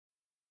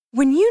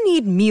When you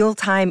need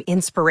mealtime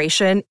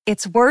inspiration,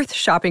 it's worth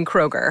shopping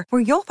Kroger,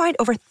 where you'll find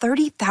over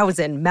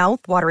 30,000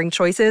 mouth-watering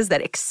choices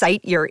that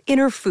excite your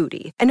inner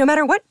foodie. And no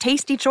matter what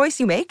tasty choice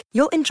you make,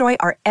 you'll enjoy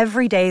our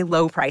everyday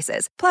low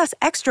prices, plus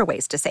extra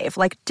ways to save,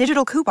 like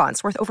digital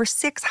coupons worth over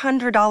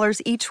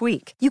 $600 each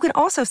week. You can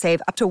also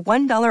save up to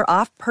 $1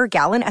 off per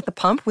gallon at the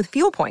pump with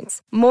fuel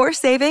points. More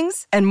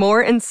savings and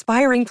more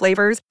inspiring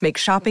flavors make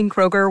shopping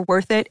Kroger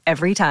worth it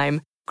every time.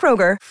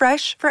 Kroger,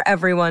 fresh for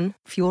everyone.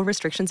 Fuel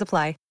restrictions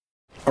apply.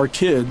 Our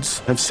kids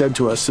have said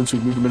to us since we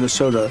moved to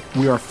Minnesota,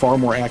 we are far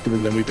more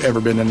active than we've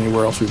ever been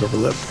anywhere else we've ever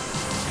lived.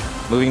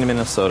 Moving to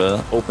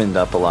Minnesota opened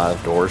up a lot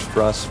of doors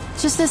for us.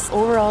 Just this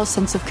overall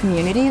sense of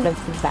community, of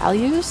the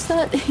values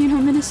that,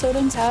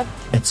 Minnesotans have.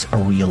 It's a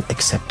real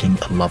accepting,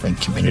 loving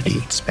community,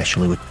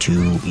 especially with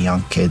 2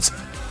 young kids.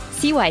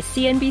 See why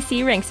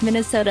CNBC ranks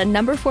Minnesota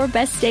number 4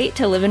 best state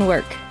to live and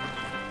work.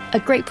 A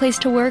great place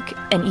to work,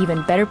 an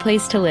even better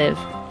place to live.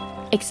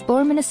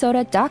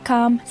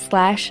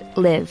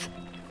 ExploreMinnesota.com/live.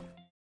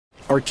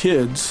 Our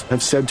kids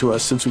have said to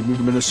us since we moved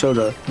to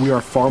Minnesota, we are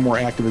far more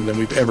active than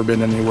we've ever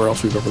been anywhere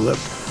else we've ever lived.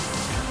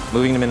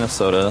 Moving to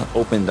Minnesota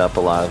opened up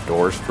a lot of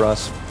doors for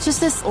us.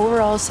 Just this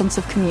overall sense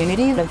of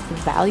community, of the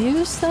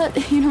values that,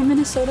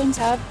 Minnesotans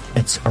have.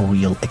 It's a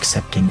real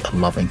accepting,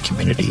 loving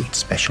community,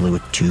 especially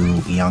with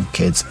 2 young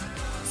kids.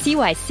 See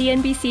why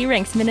CNBC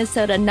ranks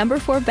Minnesota number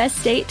 4 best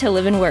state to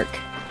live and work.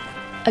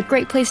 A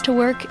great place to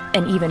work,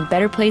 an even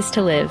better place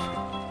to live.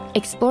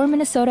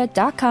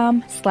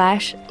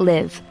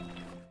 ExploreMinnesota.com/live.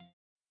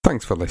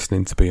 Thanks for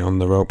listening to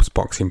Beyond the Ropes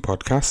Boxing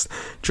Podcast.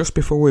 Just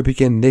before we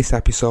begin this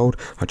episode,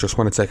 I just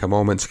want to take a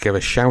moment to give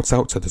a shout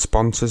out to the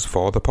sponsors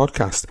for the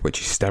podcast,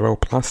 which is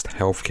Steroplast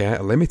Healthcare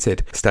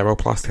Limited.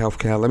 Steroplast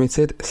Healthcare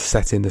Limited,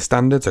 setting the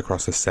standards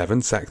across the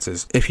 7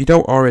 sectors. If you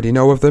don't already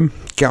know of them,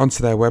 get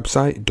onto their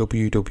website,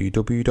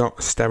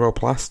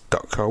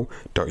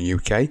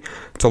 www.steroplast.co.uk,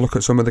 to look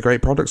at some of the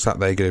great products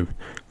that they do.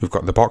 We've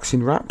got the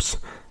boxing wraps,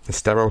 the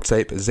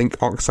Stereotape Zinc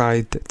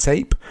Oxide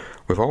Tape.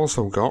 We've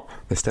also got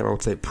the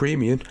Stereotape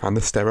Premium and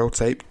the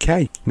Stereotape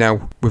K.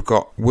 Now, we've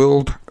got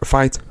world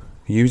fight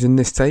using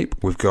this tape.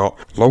 We've got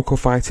local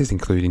fighters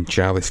including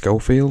Charlie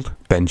Schofield,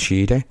 Ben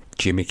Sheedy,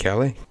 Jimmy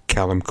Kelly,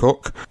 Callum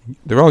Cook.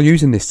 They're all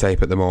using this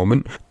tape at the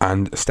moment,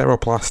 and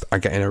Steroplast are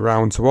getting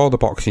around to all the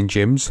boxing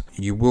gyms.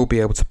 You will be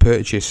able to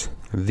purchase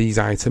these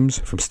items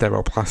from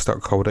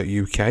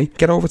steroplast.co.uk.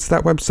 Get over to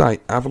that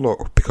website, have a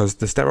look, because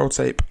the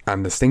Stereotape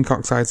and the Zinc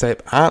Oxide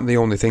Tape aren't the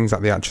only things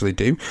that they actually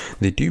do.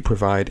 They do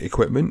provide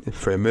equipment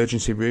for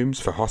emergency rooms,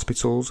 for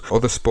hospitals,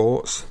 other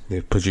sports.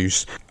 They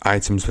produce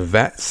items for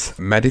vets,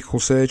 medical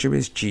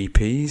surgeries,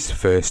 GPs,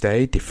 first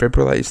aid,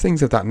 defibrillators,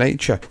 things of that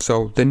nature.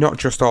 So they're not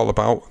just all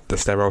about the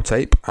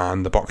Stereotape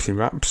and the boxing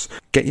wraps.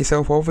 Get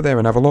yourself over there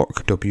and have a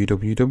look.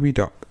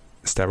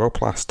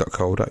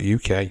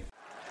 www.steroplast.co.uk.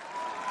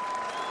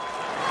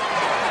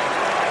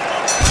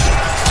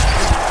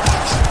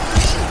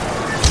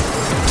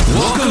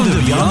 Welcome to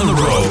Beyond the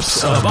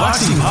Ropes, a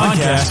boxing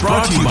podcast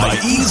brought to you by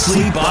Eat,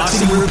 Sleep,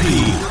 Boxing,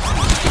 Repeat.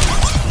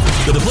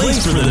 The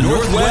place for the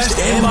Northwest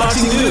and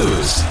boxing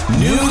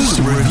news,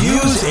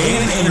 reviews,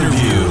 and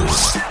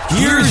interviews.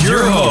 Here's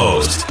your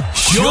host,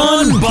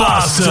 Sean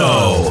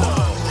Basto.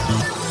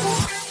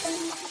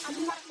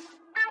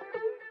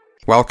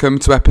 Welcome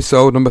to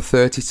episode number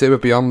 32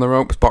 of Beyond the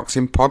Ropes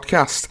Boxing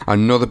Podcast.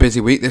 Another busy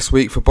week this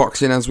week for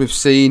boxing, as we've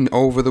seen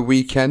over the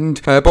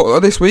weekend.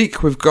 But this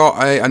week we've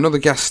got another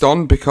guest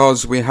on,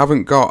 because we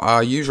haven't got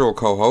our usual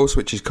co-host,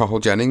 which is Cathal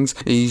Jennings.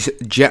 He's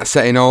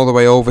jet-setting all the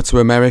way over to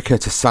America,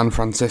 to San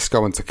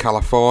Francisco and to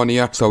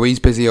California. So he's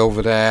busy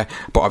over there,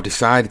 but I've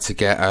decided to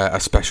get a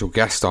special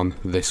guest on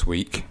this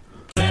week.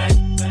 Back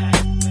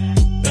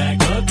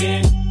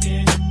again.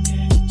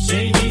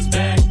 Shady's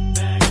back.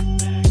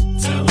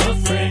 Tell a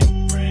friend.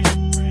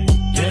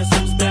 Guess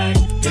who's back?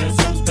 Guess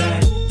who's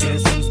back?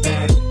 Guess who's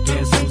back?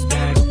 Guess who's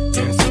back?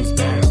 Guess who's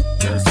back?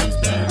 Guess who's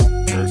back?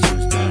 Guess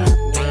who's back?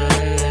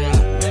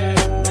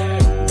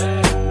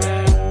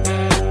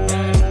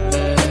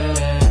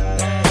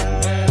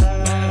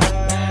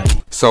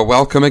 So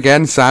welcome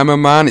again,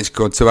 Simon, man. It's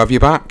good to have you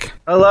back.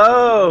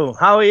 Hello,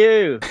 how are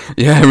you?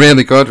 Yeah,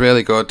 really good,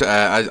 really good.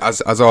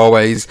 As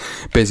always,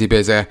 busy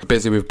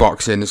with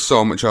boxing. There's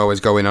so much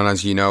always going on,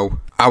 as you know.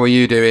 How are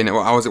you doing?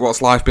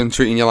 What's life been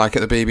treating you like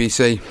at the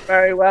BBC?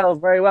 Very well.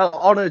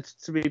 Honoured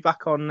to be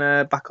back on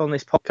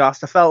this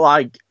podcast. I felt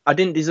like I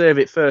didn't deserve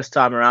it first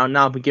time around.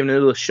 Now I've been given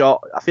another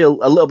shot. I feel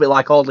a little bit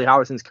like Audley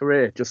Harrison's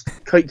career. Just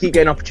keep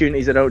getting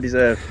opportunities I don't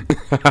deserve.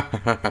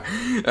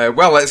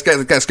 Well, let's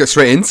get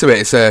straight into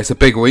it. It's a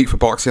big week for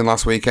boxing.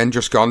 Last weekend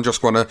just gone.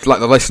 Just want to let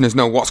the listeners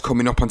know what's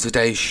coming up on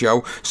today's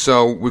show.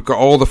 So we've got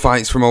all the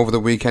fights from over the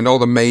weekend, all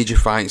the major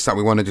fights that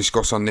we want to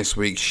discuss on this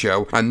week's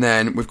show, and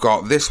then we've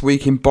got this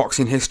week in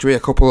boxing history, a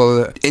couple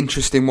of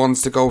interesting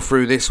ones to go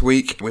through this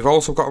week. We've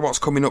also got what's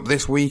coming up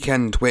this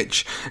weekend,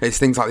 which is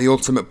things like the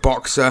Ultimate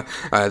Boxer,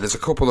 the There's a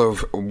couple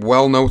of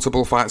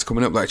well-notable fights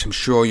coming up that I'm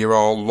sure you're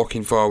all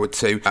looking forward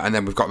to. And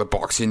then we've got the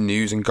boxing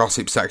news and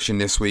gossip section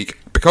this week.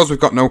 Because we've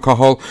got no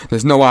Cathal,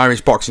 there's no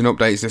Irish boxing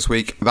updates this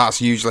week.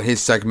 That's usually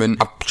his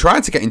segment. I've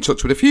tried to get in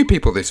touch with a few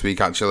people this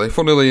week, actually.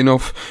 Funnily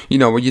enough, you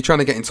know, when you're trying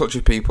to get in touch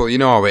with people, you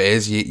know how it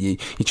is. You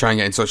try and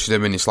get in touch with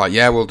them and it's like,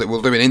 yeah, we'll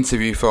do an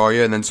interview for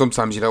you. And then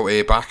sometimes you don't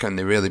hear back and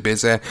they're really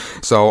busy.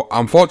 So,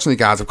 unfortunately,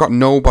 guys, I've got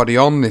nobody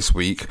on this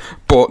week.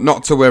 But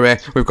not to worry,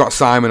 we've got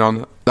Simon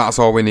on. That's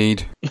all we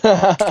need.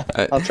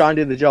 I'll try and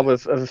do the job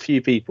of a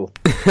few people.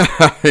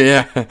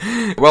 Yeah.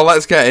 Well,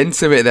 let's get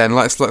into it then.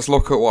 Let's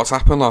look at what's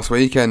happened last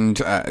weekend.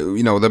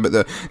 You know,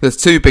 there's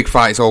two big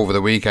fights over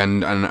the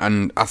weekend,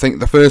 and I think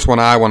the first one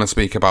I want to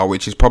speak about,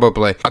 which is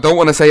probably, I don't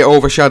want to say it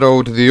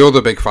overshadowed the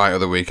other big fight of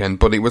the weekend,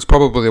 but it was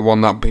probably the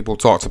one that people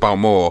talked about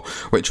more,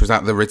 which was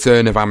at the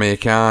return of Amir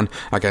Khan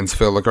against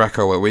Phil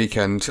LaGreco at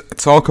weekend.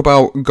 Talk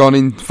about gone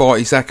in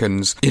 40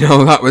 seconds. You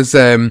know, that was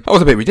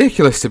a bit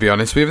ridiculous, to be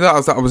honest with you.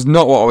 That was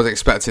not what I was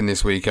expecting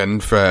this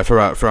weekend for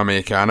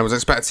Amir Khan. I was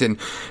expecting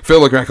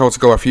Phil LaGreco to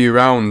go a few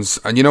rounds,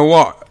 and you know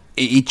what?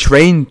 He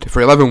trained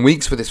for 11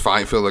 weeks for this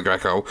fight, Phil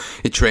LaGreco.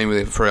 He trained with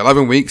him for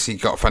 11 weeks. He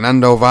got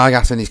Fernando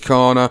Vargas in his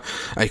corner.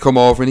 He come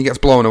over and he gets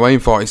blown away in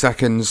 40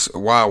 seconds.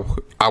 Wow,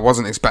 I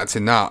wasn't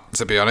expecting that,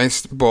 to be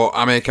honest. But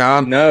Amir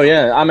Khan... No,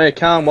 yeah, Amir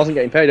Khan wasn't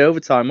getting paid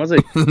overtime, was he?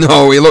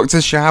 No, he looked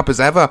as sharp as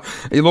ever.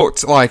 He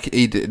looked like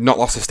he'd not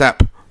lost a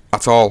step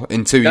at all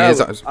in 2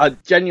 years. I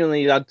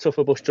genuinely had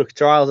tougher bush trucker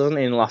trials, hasn't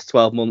he, in the last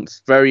 12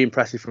 months. Very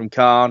impressive from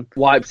Khan.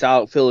 Wipes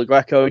out Phil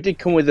LaGreco. He did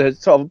come with a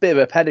sort of a bit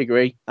of a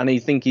pedigree, and I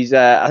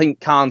think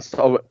Khan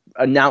sort of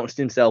announced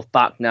himself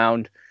back now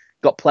and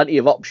got plenty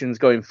of options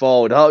going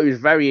forward. I thought it was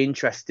very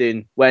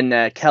interesting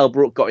when Kell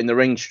Brook got in the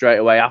ring straight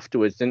away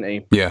afterwards, didn't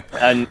he? Yeah.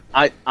 And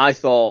I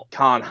thought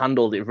Khan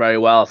handled it very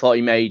well. I thought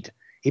he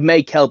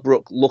made Kell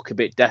Brook look a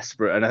bit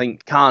desperate, and I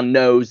think Khan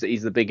knows that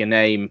he's the bigger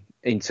name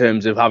in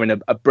terms of having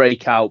a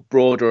breakout,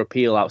 broader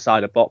appeal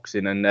outside of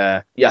boxing. And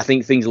I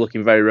think things are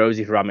looking very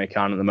rosy for Amir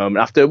Khan at the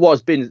moment. After what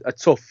has been a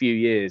tough few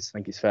years, I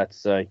think it's fair to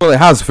say. Well, it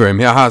has for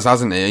him. It has,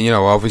 hasn't it? You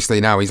know,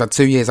 obviously now he's had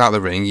 2 years out of the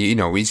ring. You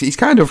know, he's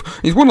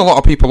won a lot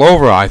of people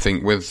over, I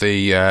think, with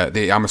the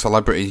I'm a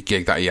Celebrity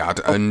gig that he had.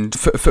 And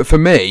for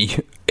me,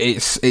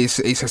 it's a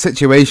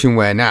situation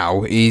where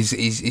now he's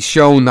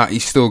shown that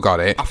he's still got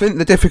it. I think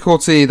the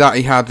difficulty that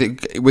he had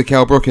with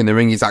Kell Brook in the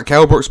ring is that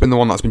Kell Brook's been the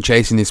one that's been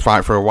chasing this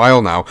fight for a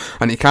while now,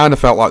 and it kind of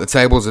felt like the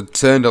tables had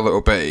turned a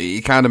little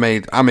bit.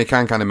 Amir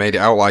Khan kind of made it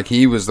out like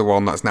he was the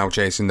one that's now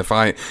chasing the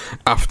fight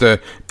after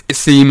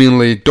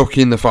seemingly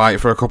ducking the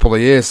fight for a couple of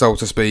years, so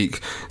to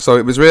speak. So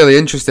it was really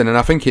interesting, and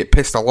I think it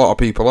pissed a lot of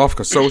people off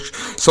because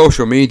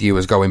social media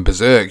was going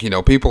berserk. You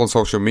know, people on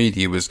social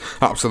media was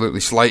absolutely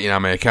slating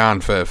Amir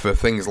Khan for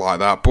things like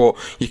that. But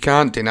you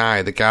can't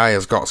deny the guy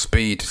has got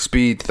speed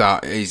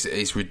that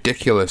is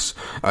ridiculous,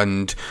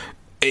 and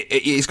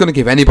it's going to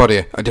give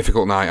anybody a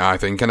difficult night, I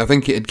think, and I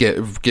think it'd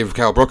give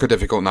Kell Brook a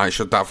difficult night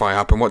should that fight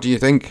happen. What do you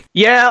think?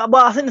 Yeah,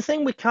 well, I think the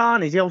thing with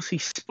Khan is he obviously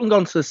sprung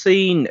onto the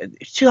scene.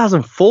 It's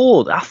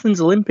 2004, the Athens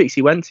Olympics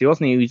he went to,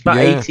 wasn't he? He was about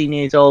 18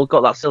 years old,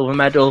 got that silver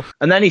medal,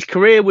 and then his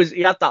career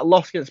he had that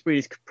loss against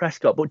Breeders'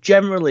 Prescott, but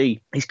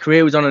generally his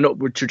career was on an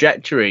upward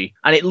trajectory,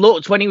 and it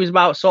looked when he was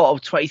about sort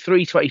of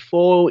 23,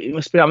 24, he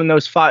must have been having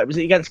those fights. Was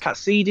it against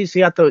Katsidis? He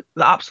had the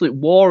absolute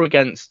war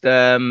against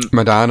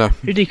Madana.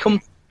 Who did he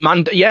come?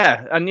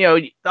 Yeah, and you know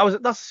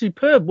that's a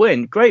superb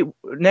win, great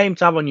name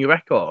to have on your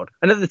record.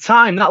 And at the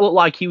time, that looked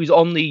like he was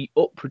on the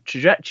upward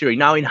trajectory.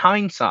 Now, in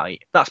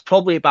hindsight, that's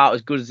probably about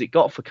as good as it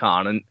got for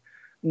Khan. And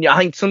you know, I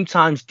think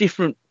sometimes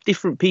different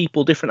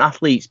people, different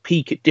athletes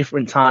peak at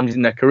different times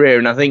in their career.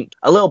 And I think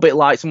a little bit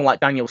like someone like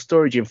Daniel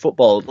Sturridge in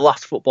football, the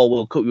last Football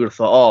World Cup, you would have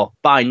thought, oh,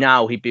 by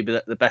now he'd be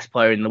the best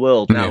player in the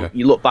world. Now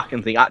you look back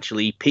and think,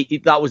 actually,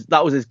 that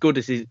was as good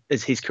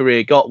as his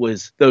career got,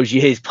 was those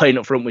years playing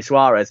up front with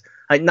Suarez.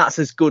 I think that's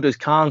as good as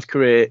Khan's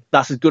career.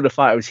 That's as good a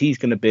fighter as he's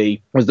going to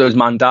be, was those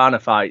Mandana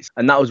fights.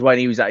 And that was when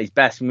he was at his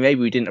best.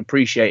 Maybe we didn't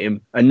appreciate him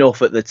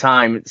enough at the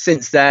time.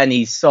 Since then,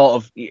 he's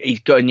fought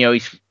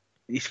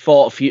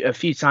a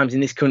few times in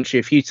this country,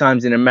 a few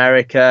times in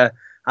America,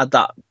 had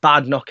that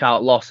bad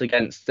knockout loss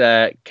against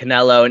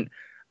Canelo.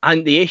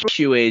 And the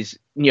issue is,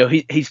 you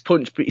know, his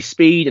punch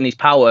speed and his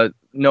power,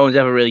 no one's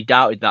ever really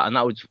doubted that. And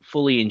that was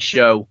fully in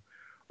show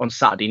on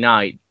Saturday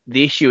night.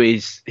 The issue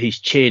is his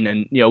chin,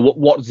 and you know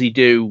what does he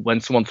do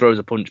when someone throws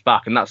a punch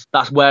back, and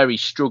that's where he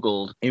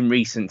struggled in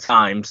recent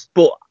times.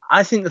 But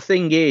I think the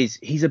thing is,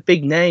 he's a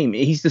big name.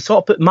 He's the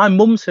sort of, my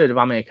mum's heard of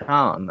Amir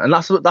Khan, and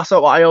that's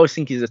what I always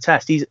think is a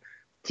test.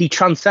 He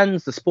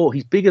transcends the sport.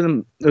 He's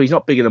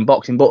not bigger than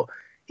boxing, but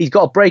he's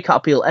got a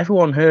breakout appeal.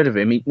 Everyone heard of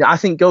him. I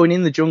think going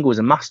in the jungle was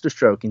a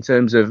masterstroke in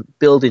terms of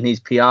building his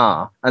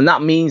PR, and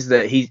that means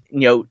that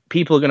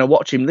people are going to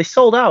watch him. They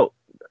sold out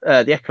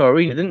the Echo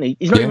Arena, didn't he?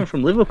 He's not even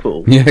from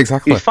Liverpool. Yeah,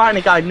 exactly. He's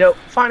fighting a guy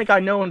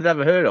no one had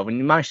ever heard of, and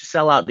he managed to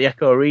sell out the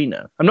Echo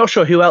Arena. I'm not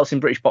sure who else in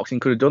British boxing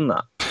could have done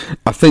that.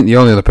 I think the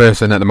only other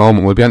person at the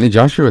moment would be Anthony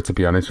Joshua, to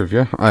be honest with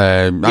you.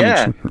 And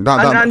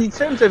in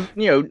terms of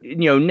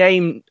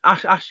name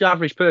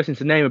average person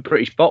to name a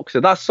British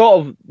boxer, that's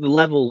sort of the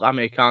level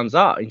Amir Khan's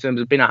at in terms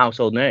of being a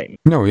household name.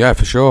 No, yeah,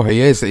 for sure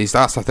he is.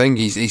 That's the thing.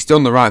 He's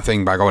done the right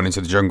thing by going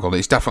into the jungle.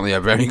 It's definitely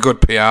a very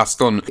good PR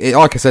stunt.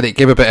 Like I said, it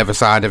gave a bit of a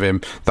side of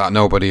him that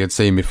nobody had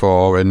seen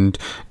before. And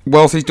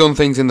whilst he's done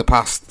things in the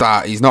past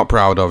that he's not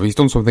proud of, he's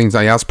done some things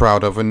that he has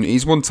proud of, and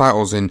he's won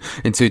titles in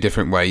 2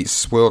 different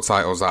weights, world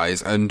titles that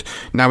is. And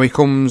now he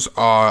comes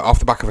off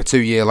the back of a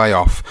 2-year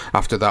layoff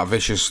after that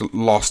vicious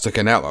loss to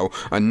Canelo,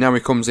 and now he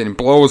comes in and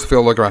blows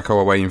Phil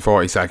LaGreco away in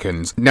 40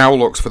 seconds. Now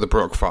looks for the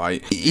Brook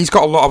fight. He's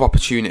got a lot of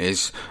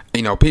opportunities.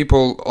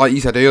 People, like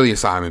you said earlier,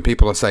 Simon,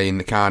 people are saying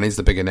the Khan is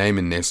the bigger name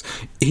in this.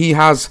 He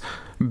has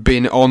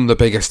been on the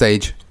bigger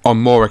stage on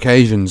more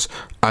occasions,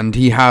 and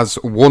he has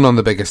won on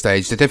the bigger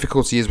stage. The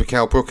difficulty is with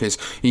Kell Brook is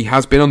he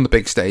has been on the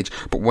big stage,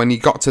 but when he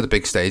got to the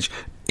big stage,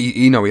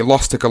 he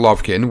lost to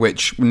Golovkin,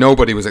 which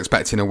nobody was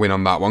expecting a win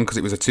on that one because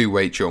it was a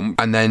 2-weight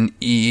jump. And then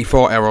he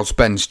fought Errol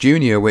Spence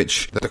Jr.,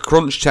 which the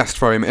crunch test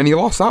for him, and he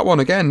lost that one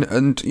again.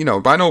 And,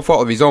 by no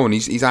fault of his own,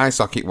 his eye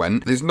socket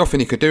went. There's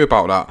nothing he could do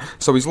about that.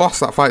 So he's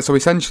lost that fight. So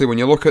essentially, when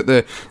you look at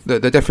the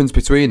difference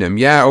between them,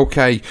 yeah,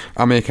 okay,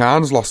 Amir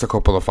Khan's lost a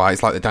couple of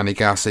fights, like the Danny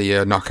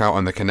Garcia knockout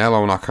and the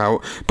Canelo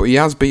knockout, but he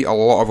has beat a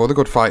lot of other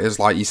good fighters,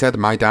 like you said,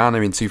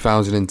 Maidana in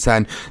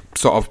 2010,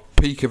 sort of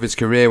peak of his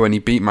career when he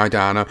beat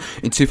Maidana.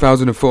 In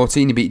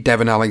 2014 he beat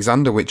Devon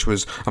Alexander, which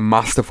was a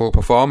masterful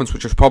performance,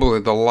 which was probably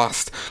the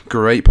last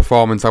great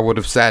performance I would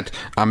have said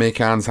Amir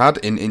Khan's had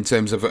in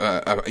terms of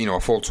a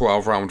full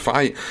 12 round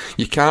fight.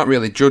 You can't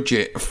really judge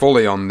it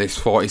fully on this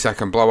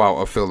 40-second blowout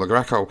of Phil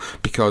LaGreco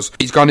because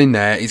he's gone in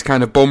there, he's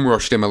kind of bum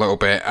rushed him a little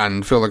bit,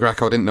 and Phil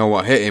LaGreco didn't know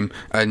what hit him,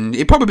 and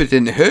it probably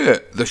didn't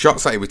hurt the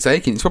shots that he was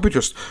taking. It's probably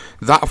just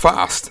that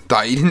fast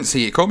that he didn't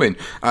see it coming,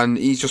 and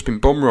he's just been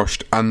bum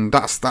rushed, and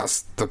that's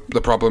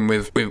the problem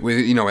with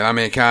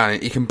Amir Khan.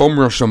 He can bum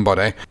rush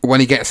somebody. When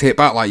he gets hit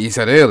back, like you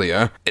said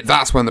earlier,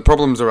 that's when the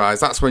problems arise.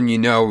 That's when you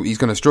know he's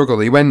going to struggle.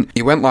 He went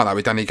like that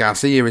with Danny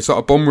Garcia. He sort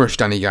of bum rushed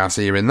Danny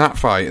Garcia in that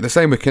fight. The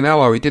same with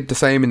Canelo. He did the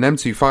same in them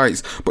 2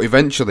 fights, but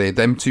eventually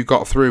them 2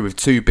 got through with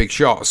 2 big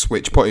shots,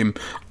 which put him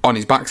on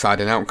his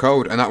backside and out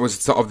cold, and that was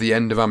sort of the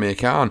end of Amir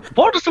Khan.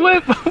 What was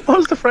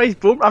the phrase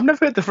bum? I've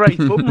never heard the phrase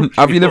bum rush.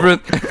 Have you never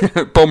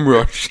heard bum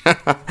rush?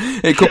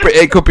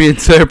 It could be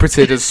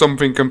interpreted as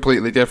something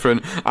completely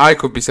different. I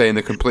could be saying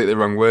the completely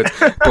wrong words,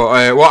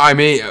 but what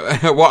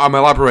I'm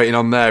elaborating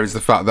on there is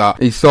the fact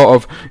that he's sort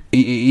of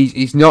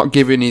he's not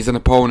giving his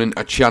opponent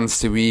a chance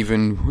to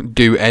even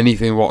do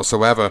anything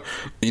whatsoever.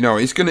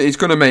 It's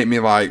gonna make me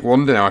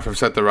wonder now if I've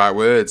said the right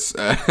words.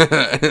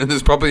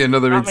 There's probably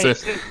another.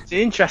 It's an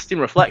interesting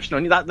reflection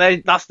on you.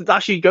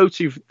 That's your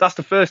go-to. That's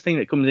the first thing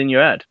that comes in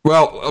your head.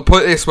 Well, I'll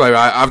put it this way,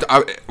 right?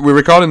 We're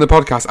recording the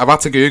podcast. I've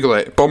had to Google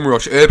it. Bum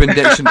rush, Urban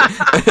Dictionary.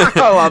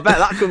 Oh, I bet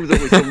that comes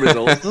up with some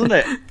results, doesn't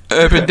it?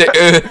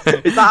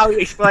 Is that how you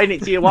explain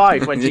it to your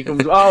wife when she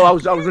comes? Oh, I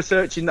was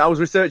researching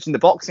the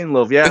boxing,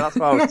 love. Yeah, that's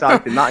why I was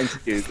typing that into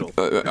Google.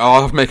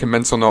 I'll have to make a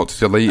mental note to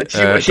delete. She's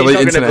not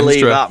going to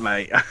believe that,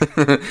 mate.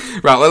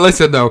 Right,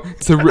 listen though.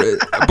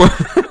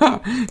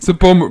 To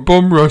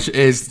bum rush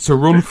is to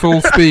run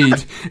full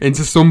speed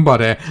into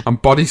somebody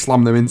and body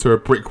slam them into a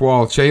brick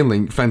wall, chain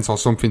link fence, or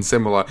something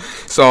similar.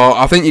 So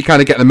I think you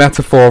kind of get the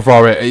metaphor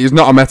for it. It's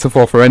not a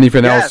metaphor for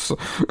anything else.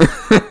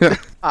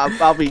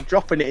 I'll be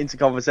dropping it into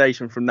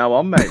conversation from now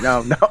on, mate. Now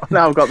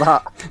I've got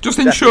that. Just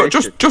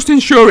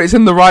ensure it's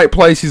in the right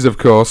places, of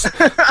course.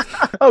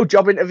 Oh,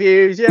 job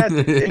interviews, yeah,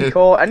 in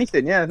court,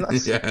 anything, yeah.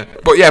 Yeah.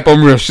 But yeah,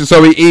 bum rush.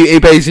 So he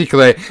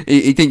basically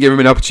he didn't give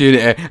him an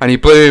opportunity, and he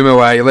blew him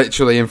away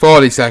literally in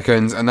 40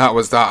 seconds, and that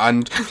was that.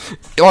 And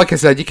like I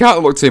said, you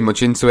can't look too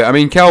much into it. I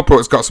mean, Kell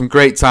Brook's got some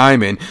great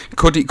timing.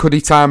 Could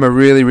he time a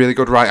really, really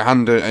good right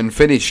hander and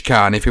finish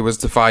Khan if he was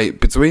to fight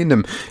between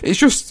them? It's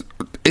just,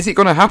 is it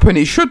going to happen?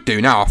 It should do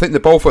now. I think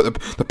they're both at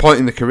the point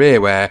in the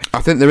career where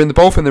I think they're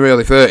both in their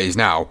early 30s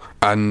now,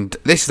 and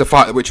this is a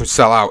fight which would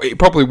sell out. It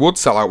probably would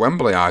sell out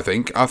Wembley, I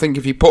think. I think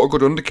if you put a good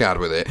undercard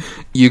with it,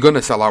 you're going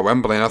to sell out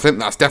Wembley, and I think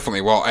that's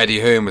definitely what Eddie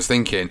Hearn was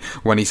thinking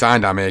when he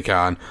signed Amir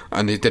Khan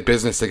and they did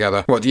business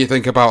together. What do you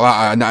think about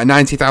that?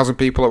 90,000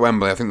 people at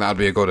Wembley, I think that'd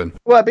be a good one.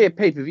 Well, it'd be a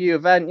pay-per-view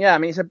event, yeah. I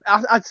mean,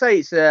 I'd say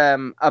it's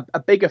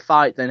a bigger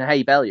fight than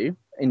Hey Bellew.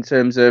 In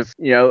terms of,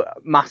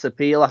 mass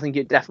appeal, I think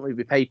it'd definitely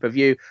be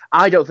pay-per-view.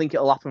 I don't think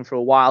it'll happen for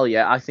a while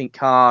yet. I think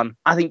Khan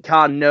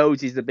knows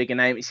he's the bigger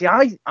name. See,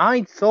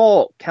 I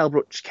thought Kell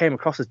Brook came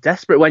across as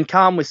desperate when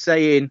Khan was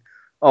saying,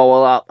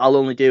 oh, well, I'll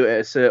only do it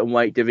at a certain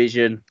weight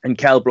division. And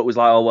Kell Brook was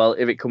like, oh, well,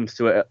 if it comes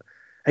to it,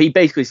 he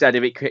basically said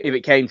if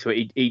it came to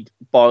it, he'd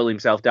boil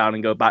himself down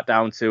and go back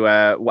down to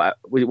was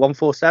it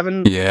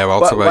 147? Yeah,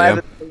 welterweight.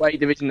 Whatever the weight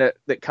division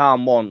that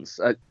Khan wants.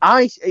 A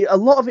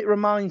lot of it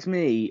reminds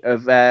me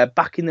of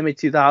back in the mid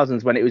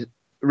 2000s when it was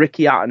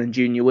Ricky Hatton and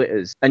Junior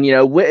Witters. And,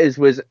 Witters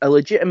was a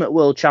legitimate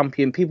world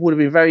champion. People would have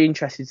been very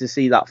interested to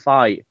see that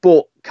fight.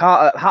 But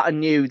Hatton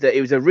knew that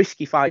it was a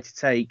risky fight to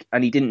take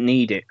and he didn't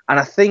need it. And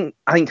I think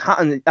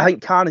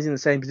Khan is in the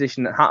same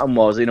position that Hatton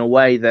was, in a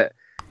way that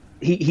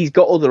he's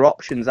got other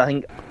options. I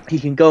think he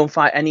can go and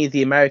fight any of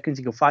the Americans.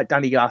 He can fight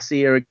Danny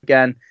Garcia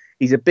again.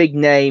 He's a big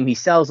name. He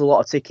sells a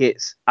lot of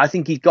tickets. I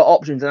think he's got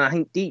options. And I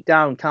think deep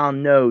down,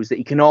 Khan knows that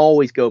he can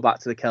always go back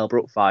to the Kell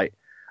Brook fight.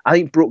 I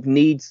think Brook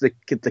needs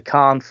the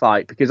Khan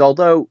fight, because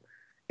although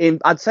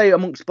I'd say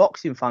amongst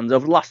boxing fans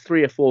over the last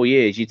 3 or 4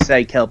 years, you'd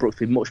say Kell Brook's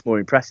been much more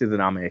impressive than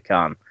Amir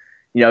Khan.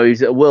 He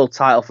was at a world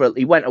title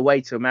he went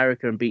away to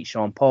America and beat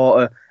Sean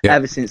Porter. Yeah.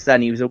 Ever since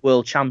then, he was a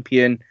world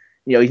champion.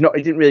 He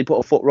didn't really put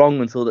a foot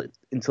wrong until the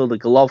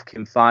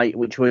Golovkin fight,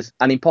 which was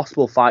an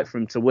impossible fight for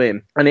him to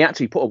win. And he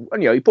actually put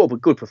up a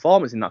good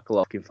performance in that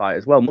Golovkin fight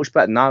as well, much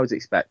better than I was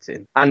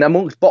expecting. And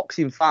amongst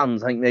boxing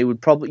fans, I think you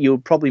would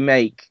probably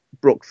make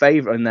Brook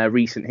favourite in their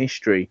recent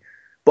history.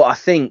 But I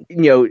think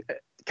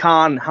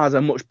Khan has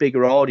a much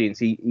bigger audience.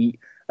 He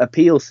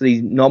appeals to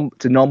these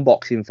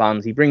non-boxing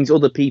fans. He brings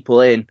other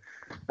people in,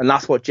 and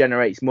that's what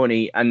generates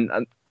money. And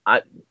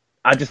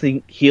I just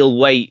think he'll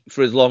wait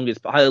for as long as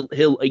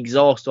he'll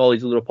exhaust all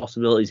these other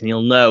possibilities, and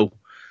he'll know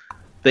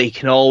that he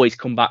can always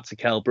come back to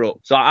Kell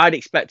Brook. So I'd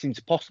expect him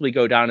to possibly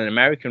go down an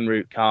American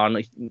route,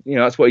 Khan.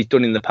 That's what he's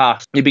done in the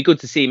past. It'd be good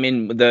to see him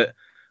in with a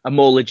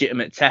more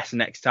legitimate test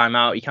next time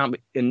out. He can't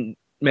be, and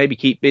maybe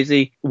keep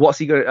busy. What's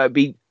he going to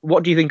be?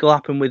 What do you think will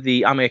happen with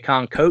the Amir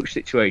Khan coach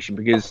situation?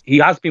 Because he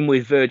has been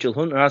with Virgil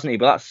Hunter, hasn't he?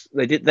 But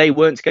they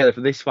weren't together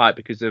for this fight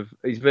because of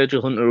is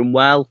Virgil Hunter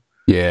unwell.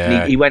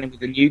 Yeah, he went in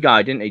with a new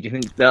guy, didn't he? Do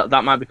you think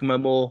that might become a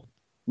more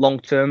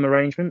long-term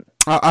arrangement?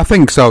 I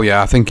think so,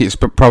 yeah. I think it's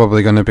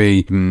probably going to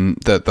be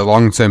the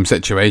long-term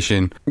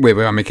situation with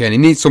Amir Khan. He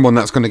needs someone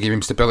that's going to give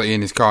him stability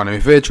in his corner.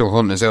 If Virgil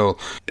Hunter's ill,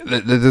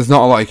 there's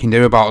not a lot he can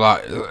do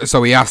about that.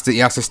 So he has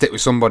to stick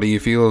with somebody he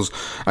feels.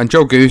 And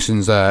Joe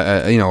Goossen's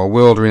a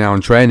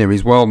world-renowned trainer.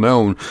 He's well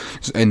known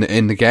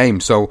in the game,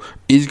 so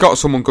he's got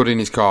someone good in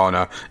his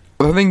corner.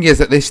 But the thing is,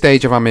 at this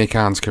stage of Amir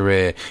Khan's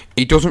career,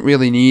 he doesn't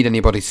really need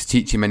anybody to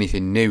teach him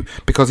anything new,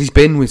 because he's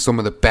been with some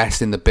of the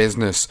best in the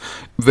business.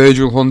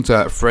 Virgil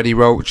Hunter, Freddie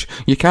Roach.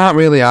 You can't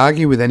really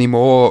argue with any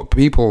more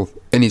people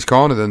in his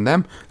corner than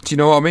them. Do you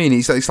know what I mean?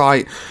 It's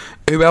like,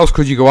 who else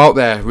could you go out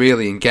there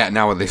really and get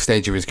now at this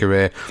stage of his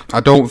career? I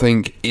don't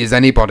think there's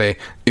anybody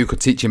who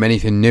could teach him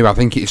anything new. I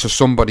think it's just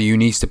somebody who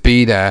needs to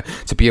be there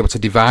to be able to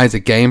devise a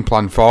game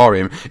plan for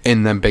him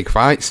in them big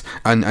fights.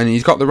 And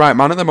he's got the right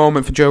man at the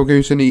moment for Joe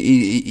Goossen.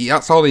 He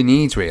that's all he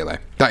needs, really.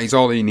 That is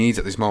all he needs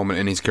at this moment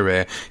in his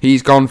career.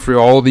 He's gone through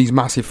all these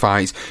massive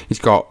fights. He's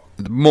got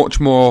much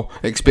more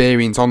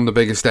experience on the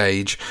bigger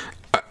stage,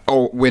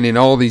 winning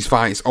all these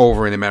fights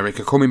over in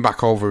America, coming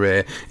back over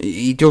here.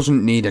 He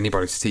doesn't need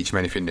anybody to teach him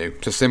anything new.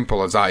 It's as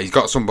simple as that. He's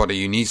got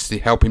somebody who needs to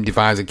help him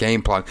devise a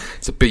game plan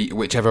to beat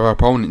whichever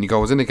opponent he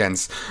goes in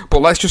against.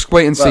 But let's just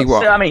wait and see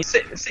what... I mean,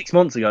 6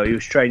 months ago, he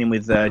was training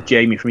with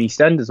Jamie from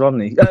EastEnders,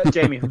 wasn't he?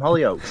 Jamie from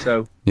Hollyoaks,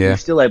 so he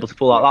was still able to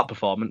pull out that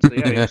performance. So,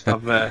 he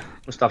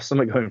must have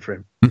something going for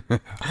him.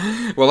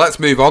 Well, let's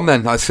move on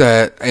then. That's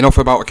enough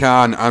about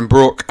Khan and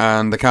Brook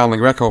and the Carlin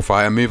Greco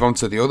fight, and move on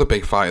to the other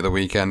big fight of the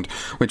weekend,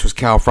 which was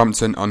Carl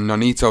Frampton and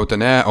Nonito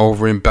Donaire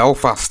over in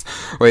Belfast,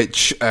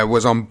 which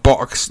was on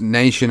Box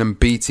Nation and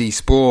BT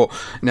Sport.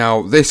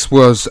 Now, this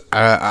was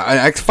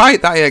a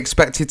fight that I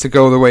expected to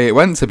go the way it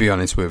went, to be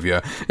honest with you.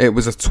 It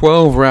was a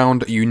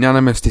 12-round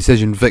unanimous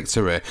decision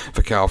victory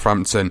for Carl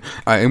Frampton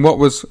in what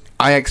was,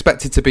 I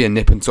expected to be, a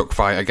nip-and-tuck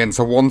fight against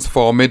a once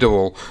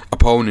formidable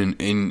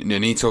opponent in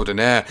Nonito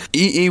Donaire.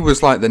 He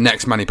was like the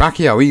next Manny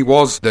Pacquiao. He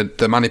was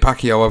the Manny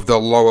Pacquiao of the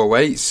lower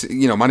weights.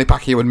 Manny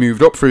Pacquiao had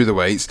moved up through the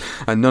weights,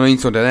 and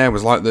Nonito Donaire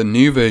was like the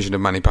new version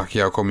of Manny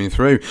Pacquiao coming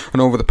through.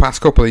 And over the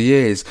past couple of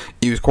years,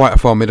 he was quite a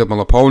formidable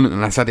opponent.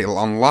 And I said it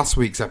on last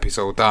week's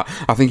episode that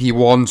I think he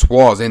once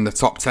was in the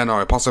top 10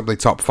 or possibly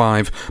top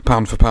 5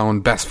 pound for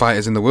pound best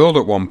fighters in the world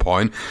at one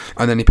point.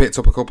 And then he picked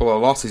up a couple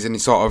of losses, and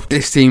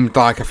this seemed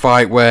like a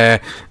fight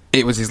where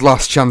it was his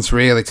last chance,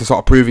 really, to sort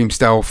of prove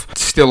himself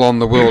still on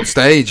the world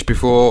stage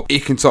before he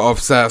can sort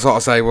of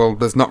say, well,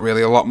 there's not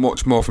really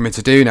much more for me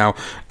to do now.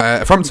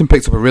 Frampton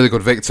picked up a really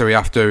good victory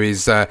after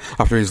his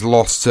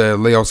loss to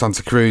Leo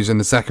Santa Cruz in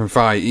the second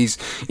fight.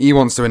 He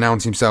wants to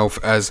announce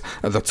himself as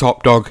the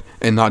top dog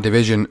in that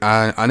division,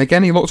 and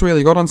again, he looked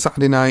really good on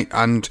Saturday night,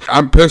 and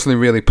I'm personally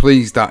really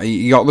pleased that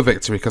he got the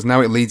victory, because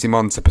now it leads him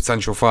on to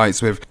potential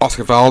fights with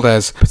Oscar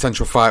Valdez,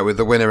 potential fight with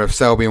the winner of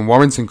Selby and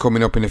Warrington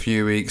coming up in a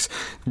few weeks.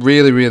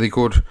 Really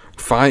good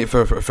fight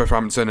for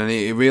Frampton, and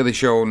he really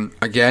shown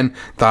again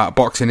that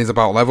boxing is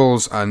about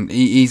levels, and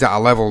he's at a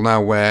level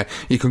now where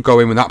he can go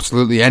in with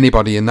absolutely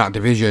anybody in that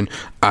division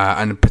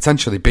and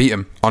potentially beat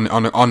him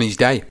on his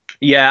day.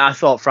 Yeah, I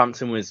thought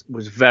Frampton was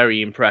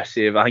very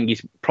impressive. I think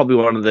he's probably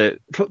one of the,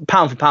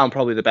 pound for pound,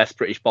 probably the best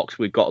British boxer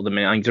we've got at the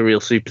minute. I think he's a real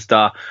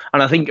superstar,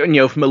 and I think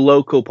from a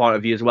local point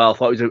of view as well, I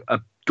thought it was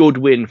a good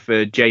win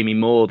for Jamie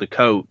Moore, the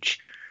coach.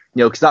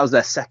 Because that was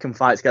their second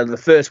fight together. The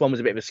first one was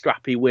a bit of a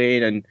scrappy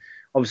win, and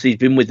obviously he's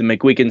been with the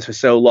McGuigans for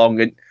so long,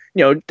 and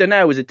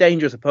Donaire was a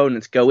dangerous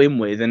opponent to go in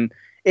with, and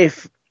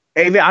if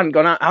it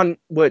hadn't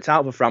worked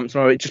out for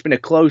Frampton, or it's just been a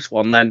close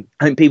one, then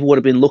I think people would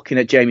have been looking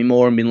at Jamie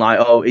Moore and been like,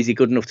 oh, is he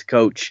good enough to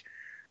coach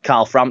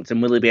Carl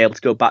Frampton? Will he be able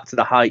to go back to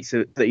the heights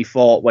that he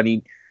fought when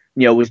he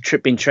was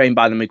being trained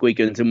by the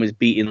McGuigans and was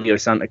beating Leo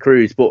Santa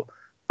Cruz? But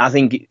I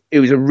think it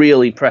was a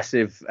really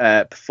impressive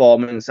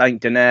performance. I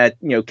think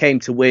Donaire, came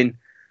to win,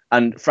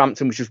 and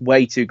Frampton was just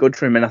way too good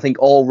for him. And I think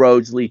all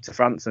roads lead to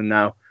Frampton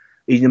now.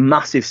 He's a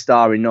massive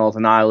star in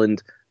Northern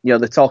Ireland. They're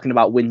talking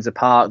about Windsor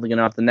Park. They're going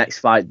to have the next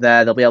fight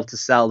there. They'll be able to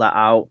sell that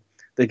out.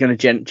 They're going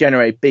to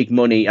generate big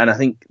money, and I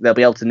think they'll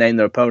be able to name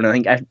their opponent. I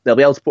think they'll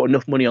be able to put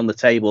enough money on the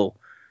table.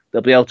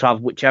 They'll be able to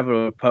have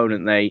whichever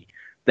opponent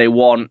they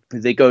want.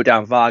 If they go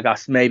down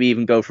Vargas, maybe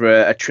even go for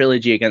a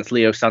trilogy against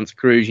Leo Santa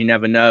Cruz. You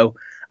never know.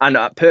 And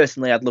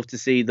personally, I'd love to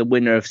see the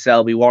winner of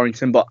Selby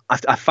Warrington, but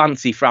I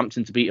fancy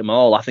Frampton to beat them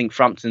all. I think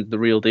Frampton's the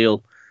real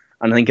deal,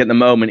 and I think at the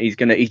moment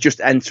he's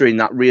just entering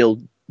that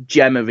real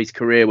gem of his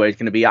career where he's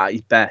going to be at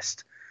his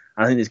best.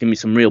 I think there's going to be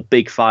some real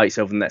big fights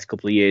over the next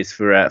couple of years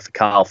for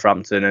Carl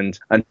Frampton,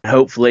 and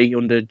hopefully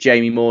under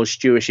Jamie Moore's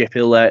stewardship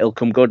he'll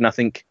come good. And I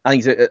think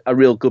it's a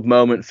real good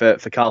moment for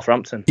Carl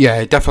Frampton. Yeah,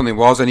 it definitely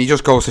was, and he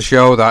just goes to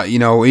show that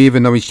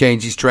even though he's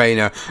changed his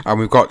trainer and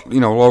we've got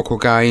local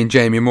guy in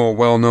Jamie Moore,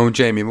 well known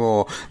Jamie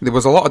Moore, there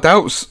was a lot of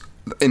doubts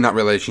in that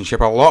relationship,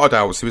 a lot of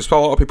doubts. There was a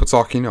lot of people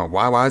talking,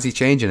 why is he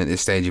changing at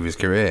this stage of his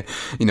career?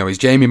 Is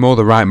Jamie Moore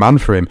the right man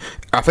for him?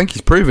 I think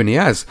he's proven he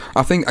has.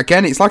 I think,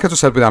 again, it's like I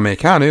just said with Amir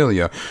Khan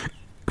earlier,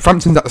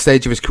 Frampton's at the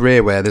stage of his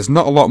career where there's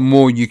not a lot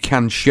more you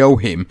can show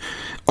him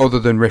other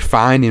than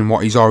refining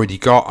what he's already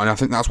got, and I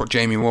think that's what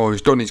Jamie Moore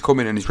has done. He's come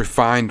in and he's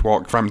refined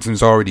what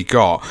Frampton's already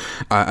got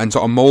and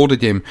sort of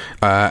moulded him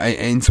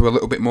into a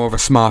little bit more of a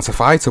smarter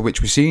fighter,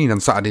 which we've seen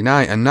on Saturday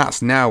night, and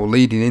that's now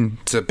leading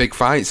into big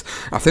fights.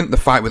 I think the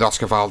fight with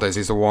Oscar Valdez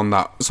is the one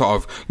that sort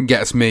of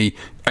gets me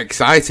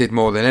excited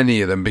more than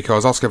any of them,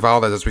 because Oscar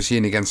Valdez, as we've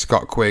seen against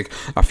Scott Quigg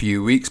a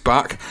few weeks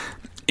back,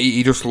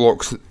 he just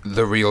looks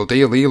the real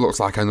deal. He looks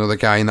like another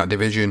guy in that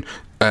division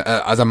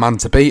as a man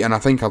to beat, and I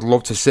think I'd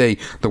love to see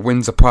the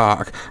Windsor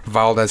Park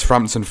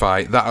Valdez-Frampton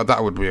fight.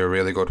 That would be a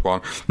really good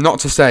one. Not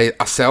to say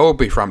a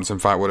Selby-Frampton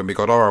fight wouldn't be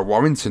good, or a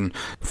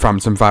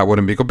Warrington-Frampton fight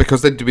wouldn't be good,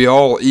 because they'd be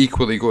all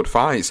equally good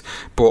fights.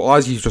 But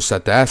as you just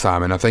said there,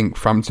 Simon, I think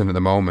Frampton at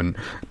the moment,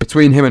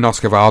 between him and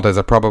Oscar Valdez,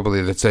 are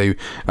probably the two,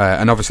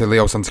 and obviously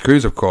Leo Santa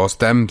Cruz, of course.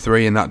 Them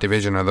three in that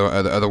division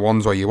are the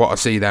ones where you want to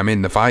see them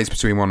in the fights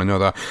between one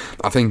another.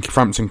 I think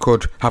Frampton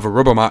could have a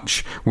rubber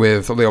match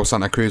with Leo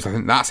Santa Cruz. I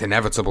think that's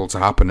inevitable to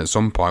happen at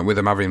some point, with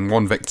them having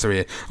one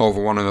victory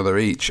over one another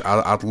each.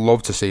 I'd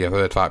love to see a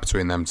third fight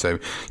between them two.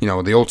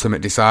 The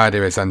ultimate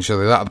decider,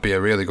 essentially. That'd be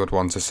a really good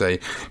one to see.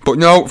 But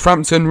no,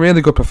 Frampton,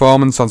 really good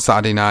performance on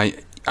Saturday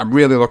night. I'm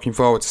really looking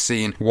forward to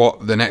seeing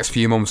what the next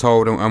few months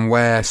hold and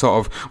where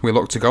sort of we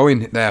look to go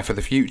in there for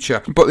the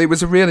future. But it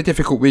was a really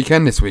difficult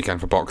weekend this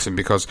weekend for boxing,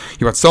 because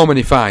you had so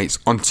many fights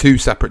on two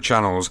separate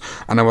channels,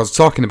 and I was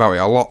talking about it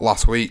a lot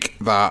last week,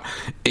 that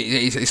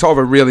it's sort of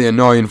a really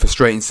annoying,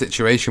 frustrating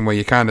situation where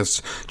you're kind of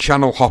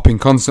channel hopping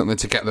constantly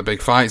to get the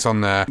big fights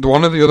on there.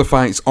 One of the other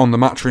fights on the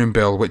Matchroom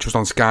bill, which was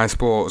on Sky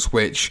Sports,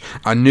 which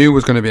I knew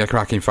was going to be a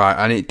cracking fight,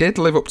 and it did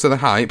live up to the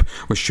hype,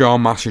 was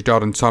Sean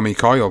Mashadod and Tommy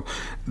Coyle.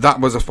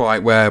 That was a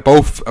fight where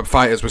both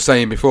fighters were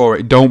saying before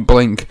it, don't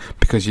blink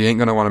because you ain't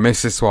going to want to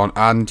miss this one.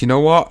 And you know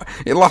what?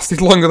 It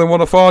lasted longer than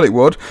what I thought it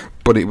would,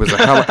 but it was a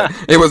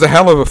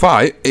hell of a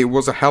fight. It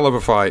was a hell of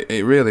a fight.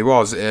 It really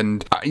was.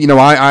 And,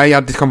 I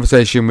had this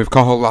conversation with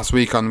Cahill last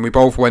week, and we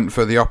both went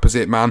for the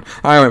opposite man.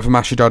 I went for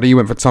Mashadod, he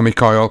went for Tommy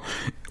Coyle.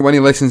 When he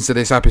listens to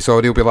this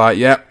episode, he'll be like,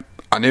 yep,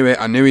 I knew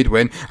it. I knew he'd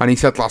win. And he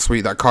said last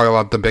week that Coyle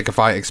had the bigger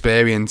fight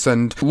experience.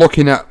 And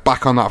looking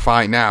back on that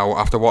fight now,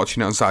 after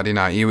watching it on Saturday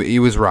night, he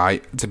was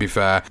right, to be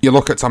fair. You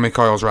look at Tommy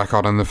Coyle's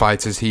record and the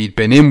fighters he'd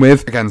been in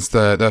with against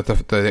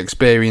the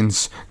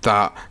experience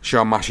that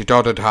Sean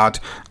Mashadod had,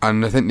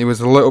 and I think there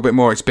was a little bit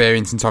more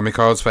experience in Tommy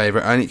Coyle's favour,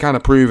 and it kind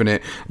of proven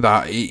it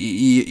that,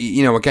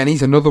 again,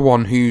 he's another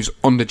one who's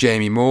under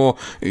Jamie Moore,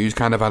 who's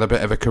kind of had a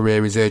bit of a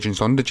career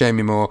resurgence under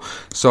Jamie Moore.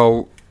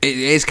 So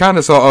it's kind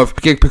of sort of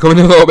becoming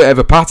a little bit of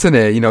a pattern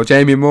here.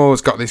 Jamie Moore's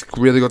got this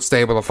really good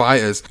stable of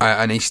fighters,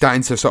 and he's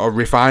starting to sort of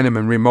refine them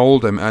and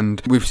remould them, and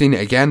we've seen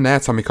it again there.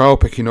 Tommy Coyle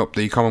picking up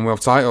the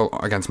Commonwealth title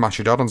against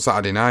Mashadod on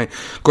Saturday night.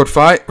 Good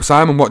fight.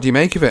 Simon, what do you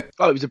make of it?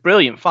 Oh, it was a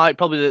brilliant fight,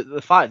 probably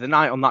the fight of the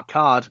night on that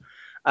card.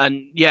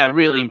 And yeah,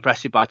 really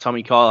impressive by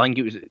Tommy Coyle. I think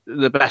it was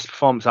the best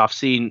performance I've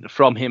seen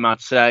from him,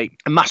 I'd say.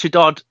 And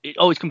Mashadod, it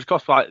always comes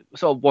across like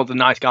sort of one of the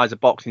nice guys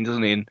of boxing,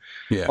 doesn't he? And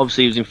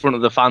obviously he was in front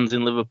of the fans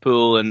in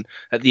Liverpool, and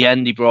at the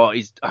end he brought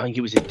his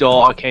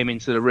daughter came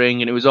into the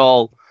ring, and it was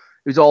all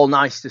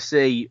nice to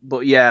see.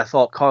 But yeah, I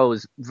thought Coyle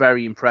was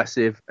very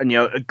impressive, and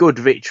a good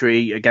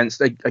victory against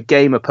a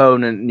game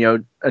opponent.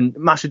 And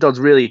Mashadod's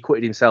really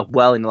acquitted himself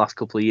well in the last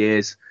couple of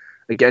years.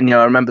 again,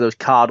 I remember those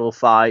Cardle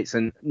fights,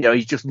 and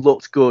he just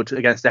looked good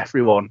against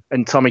everyone.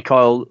 And Tommy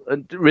Coyle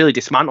really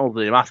dismantled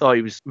him. I thought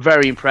he was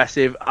very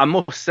impressive. I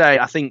must say,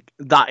 I think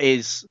that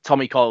is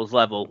Tommy Coyle's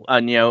level,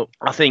 and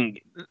I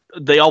think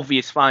the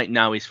obvious fight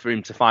now is for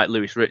him to fight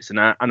Lewis Ritson,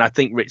 and I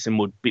think Ritson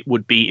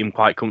would beat him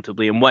quite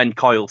comfortably. And when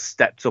Coyle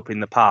stepped up in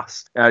the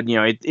past, he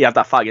had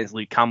that fight against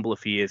Luke Campbell a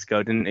few years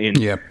ago, didn't he?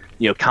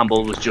 And,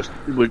 Campbell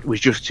was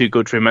just too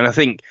good for him. And I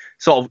think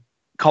sort of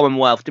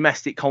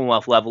domestic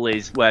Commonwealth level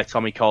is where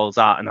Tommy Coyle's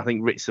at, and I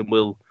think Ritson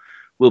will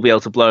be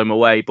able to blow him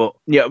away. But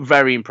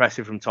very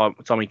impressive from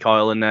Tommy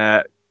Coyle, and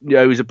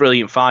it was a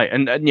brilliant fight,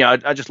 and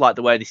I just like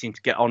the way they seemed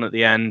to get on at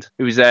the end.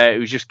 It was a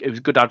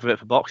good advert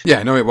for boxing.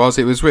 Yeah, no, it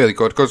was really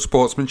good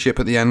sportsmanship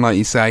at the end, like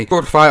you say.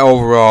 Good fight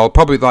overall,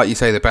 probably like you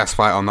say the best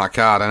fight on that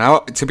card.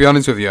 And to be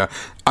honest with you,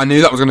 I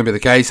knew that was going to be the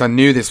case. I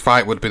knew this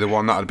fight would be the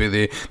one that would be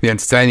the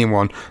entertaining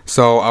one.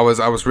 So I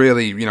was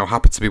really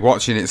happy to be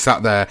watching it.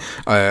 Sat there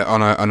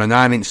on a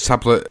 9-inch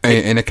tablet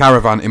in a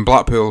caravan in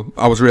Blackpool.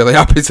 I was really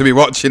happy to be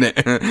watching it.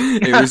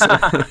 It was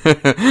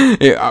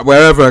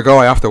wherever I go,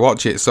 I have to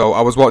watch it. So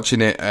I was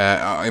watching it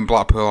in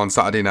Blackpool on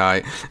Saturday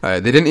night. They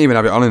didn't even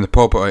have it on in the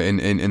pub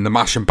in the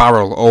Mash and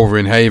Barrel over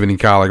in Haven in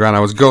Carligran. I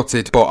was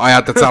gutted, but I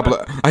had the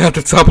tablet. I had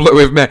the tablet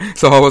with me,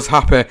 so I was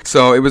happy.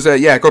 So it was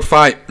good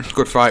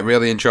fight.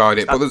 Really enjoyed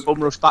it. But there's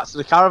bum rush back to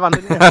the caravan,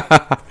 didn't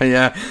you?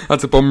 Yeah, I had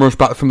to bum rush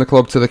back from the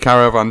club to the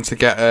caravan to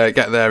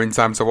get there in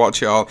time to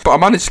watch it all. But I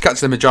managed to catch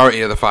the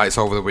majority of the fights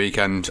over the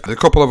weekend. There's a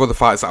couple of other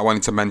fights that I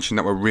wanted to mention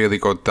that were really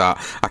good that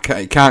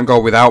I can't go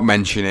without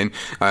mentioning.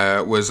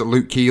 Was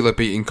Luke Keeler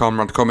beating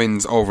Conrad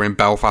Cummins over in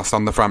Belfast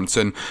on the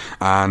Frampton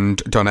and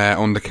Donaire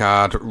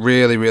undercard.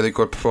 Really, really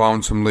good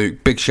performance from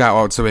Luke. Big shout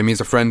out to him. He's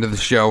a friend of the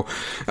show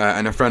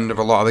and a friend of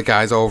a lot of the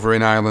guys over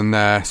in Ireland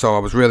there. So I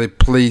was really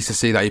pleased to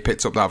see that he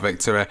picked up that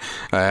victory.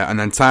 And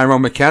then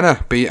Tyrone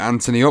McKenna beat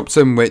Anthony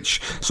Upton, which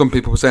some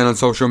people were saying on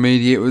social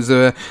media it was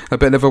a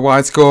bit of a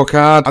wide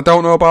scorecard. I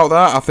don't know about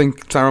that. I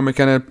think Tyrone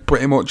McKenna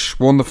pretty much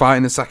won the fight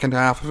in the second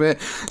half of it.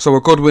 So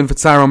a good win for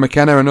Tyrone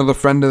McKenna, another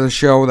friend of the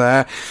show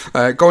there.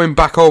 Going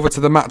back over to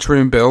the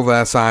matchroom bill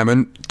there,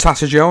 Simon.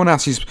 Tasha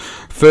Jonas, his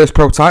first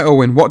pro title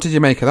win. What did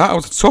you make of that? It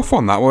was a tough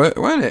one, that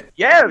wasn't it?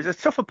 Yeah, it was a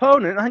tough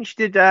opponent. I think she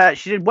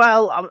did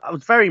well. I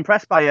was very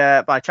impressed by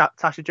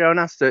Tasha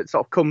Jonas to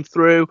sort of come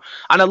through,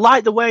 and I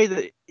like the way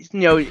that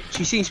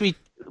she seems to be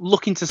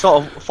looking to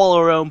sort of follow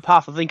her own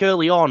path. I think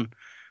early on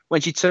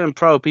when she turned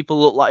pro, people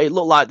looked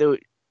like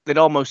they'd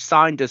almost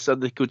signed her so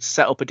they could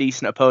set up a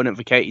decent opponent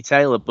for Katie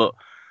Taylor. But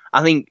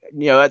I think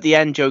at the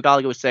end, Joe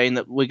Gallagher was saying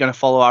that we're going to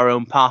follow our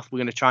own path. We're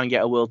going to try and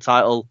get a world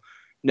title.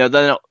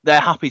 They're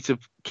happy to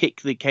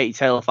kick the Katie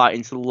Taylor fight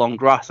into the long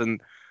grass,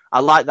 and I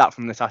like that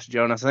from Natasha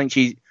Jonas. I think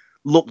she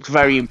looked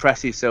very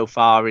impressive so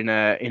far in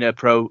her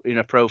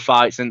pro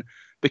fights, and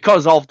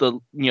because of the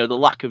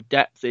lack of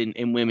depth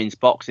in women's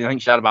boxing, I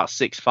think she's had about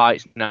 6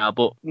 fights now.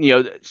 But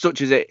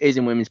such as it is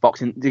in women's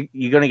boxing,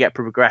 you're going to get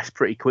progressed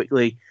pretty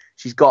quickly.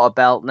 She's got a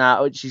belt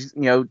now. She's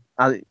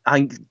I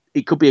think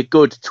it could be a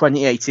good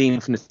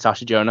 2018 for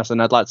Natasha Jonas,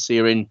 and I'd like to see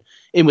her in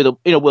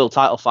a world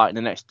title fight in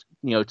the next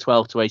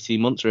 12 to 18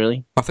 months,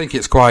 really. I think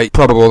it's quite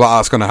probable that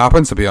that's going to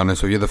happen, to be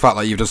honest with you. The fact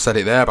that you've just said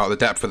it there about the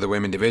depth of the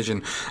women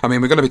division. I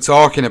mean, we're going to be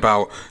talking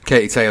about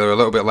Katie Taylor a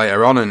little bit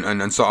later on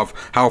and sort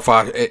of how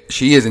far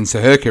she is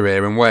into her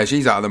career and where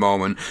she's at the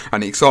moment.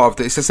 And it's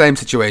the same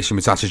situation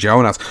with Tasha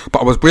Jonas.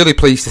 But I was really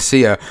pleased to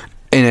see her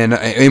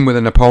in with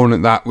an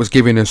opponent that was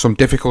giving her some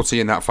difficulty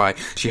in that fight.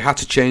 She had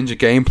to change her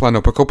game plan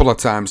up a couple of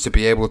times to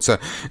be able to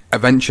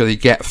eventually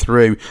get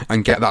through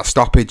and get that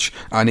stoppage,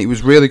 and it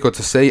was really good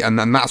to see, and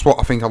that's what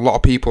I think a lot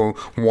of people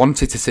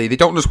wanted to see. They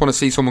don't just want to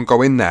see someone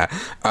go in there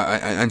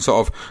and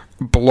sort of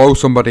blow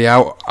somebody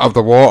out of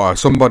the water,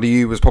 somebody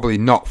who was probably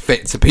not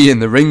fit to be in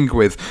the ring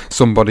with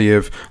somebody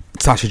of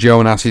Tasha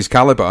Jonas's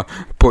calibre,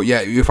 but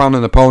yeah, you found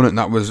an opponent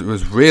that was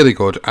really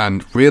good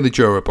and really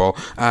durable,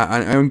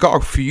 and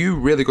got a few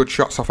really good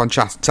shots off on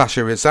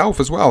Tasha herself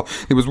as well.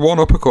 There was one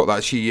uppercut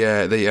that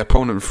the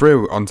opponent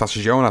threw on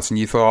Tasha Jonas, and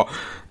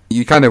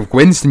you kind of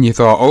winced and you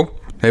thought, oh,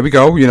 here we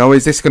go,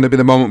 is this going to be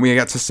the moment we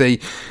get to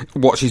see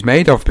what she's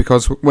made of?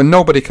 Because when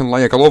nobody can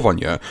lay a glove on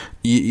you,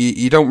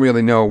 you don't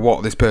really know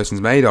what this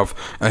person's made of.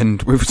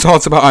 And we've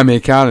talked about Amir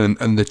Khan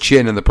and the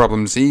chin and the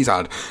problems he's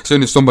had. As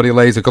soon as somebody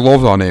lays a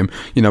glove on him,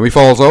 he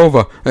falls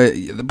over.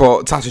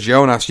 But Tasha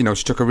Jonas, she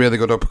took a really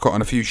good uppercut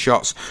and a few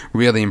shots.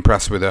 Really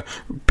impressed with her.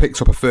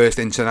 Picked up her first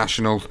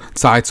international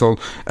title.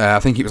 I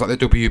think it was like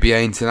the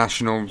WBA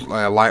international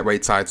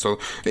lightweight title.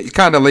 It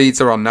kind of leads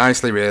her on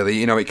nicely,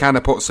 really. It kind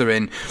of puts her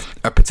in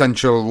a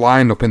potential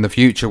lineup in the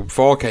future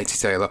for Katie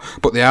Taylor,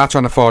 but they are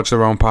trying to forge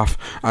their own path,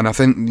 and I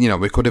think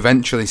we could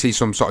eventually see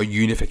some sort of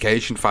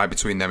unification fight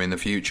between them in the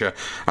future,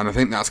 and I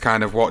think that's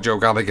kind of what Joe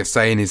Gallagher's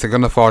saying, is they're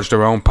going to forge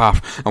their own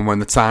path, and when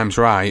the time's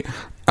right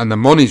and the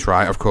money's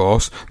right, of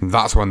course,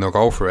 that's when they'll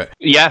go for it.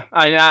 Yeah,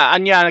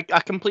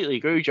 I completely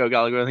agree with Joe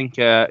Gallagher. I think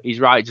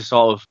he's right to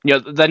sort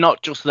of, they're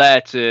not just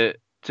there to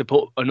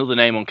put another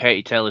name on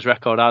Katie Taylor's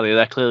record, are they?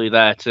 They're clearly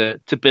there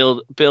to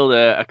build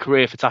a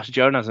career for Tasha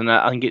Jonas, and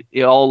I think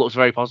it all looks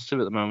very positive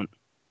at the moment.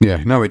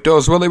 Yeah, no, it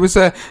does. Well, it was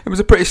a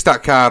pretty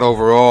stacked card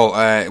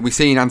overall. We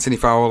seen Anthony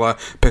Fowler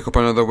pick up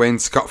another win.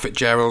 Scott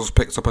Fitzgerald's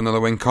picked up another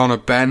win. Conor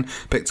Benn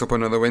picked up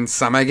another win.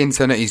 Sam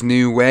Eggington at his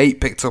new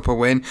weight picked up a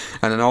win.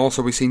 And then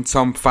also we seen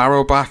Tom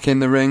Farrell back in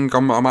the ring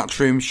on a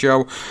Matchroom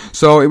show.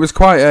 So it was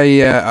quite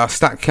a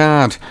stacked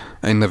card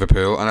in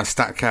Liverpool and a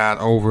stacked card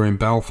over in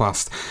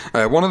Belfast.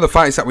 One of the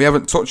fights that we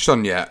haven't touched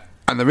on yet,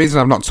 and the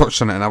reason I've not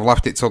touched on it and I've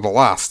left it till the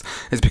last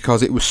is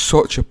because it was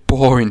such a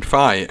boring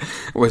fight.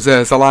 It was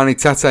Zolani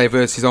Tete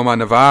versus Omar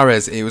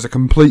Navarez. It was a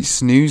complete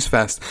snooze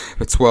fest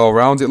for 12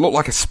 rounds. It looked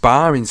like a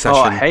sparring session.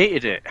 Oh, I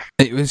hated it.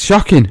 It was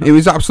shocking. It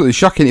was absolutely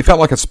shocking. It felt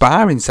like a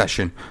sparring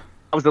session.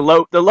 That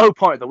was the low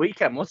point of the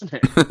weekend, wasn't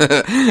it?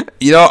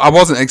 I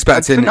wasn't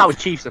expecting. And that was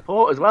chief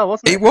support as well,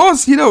 wasn't it? It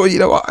was.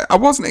 I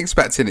wasn't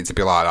expecting it to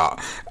be like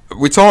that.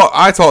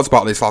 I talked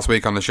about this last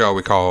week on the show.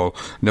 We call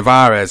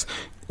Navarez.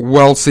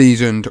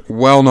 Well-seasoned,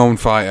 well-known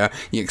fighter.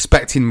 You're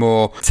expecting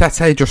more.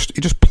 Tete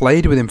just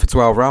played with him for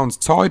 12 rounds,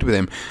 toyed with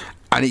him,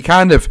 and it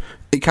kind of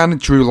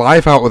drew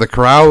life out of the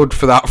crowd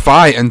for that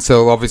fight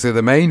until obviously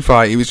the main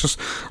fight. It was just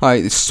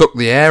like it sucked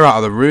the air out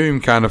of the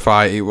room kind of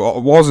fight. It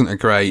wasn't a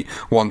great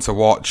one to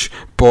watch,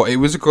 but it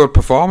was a good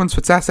performance for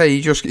Tete.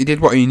 He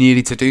did what he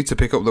needed to do to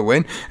pick up the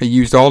win. He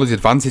used all his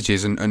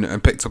advantages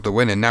and picked up the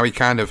win. And now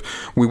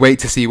we wait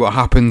to see what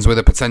happens with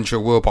a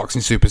potential World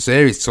Boxing Super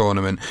Series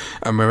tournament,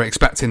 and we're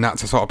expecting that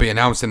to sort of be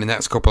announced in the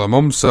next couple of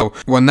months. So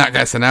when that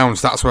gets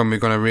announced, that's when we're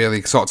going to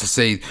really sort of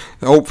see,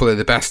 hopefully,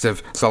 the best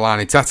of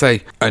Zolani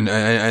Tete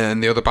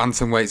and the other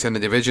bantamweights in the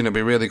division. It'll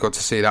be really good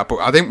to see that. But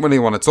I didn't really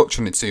want to touch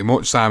on it too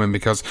much, Simon,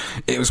 because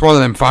it was one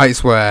of them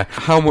fights where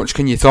how much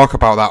can you talk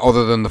about that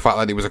other than the fact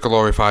that it was a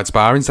glorified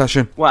sparring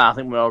session? Well, I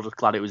think we're all just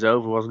glad it was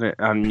over, wasn't it?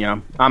 And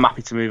I'm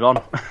happy to move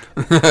on.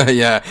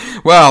 Yeah.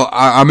 Well,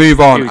 I move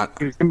on.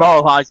 It was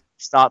demoralising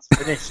start to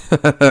finish.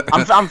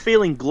 I'm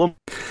feeling glum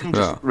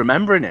just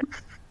remembering it.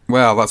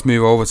 Well, let's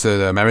move over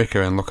to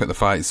America and look at the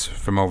fights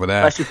from over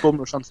there. Let's just bum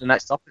rush on to the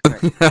next topic,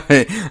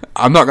 mate.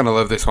 I'm not going to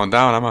live this one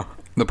down, am I?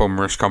 The bum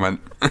rush comment.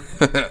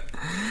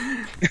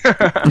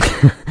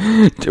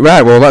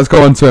 Right, well, let's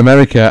go on to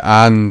America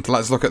and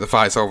let's look at the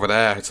fights over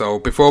there. So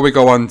before we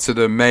go on to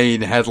the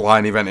main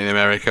headline event in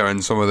America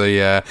and some of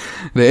the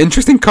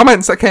interesting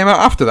comments that came out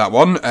after that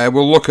one,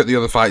 we'll look at the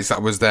other fights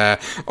that was there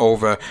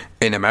over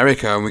in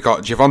America. And we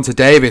got Gervonta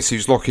Davis,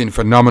 who's looking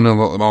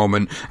phenomenal at the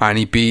moment, and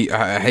he beat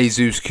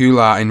Jesus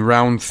Cuellar in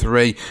round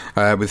 3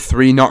 with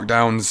 3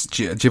 knockdowns.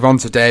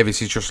 Gervonta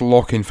Davis is just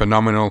looking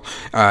phenomenal.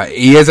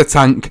 He is a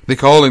tank. They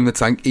call him the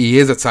tank. He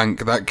is a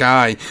tank. That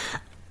guy,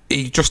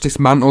 he just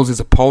dismantles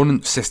his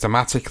opponent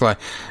systematically,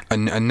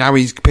 and now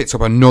he's picked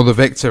up another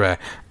victory.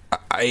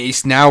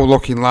 It's now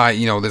looking like,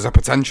 there's a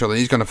potential that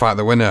he's going to fight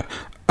the winner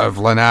of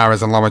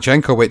Linares and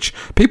Lomachenko, which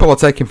people are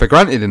taking for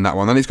granted in that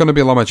one, and it's going to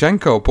be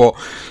Lomachenko. But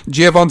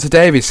Gervonta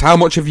Davis, how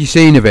much have you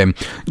seen of him?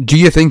 Do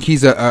you think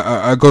he's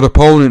a good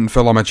opponent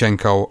for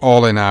Lomachenko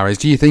or Linares?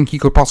 Do you think he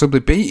could possibly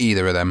beat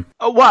either of them?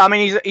 Oh, well, I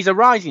mean, he's a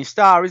rising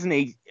star, isn't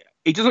he?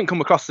 He doesn't come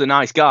across as a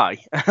nice guy,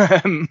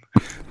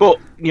 but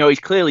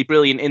he's clearly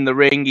brilliant in the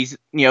ring. He's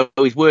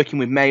he's working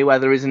with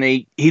Mayweather, isn't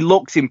he? He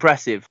looks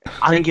impressive.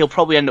 I think he'll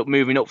probably end up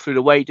moving up through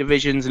the weight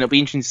divisions, and it'll be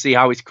interesting to see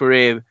how his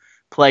career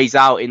plays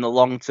out in the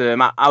long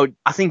term. I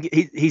think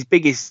his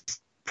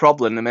biggest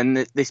problem, and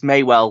this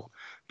may well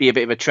be a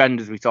bit of a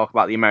trend as we talk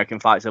about the American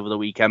fights over the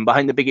weekend, but I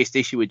think the biggest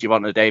issue with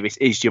Gervonta Davis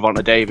is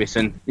Gervonta Davis,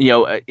 and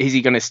is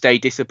he going to stay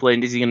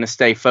disciplined? Is he going to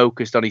stay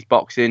focused on his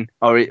boxing,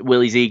 or will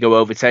his ego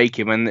overtake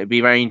him? And it'd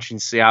be very interesting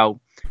to see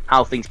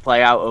how things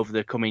play out over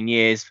the coming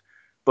years.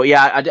 But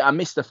yeah, I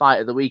missed the fight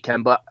of the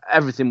weekend, but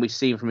everything we've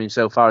seen from him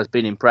so far has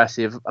been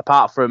impressive.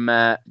 Apart from, do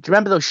you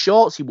remember those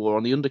shorts he wore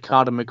on the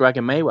undercard of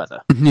McGregor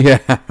Mayweather? Yeah,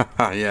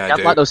 he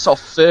had like those sort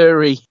of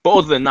furry, but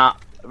other than that,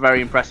 a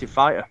very impressive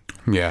fighter.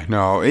 Yeah,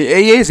 no,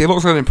 he is. He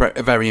looks like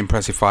a very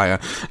impressive fighter.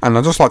 And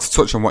I'd just like to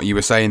touch on what you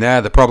were saying there.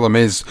 The problem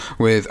is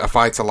with a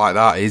fighter like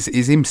that is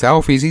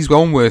himself. He's his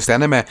own worst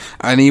enemy.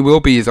 And he will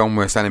be his own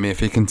worst enemy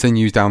if he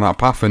continues down that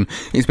path. And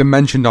he's been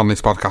mentioned on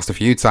this podcast a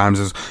few times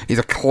as he's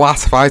a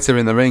class fighter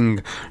in the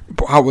ring.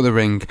 But out of the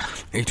ring,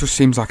 he just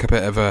seems like a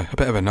bit of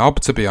a knob,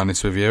 to be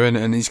honest with you.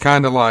 And he's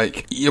kind of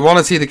like, you want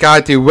to see the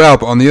guy do well,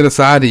 but on the other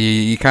side,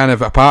 you kind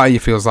of, a part of you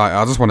feels like,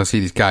 I just want to see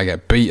this guy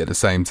get beat at the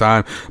same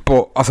time.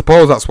 But I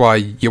suppose that's why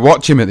you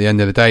watch him at the end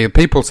of the day.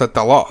 People said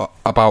a lot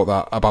about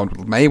that, about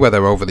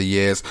Mayweather over the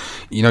years.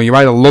 You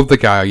either love the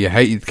guy or you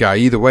hate the guy.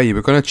 Either way, you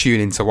were going to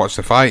tune in to watch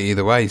the fight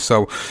either way.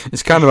 So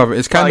it's kind of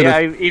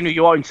even if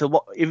you want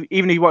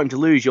him to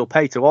lose, you'll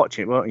pay to watch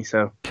it, won't you?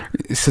 So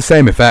it's the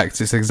same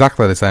effect. It's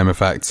exactly the same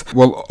effect.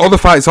 Well, other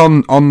fights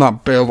on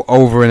that bill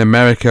over in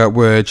America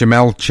were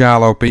Jermell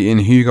Charlo beating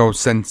Hugo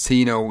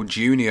Centeno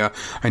Jr.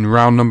 in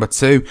round number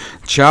 2.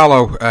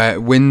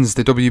 Charlo wins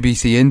the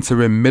WBC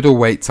interim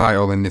middleweight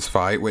title in this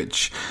fight,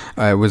 which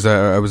was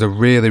a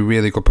really,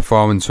 really good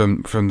performance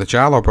from the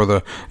Charlo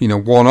brother.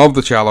 One of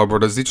the Charlo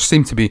brothers. They just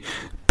seem to be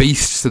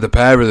beasts to the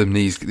pair of them.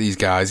 These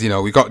guys,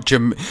 you've got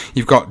Jamel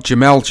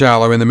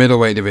Charlo in the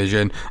middleweight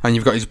division, and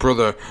you've got his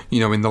brother,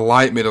 in the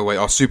light middleweight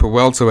or super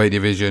welterweight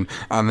division,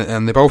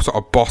 and they're both sort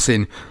of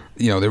bossing.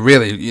 They're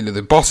really,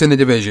 they're bossing the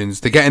divisions.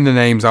 They're getting the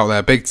names out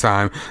there big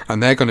time,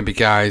 and they're going to be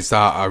guys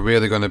that are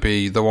really going to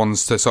be the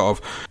ones to sort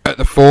of at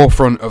the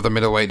forefront of the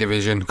middleweight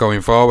division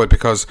going forward.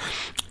 Because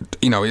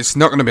it's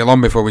not going to be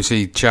long before we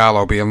see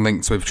Charlo being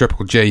linked with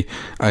Triple G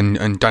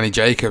and Danny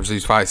Jacobs, who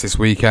fights this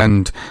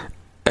weekend.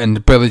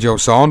 And Billy Joe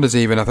Saunders,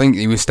 even. I think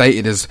he was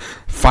stated as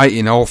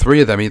fighting all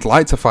three of them. He'd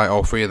like to fight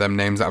all three of them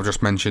names that I've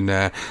just mentioned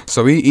there.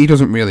 So he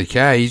doesn't really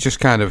care. He's just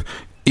kind of...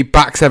 He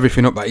backs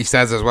everything up that he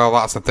says as well.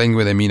 That's the thing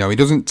with him, He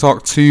doesn't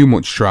talk too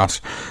much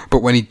trash,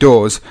 but when he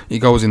does, he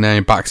goes in there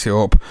and backs it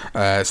up.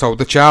 So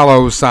the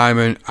Charlos,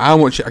 Simon, how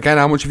much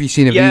have you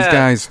seen of these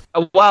guys?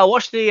 Well, I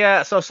watched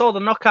so I saw the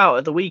knockout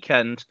at the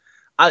weekend.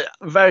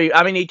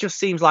 It just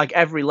seems like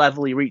every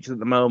level he reaches at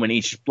the moment,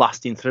 he's just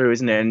blasting through,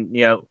 isn't it?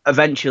 And,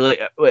 eventually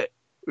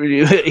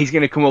he's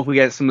going to come up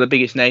against some of the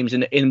biggest names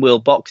in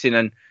world boxing,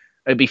 and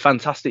it'd be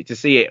fantastic to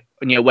see it,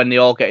 when they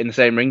all get in the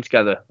same ring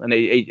together, and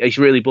it's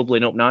really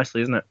bubbling up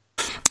nicely, isn't it?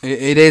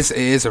 It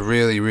is a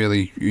really,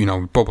 really,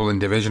 bubbling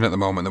division at the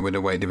moment, the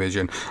middleweight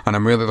division, and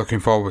I'm really looking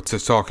forward to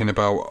talking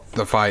about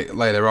the fight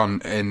later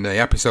on in the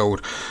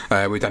episode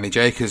with Danny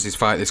Jacobs, his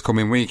fight this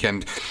coming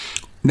weekend.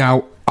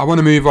 Now, I want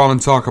to move on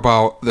and talk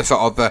about the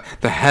sort of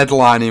the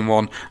headlining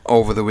one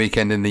over the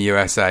weekend in the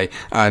USA,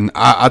 and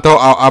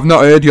I've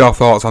not heard your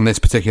thoughts on this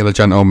particular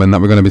gentleman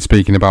that we're going to be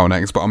speaking about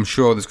next, but I'm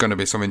sure there's going to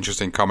be some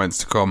interesting comments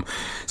to come.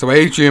 So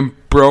Adrian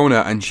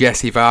Broner and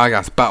Jesse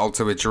Vargas battled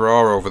to a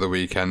draw over the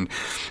weekend.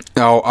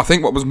 Now, I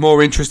think what was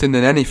more interesting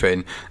than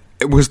anything,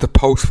 it was the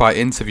post-fight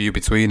interview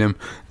between them.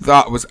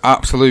 That was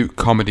absolute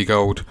comedy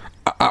gold,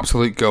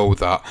 absolute gold.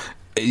 That.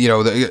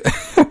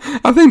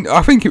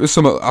 I think it was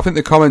something. I think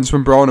the comments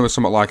from Broner was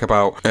something like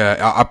about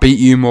I beat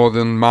you more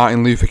than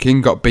Martin Luther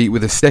King got beat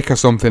with a stick or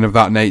something of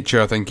that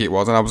nature. I think it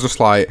was, and I was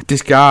just like,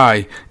 this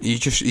guy,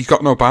 he's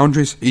got no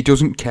boundaries. He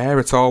doesn't care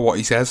at all what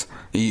he says.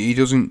 He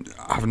doesn't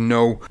have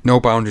no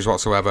boundaries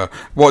whatsoever.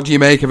 What do you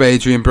make of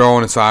Adrian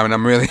Broner, Simon?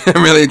 I'm really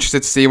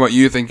interested to see what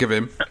you think of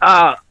him.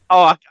 I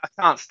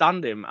can't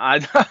stand him.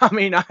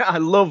 I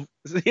love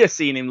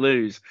seeing him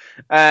lose,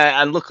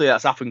 and luckily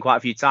that's happened quite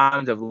a few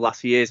times over the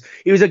last few years.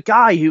 He was a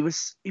guy who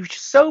was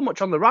just so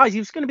much on the rise. He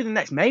was going to be the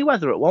next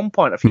Mayweather at one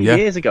point a few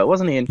years ago,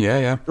 wasn't he? And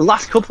yeah. The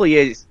last couple of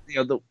years,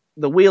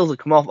 the wheels have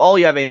come off. All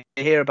you ever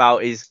hear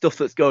about is stuff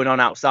that's going on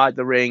outside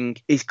the ring.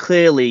 He's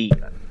clearly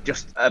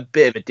just a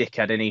bit of a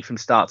dickhead, isn't he, from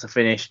start to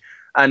finish?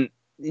 And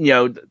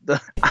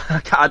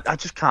I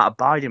just can't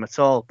abide him at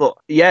all. But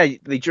yeah,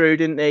 they drew,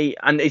 didn't they?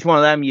 And it's one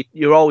of them.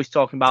 You're always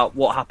talking about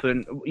what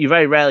happened. You're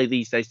very rarely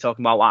these days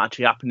talking about what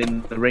actually happened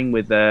in the ring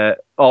with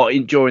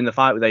during the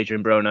fight with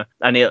Adrian Broner.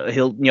 And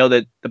he'll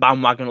the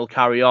bandwagon will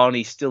carry on.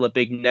 He's still a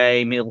big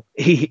name.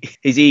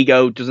 His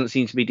ego doesn't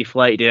seem to be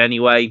deflated in any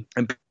way,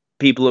 and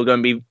people are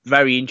going to be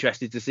very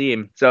interested to see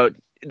him. So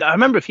I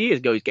remember a few years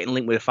ago he was getting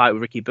linked with a fight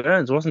with Ricky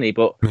Burns, wasn't he?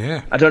 But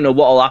yeah. I don't know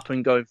what will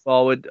happen going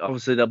forward.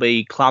 Obviously, there'll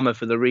be clamour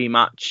for the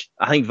rematch.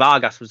 I think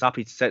Vargas was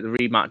happy to take the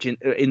rematch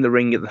in the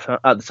ring at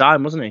the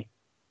time, wasn't he?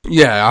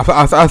 Yeah,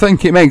 I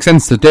think it makes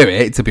sense to do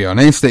it, to be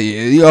honest.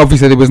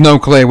 Obviously, there was no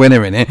clear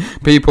winner in it.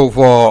 People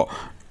thought...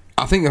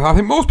 I think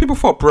most people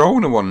thought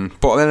Broner won,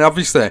 but then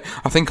obviously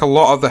I think a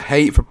lot of the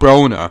hate for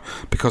Broner,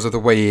 because of the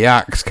way he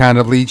acts, kind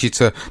of leads you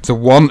to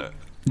want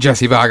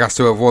Jesse Vargas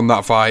to have won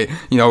that fight.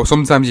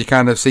 Sometimes you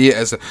kind of see it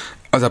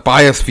as a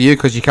bias for you,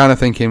 because you're kind of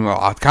thinking, well,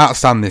 I can't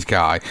stand this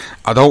guy,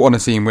 I don't want to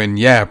see him win.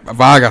 Yeah,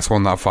 Vargas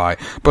won that fight,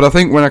 but I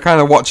think when I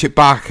kind of watch it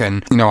back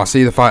and I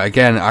see the fight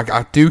again,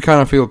 I do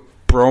kind of feel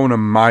Broner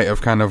might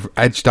have kind of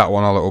edged that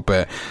one a little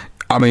bit.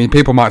 I mean,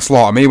 people might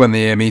slaughter me when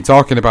they hear me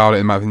talking about it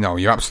and might think, no,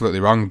 you're absolutely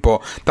wrong,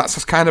 but that's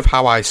just kind of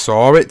how I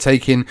saw it,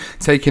 taking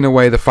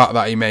away the fact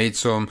that he made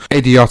some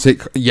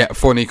idiotic yet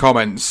funny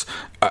comments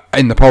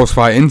in the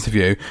post-fight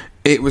interview.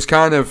 It was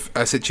kind of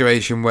a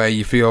situation where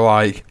you feel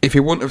like if he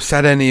wouldn't have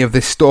said any of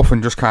this stuff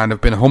and just kind of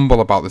been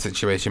humble about the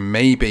situation,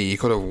 maybe he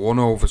could have won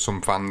over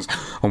some fans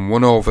and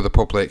won over the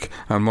public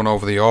and won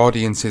over the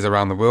audiences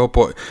around the world.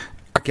 But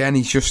again,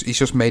 he's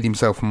just made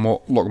himself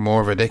look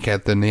more of a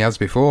dickhead than he has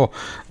before.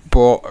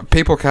 But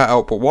people can't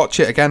help but watch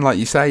it again, like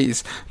you say.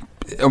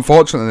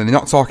 Unfortunately, they're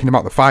not talking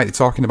about the fight, they're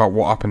talking about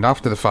what happened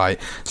after the fight.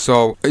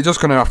 So we're just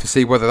going to have to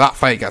see whether that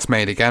fight gets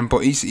made again. But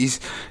he's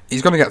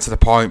going to get to the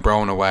point,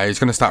 Broner, where he's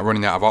going to start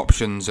running out of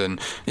options, and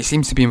he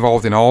seems to be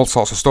involved in all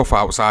sorts of stuff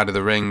outside of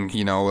the ring.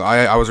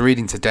 I was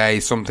reading today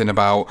something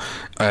about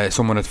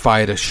someone had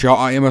fired a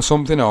shot at him or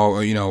something,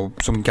 or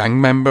some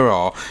gang member,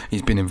 or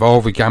he's been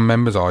involved with gang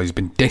members, or he's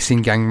been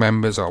dissing gang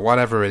members, or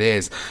whatever it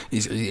is. He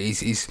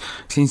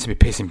seems to be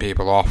pissing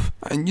people off,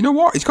 and you know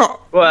what? He's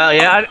got... Well,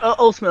 yeah.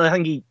 Ultimately, I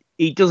think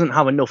he doesn't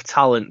have enough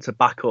talent to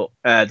back up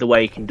the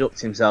way he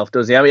conducts himself,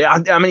 does he?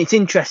 I mean, it's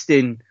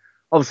interesting.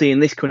 Obviously, in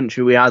this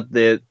country, we had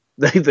the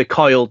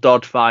Coyle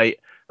Dodd fight,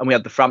 and we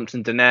had the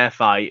Frampton Donaire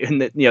fight,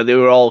 and they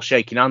were all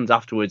shaking hands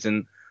afterwards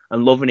and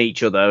loving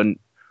each other. And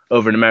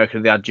over in America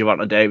they had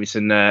Gervonta Davis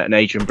and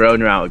Adrian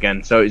Broner out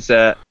again. So it's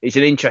an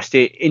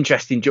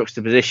interesting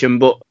juxtaposition.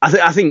 But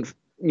I think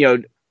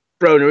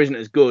Broner isn't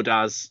as good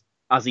as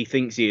he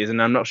thinks he is,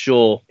 and I'm not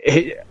sure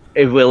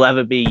he'll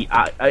ever be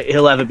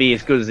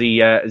as good as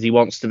he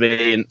wants to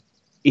be. And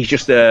he's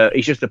just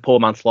a poor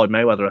man's Floyd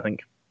Mayweather, I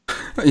think.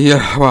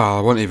 Yeah, well,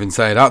 I wouldn't even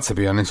say that, to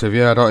be honest with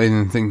you. I don't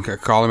even think I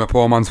call him a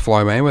poor man's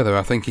Floyd Mayweather.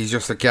 I think he's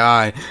just a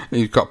guy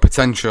who's got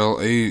potential,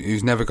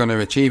 who's never going to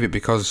achieve it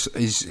because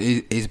he's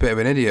a bit of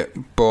an idiot.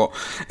 But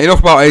enough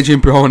about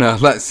Adrian Broner.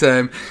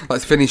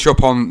 Let's finish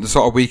up on the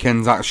sort of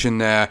weekend's action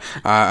there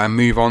and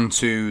move on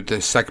to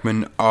the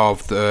segment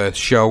of the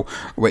show,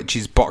 which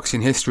is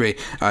Boxing History.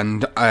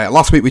 And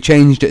last week we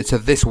changed it to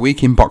This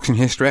Week in Boxing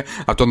History.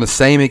 I've done the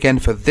same again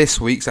for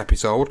this week's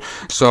episode.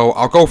 So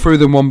I'll go through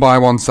them one by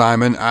one,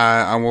 Simon,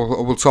 and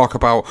we'll talk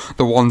about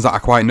the ones that are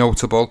quite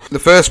notable. The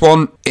first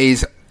one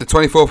is the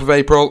 24th of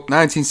April,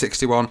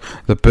 1961,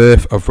 the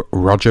birth of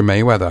Roger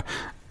Mayweather,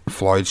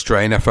 Floyd's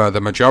trainer for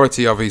the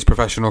majority of his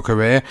professional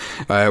career.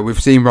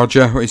 We've seen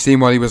Roger, we've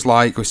seen what he was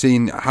like, we've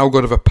seen how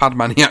good of a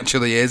padman he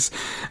actually is.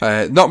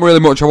 Not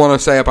really much I want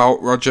to say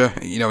about Roger,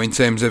 in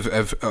terms of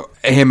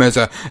him as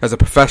a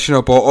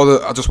professional, but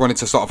I just wanted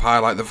to sort of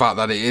highlight the fact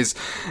that it is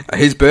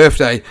his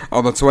birthday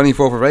on the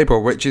 24th of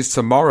April, which is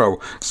tomorrow.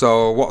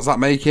 So what does that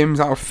make him? Is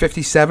that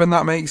 57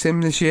 that makes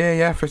him this year?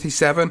 Yeah,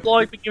 57.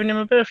 Floyd be giving him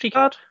a birthday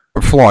card?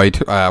 Floyd,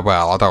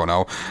 well, I don't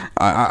know.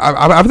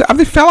 Have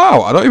they fell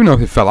out? I don't even know if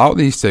they fell out,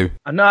 these two.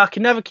 No, I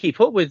can never keep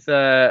up with...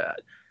 I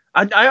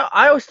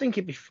always think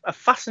it'd be a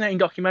fascinating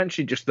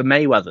documentary, just the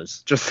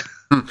Mayweathers. Just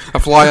a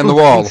fly on the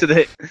wall.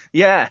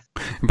 Yeah.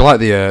 It'd be like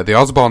the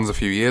Osbournes a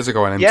few years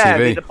ago on MTV. Yeah,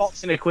 it'd be the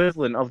boxing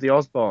equivalent of the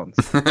Osbournes.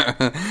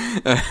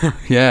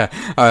 Yeah.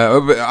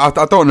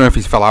 I don't know if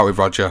he's fell out with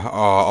Roger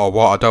or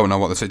what. I don't know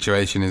what the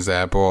situation is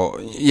there. But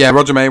yeah,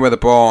 Roger Mayweather,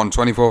 born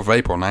 24th of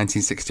April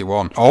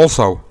 1961.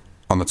 Also,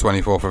 on the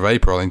 24th of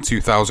April in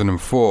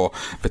 2004,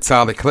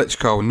 Vitaly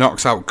Klitschko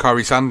knocks out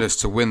Corey Sanders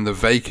to win the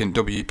vacant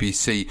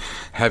WBC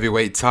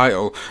heavyweight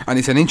title. And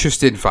it's an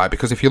interesting fight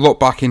because if you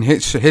look back in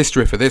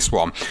history for this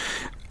one,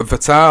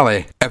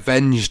 Vitaly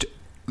avenged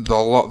the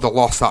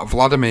loss that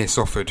Vladimir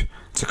suffered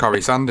to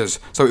Corey Sanders.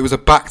 So it was a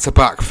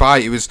back-to-back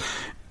fight. It was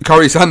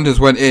Corey Sanders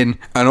went in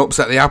and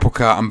upset the apple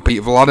cart and beat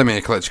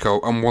Vladimir Klitschko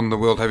and won the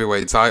world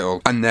heavyweight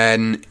title. And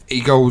then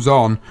he goes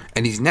on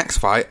in his next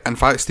fight and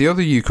fights the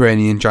other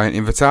Ukrainian giant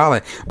in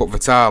Vitaly. But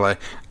Vitaly,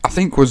 I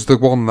think, was the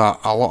one that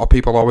a lot of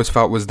people always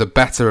felt was the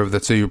better of the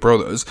two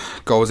brothers,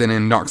 goes in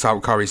and knocks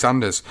out Corey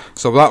Sanders.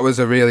 So that was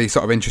a really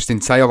sort of interesting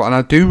tale. And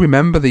I do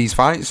remember these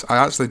fights. I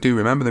actually do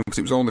remember them because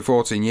it was only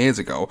 14 years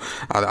ago.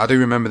 I do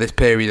remember this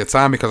period of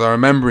time because I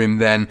remember him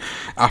then,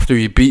 after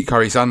he beat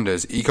Corey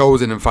Sanders, he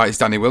goes in and fights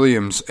Danny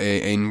Williams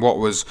in what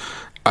was...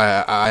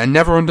 I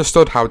never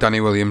understood how Danny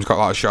Williams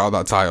got that shot at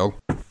that title.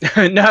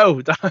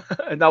 No,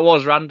 that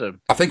was random.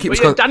 I think it was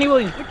because Danny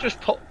Williams would just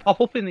pop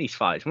up in these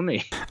fights,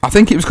 wouldn't he? I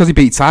think it was because he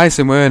beat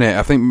Tyson, weren't it?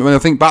 I think when I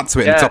think back to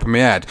it in the top of my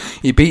head,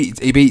 he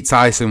beat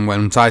Tyson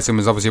when Tyson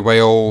was obviously way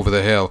over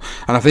the hill,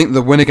 and I think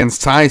the win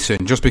against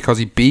Tyson, just because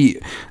he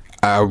beat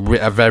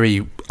a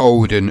very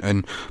old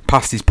and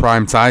past his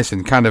prime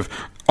Tyson, kind of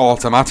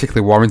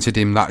automatically warranted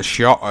him that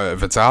shot at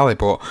Vitaly,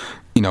 but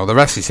the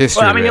rest is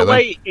history. Well, I mean, really. in a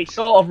way, it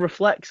sort of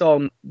reflects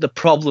on the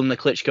problem the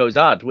Klitschko's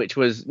had, which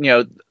was,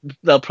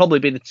 they'll probably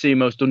be the two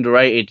most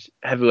underrated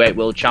heavyweight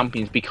world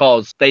champions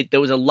because there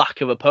was a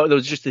lack of opponent. There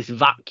was just this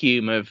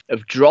vacuum of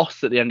dross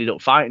that they ended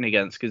up fighting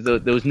against because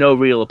there was no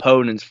real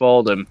opponents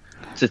for them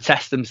to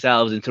test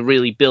themselves and to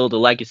really build a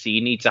legacy.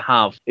 You need to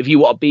have, if you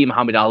want to be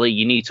Muhammad Ali,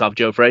 you need to have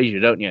Joe Frazier,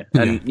 don't you?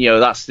 And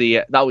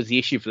that was the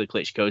issue for the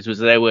Klitschko's, was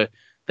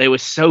they were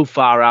so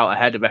far out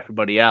ahead of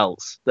everybody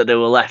else that they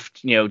were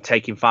left,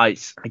 taking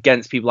fights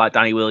against people like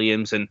Danny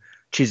Williams and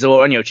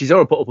Chisora.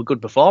 Chisora put up a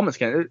good performance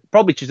against.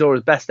 Probably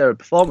Chisora's best ever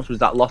performance was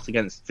that loss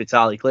against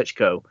Vitaly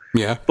Klitschko.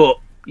 Yeah. But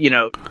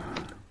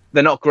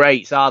they're not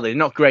greats, are they? They're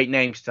not great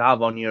names to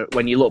have on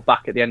when you look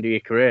back at the end of your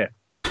career.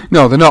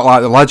 No, they're not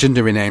like the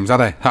legendary names, are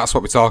they? That's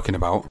what we're talking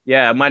about.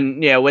 Yeah, and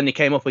when they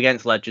came up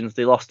against legends,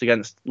 they lost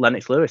against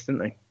Lennox Lewis, didn't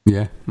they?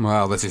 Yeah,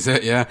 well, this is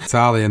it, yeah.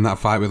 Vitaly in that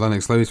fight with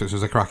Lennox Lewis, which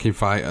was a cracking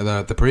fight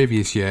the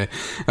previous year.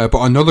 But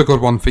another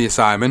good one for you,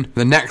 Simon.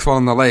 The next one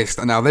on the list,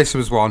 and now this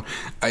was one,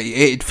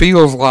 it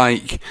feels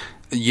like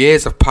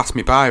years have passed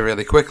me by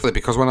really quickly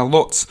because when I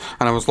looked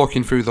and I was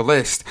looking through the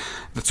list,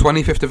 the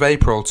 25th of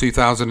April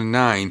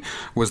 2009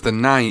 was the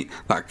night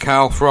that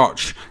Carl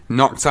Froch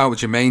knocked out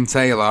Jermaine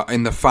Taylor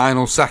in the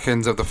final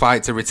seconds of the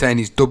fight to retain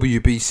his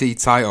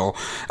WBC title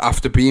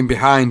after being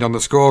behind on the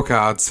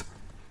scorecards.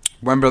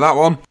 Remember that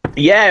one?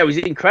 Yeah, it was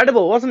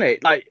incredible, wasn't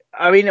it?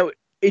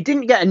 It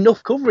didn't get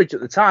enough coverage at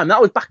the time.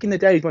 That was back in the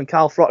days when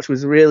Carl Froch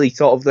was really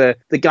sort of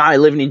the guy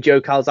living in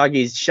Joe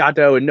Calzaghe's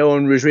shadow and no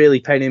one was really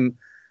paying him.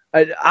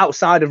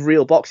 Outside of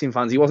real boxing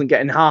fans, he wasn't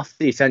getting half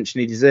the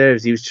attention he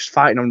deserves. He was just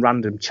fighting on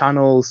random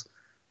channels.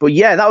 But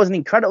yeah, that was an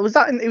incredible.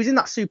 It was in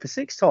that Super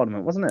 6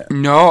 tournament, wasn't it?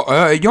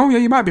 No,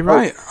 you might be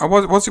right.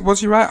 Was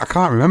he right? I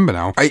can't remember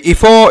now. He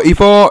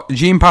fought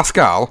Jean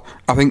Pascal,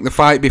 I think the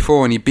fight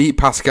before, and he beat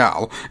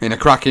Pascal in a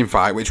cracking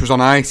fight, which was on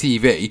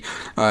ITV,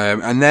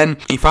 and then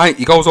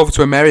he goes over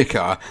to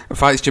America,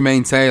 fights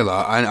Jermaine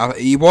Taylor, and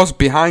he was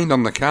behind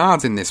on the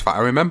cards in this fight.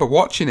 I remember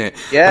watching it,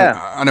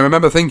 and I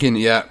remember thinking,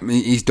 yeah,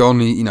 he's done.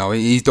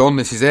 He's done.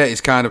 This is it.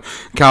 It's kind of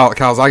Kyle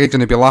Zagier's going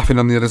to be laughing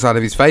on the other side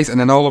of his face, and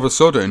then all of a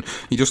sudden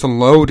he just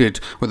unloaded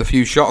with a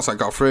few shots that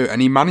got through,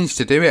 and he managed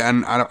to do it.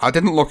 And I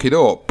didn't look it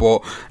up,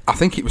 but I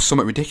think it was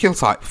something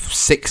ridiculous, like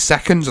 6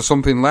 seconds or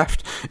something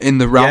left in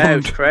the round. Yeah, it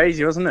was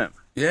crazy, wasn't it?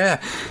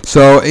 Yeah,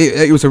 so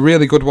it was a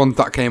really good one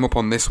that came up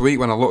on this week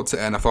when I looked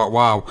at it, and I thought,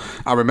 wow,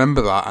 I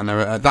remember that, and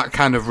that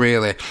kind of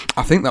really,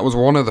 I think that was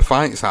one of the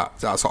fights that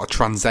sort of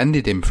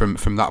transcended him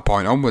from that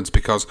point onwards,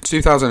 because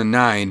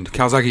 2009,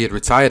 Calzaghe had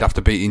retired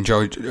after beating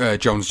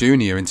Jones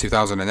Jr. in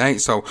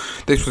 2008, so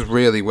this was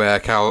really where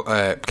Cal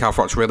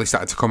Froch really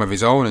started to come of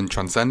his own and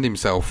transcend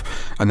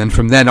himself, and then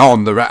from then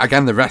on, the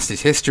rest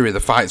is history.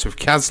 The fights with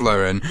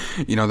Kessler and,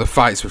 the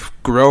fights with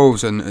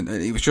Groves, and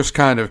it was just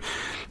kind of...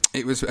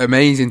 It was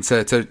amazing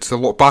to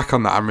look back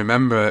on that and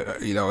remember,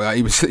 he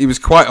was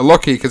quite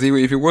lucky, because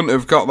if he wouldn't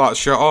have got that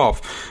shot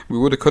off, we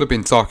could have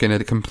been talking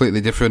a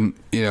completely different,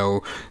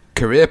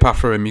 career path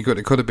for him. It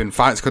could have been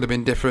fights, could have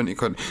been different.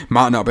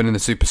 Might not have been in the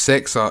Super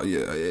Six, or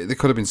there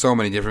could have been so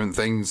many different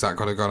things that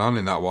could have gone on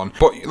in that one.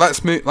 But let's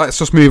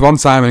just move on,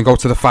 Simon, and go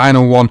to the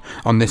final one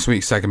on this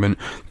week's segment.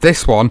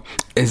 This one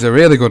is a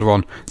really good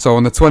one. So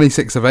on the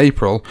 26th of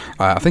April,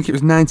 I think it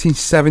was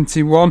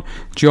 1971,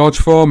 George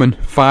Foreman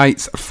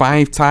fights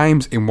 5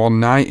 times in one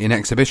night in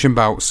exhibition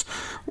bouts.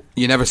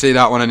 You never see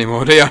that one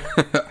anymore, do you?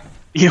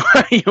 You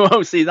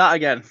won't see that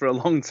again for a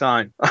long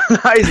time.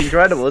 That is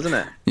incredible, isn't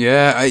it?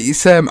 Yeah,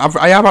 it's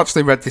I have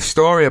actually read this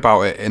story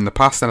about it in the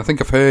past, and I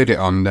think I've heard it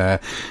on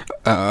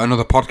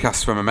another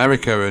podcast from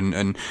America,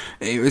 and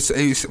it was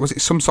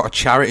some sort of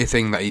charity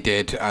thing that he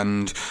did,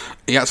 and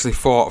he actually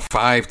fought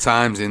 5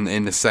 times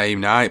in the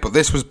same night. But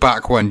this was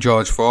back when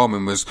George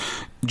Foreman was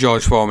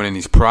George Foreman in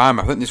his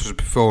prime. I think this was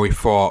before he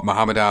fought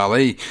Muhammad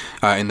Ali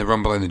in the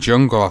Rumble in the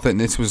Jungle. I think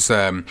this was...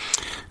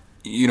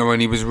 when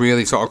he was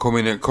really sort of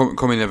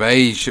coming of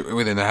age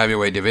within the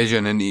heavyweight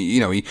division, and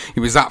he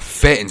was that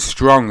fit and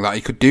strong that he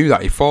could do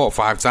that. He fought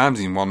 5 times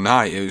in one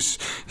night. It was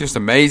just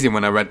amazing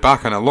when I read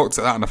back and I looked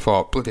at that and I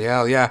thought, bloody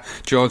hell, yeah,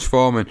 George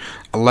Foreman,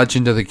 a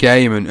legend of the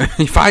game, and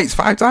he fights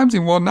 5 times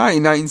in one night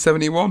in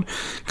 1971.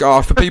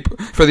 God,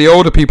 for the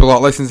older people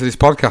that listen to this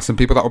podcast and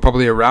people that were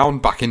probably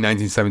around back in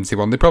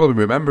 1971, they probably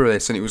remember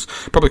this, and it was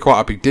probably quite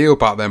a big deal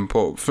back then.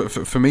 But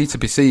for me to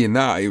be seeing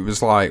that, it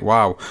was like,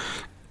 wow.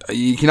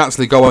 You can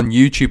actually go on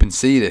YouTube and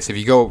see this. If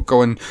you go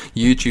on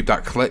YouTube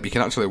that clip, you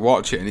can actually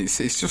watch it, and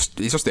it's just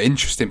an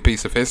interesting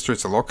piece of history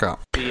to look at.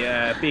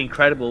 It'd be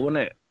incredible,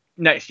 wouldn't it?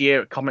 Next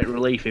year at Comic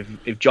Relief,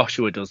 if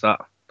Joshua does that.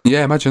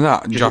 Yeah, imagine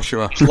that,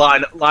 Joshua. Just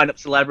line up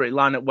celebrity,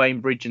 line up Wayne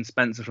Bridge and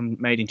Spencer from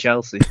Made in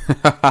Chelsea.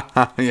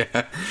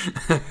 Yeah,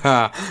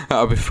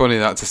 that'll be funny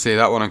to see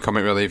that one on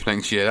Comic Relief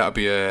next year. That'd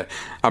be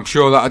I'm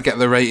sure that'd get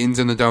the ratings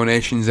and the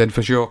donations in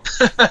for sure.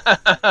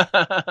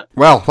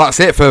 Well, that's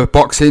it for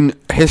boxing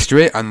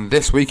history and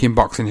this week in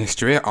boxing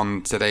history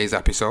on today's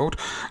episode.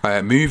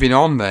 Moving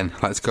on, then,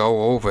 let's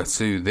go over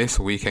to this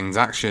weekend's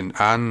action,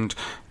 and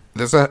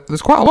there's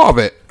quite a lot of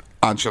it.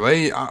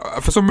 Actually,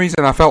 for some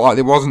reason I felt like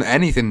there wasn't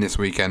anything this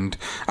weekend.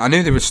 I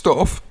knew there was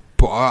stuff,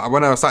 but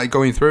when I started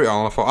going through it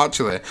all, I thought,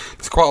 actually,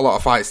 there's quite a lot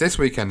of fights this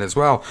weekend as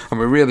well, and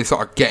we're really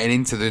sort of getting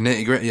into the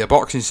nitty-gritty of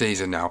boxing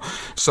season now.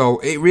 So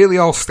it really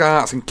all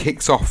starts and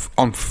kicks off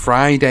on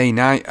Friday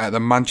night at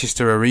the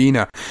Manchester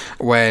Arena,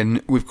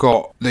 when we've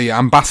got the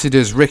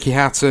ambassadors Ricky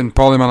Hatton,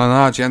 Paulie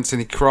Malignaggi,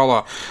 Anthony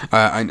Crolla,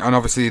 and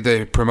obviously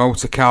the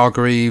promoter Carl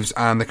Greaves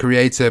and the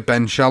creator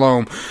Ben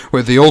Shalom,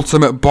 with the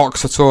Ultimate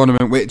Boxer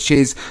Tournament, which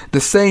is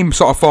the same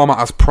sort of format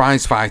as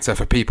Prize Fighter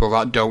for people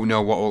that don't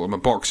know what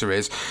Ultimate Boxer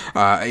is.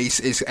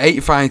 It's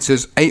 8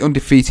 fighters, 8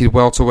 undefeated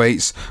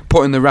welterweights,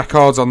 putting the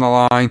records on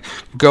the line,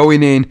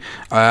 going in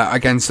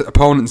against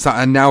opponents that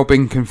are now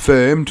been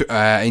confirmed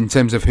in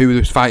terms of who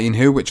is fighting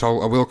who, which I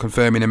will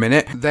confirm in a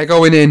minute. They're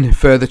going in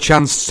for the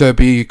chance to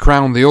be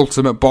crowned the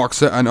Ultimate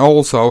Boxer, and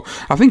also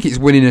I think it's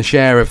winning a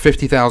share of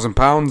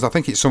 £50,000. I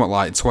think it's something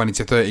like 20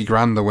 to 30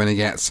 grand the winner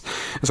gets.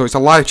 So it's a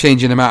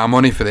life-changing amount of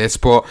money for this.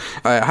 But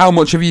how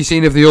much have you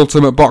seen of the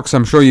Ultimate Boxer?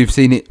 I'm sure you've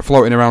seen it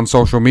floating around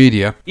social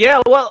media.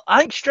 Yeah, well,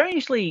 I think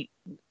strangely,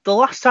 the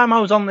last time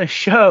I was on this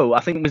show, I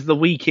think it was the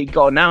week it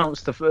got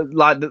announced,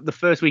 the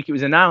first week it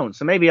was announced.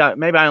 So maybe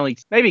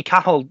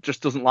Carol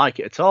just doesn't like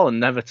it at all and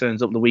never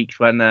turns up the week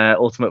when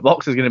Ultimate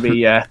Boxer is going to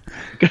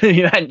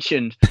be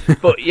mentioned.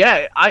 But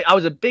yeah, I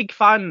was a big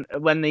fan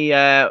when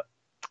they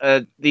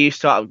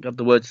used to. God,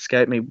 the words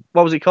escape me.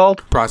 What was it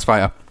called? Prize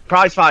Fighter.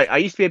 Prize Fight. I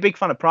used to be a big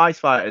fan of Prize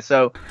Fighter,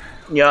 so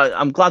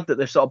I'm glad that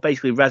they've sort of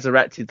basically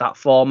resurrected that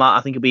format.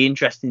 I think it'll be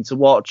interesting to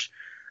watch.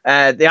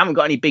 They haven't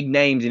got any big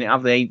names in it,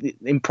 have they?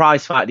 In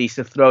Prize Fight, they used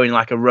to throw in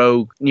like a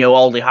rogue,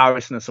 Aldi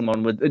Harrison or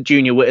someone with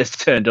Junior Witters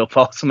turned up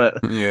or something.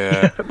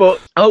 Yeah.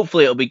 But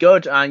hopefully it'll be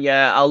good, and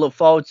yeah, I'll look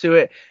forward to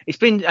it. I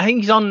think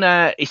he's on,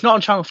 it's not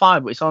on Channel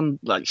 5, but it's on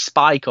like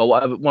Spike or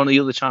whatever, one of the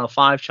other Channel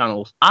 5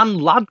 channels,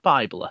 and Lad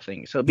Bible, I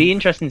think. So it'll be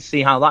interesting to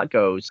see how that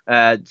goes.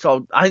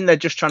 So I think they're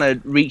just trying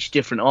to reach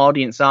different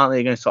audience, aren't they?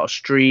 They're going to sort of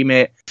stream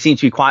it. Seem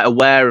to be quite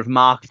aware of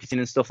marketing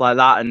and stuff like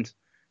that, and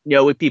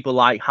with people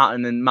like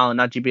Hatton and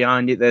Malignaggi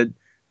behind it, they're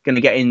going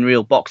to get in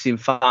real boxing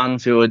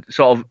fans who are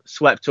sort of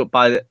swept up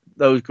by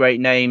those great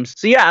names.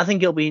 So yeah, I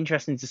think it'll be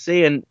interesting to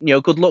see, and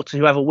good luck to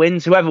whoever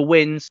wins. Whoever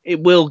wins,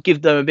 it will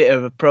give them a bit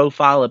of a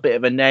profile, a bit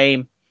of a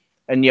name,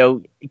 and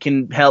it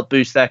can help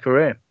boost their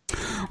career.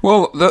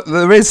 Well,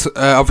 there is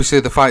obviously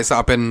the fights that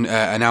have been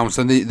announced,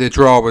 and the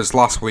draw was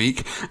last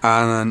week,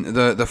 and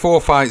the 4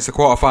 fights, the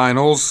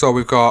quarterfinals. So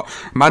we've got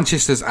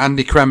Manchester's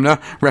Andy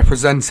Kremner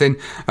representing,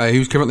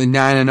 who's currently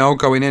 9-0,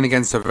 going in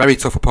against a very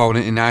tough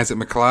opponent in Isaac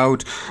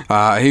McLeod,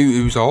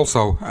 who's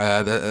also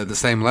at the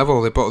same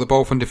level. They're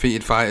both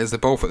undefeated fighters. They're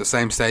both at the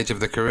same stage of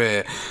their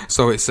career,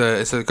 so it's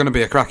going to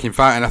be a cracking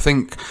fight. And I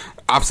think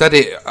I've said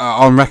it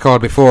on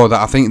record before that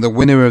I think the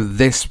winner of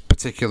this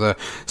particular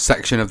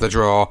section of the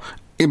draw,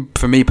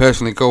 for me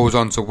personally, goes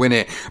on to win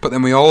it. But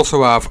then we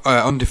also have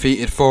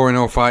undefeated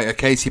 4-0 fighter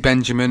Casey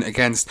Benjamin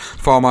against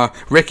former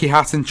Ricky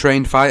Hatton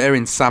trained fighter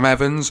in Sam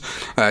Evans,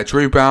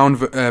 Drew Brown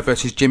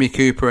versus Jimmy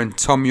Cooper, and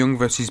Tom Young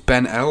versus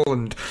Ben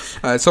Elland.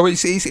 So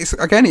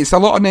it's a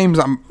lot of names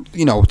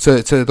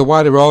that, to the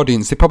wider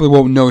audience, they probably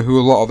won't know who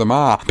a lot of them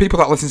are. People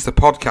that listen to the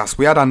podcast,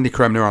 we had Andy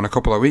Kremner on a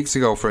couple of weeks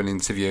ago for an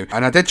interview,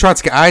 and I did try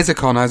to get Isaac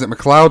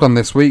McLeod on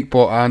this week,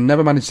 but I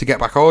never managed to get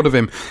back hold of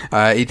him.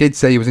 He did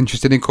say he was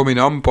interested in coming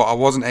on, but I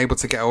wasn't able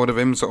to get hold of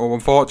him, so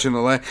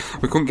unfortunately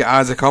we couldn't get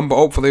Isaac on. But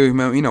hopefully,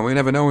 we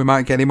never know, we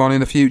might get him on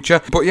in the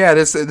future. But yeah,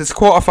 there's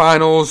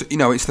quarterfinals.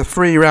 It's the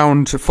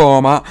 3-round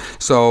format,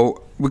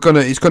 so we're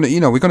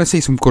gonna see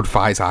some good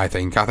fights. I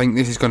think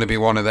this is going to be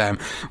one of them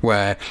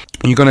where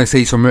you're going to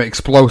see some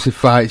explosive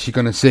fights. You're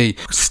going to see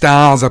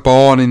stars are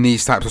born in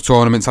these types of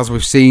tournaments, as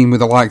we've seen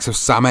with the likes of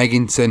Sam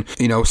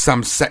Eggington.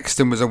 Sam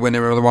Sexton was a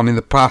winner of the one in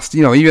the past.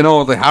 Even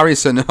Audley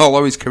Harrison,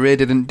 although his career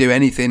didn't do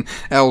anything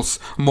else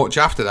much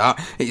after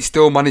that, it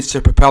still managed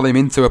to propel him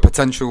into a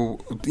potential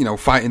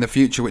fight in the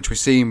future, which we've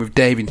seen with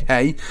David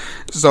Hay.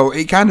 So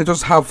it kind of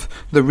does have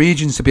the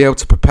regions to be able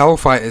to propel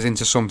fighters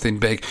into something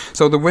big.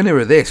 So the winner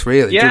of this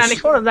really. Yeah, and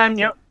it's one of them,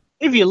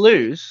 if you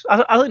lose,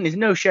 I think there's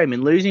no shame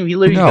in losing. If you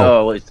lose,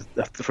 it's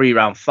a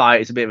 3-round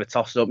fight, it's a bit of a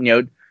toss-up,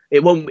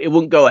 it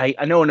won't go, hey,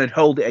 no one would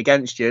hold it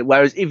against you,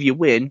 whereas if you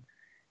win,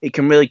 it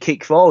can really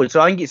kick forward.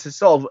 So I think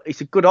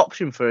it's a good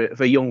option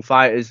for young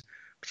fighters,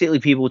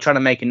 particularly people trying to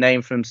make a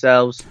name for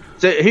themselves.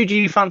 So who do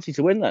you fancy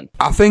to win then?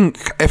 I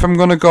think if I'm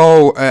going to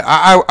go,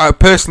 I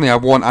personally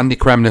want Andy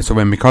Kremner to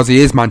win because he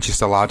is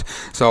Manchester lad.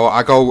 So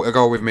I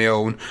go with my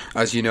own,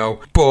 as you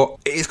know. But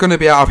it's going to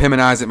be out of him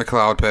and Isaac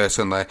McLeod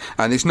personally.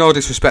 And it's no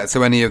disrespect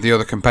to any of the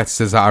other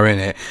competitors that are in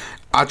it.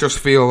 I just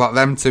feel that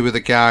them two are the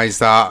guys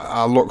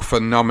that look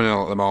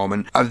phenomenal at the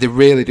moment. They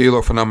really do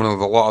look phenomenal,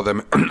 a lot of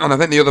them. And I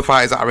think the other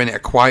fighters that are in it are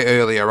quite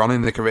earlier on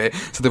in their career.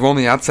 So they've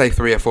only had, say,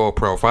 3 or 4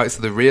 pro fights.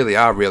 So they really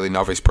are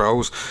novice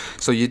pros.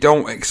 So you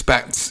don't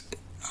expect,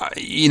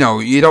 you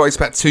don't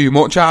expect too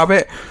much out of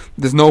it.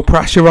 There's no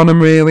pressure on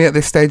them really at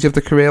this stage of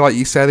the career. Like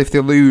you said, if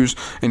they lose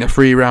in a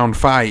 3-round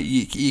fight,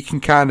 you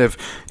can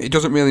it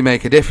doesn't really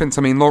make a difference.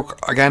 I mean, look,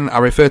 again, I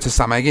refer to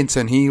Sam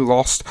Eggington. He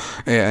lost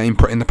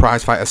in the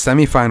prize fighter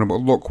semi-final, but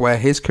look where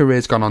his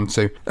career's gone on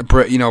to.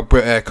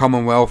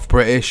 Commonwealth,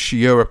 British,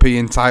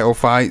 European title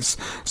fights.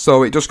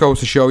 So it just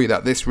goes to show you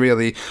that this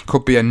really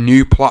could be a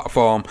new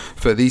platform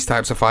for these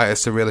types of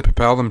fighters to really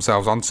propel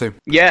themselves onto.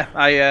 Yeah,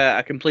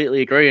 I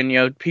completely agree.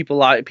 And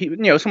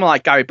someone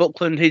like Gary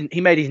Buckland,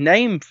 he made his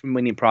name from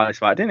winning prize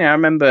fight, didn't he? I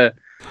remember,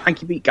 I think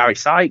he beat Gary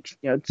Sykes.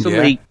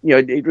 Suddenly,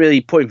 it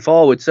really put him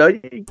forward. So,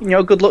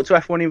 good luck to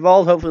everyone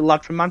involved. Hopefully the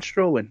lad from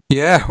Manchester will win.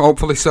 Yeah,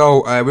 hopefully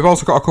so. We've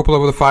also got a couple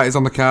of other fighters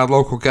on the card,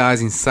 local guys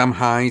in Sam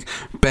Hyde,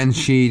 Ben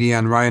Sheedy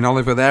and Ryan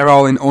Oliver. They're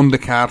all in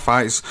undercard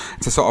fights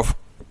to sort of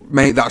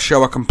make that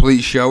show a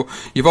complete show.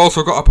 You've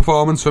also got a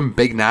performance from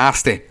Big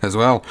Nasty as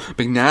well.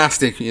 Big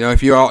Nasty,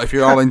 if you're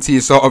all into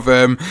your sort of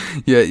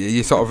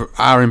your sort of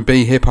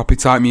R&B hip hoppy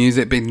type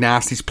music, Big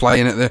Nasty's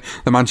playing at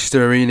the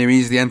Manchester Arena.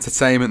 He's the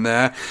entertainment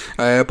there.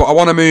 But I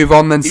want to move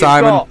on then,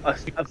 Simon.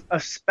 Got a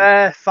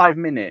spare 5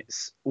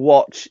 minutes.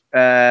 Watch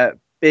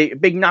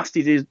Big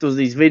Nasty does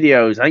these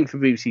videos, I think for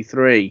BBC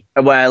 3,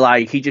 where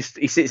he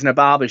sits in a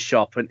barber's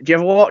shop. And do you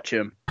ever watch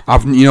him?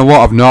 I've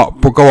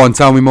not. But go on,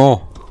 tell me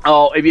more.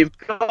 Oh, if you've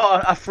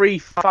got a free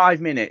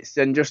 5 minutes,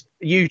 then just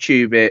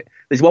YouTube it.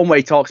 There's one where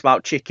he talks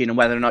about chicken and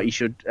whether or not you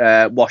should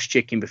wash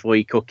chicken before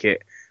you cook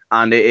it,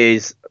 and it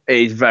is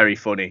very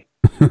funny.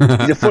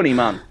 He's a funny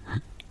man.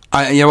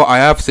 I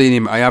have seen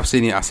him. I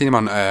seen him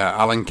on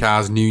Alan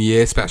Carr's New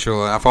Year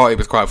special, and I thought he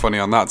was quite funny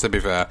on that, to be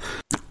fair.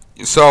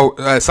 So,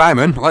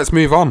 Simon, let's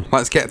move on.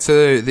 Let's get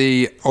to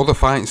the other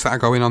fights that are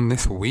going on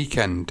this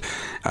weekend.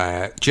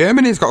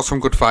 Germany's got some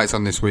good fights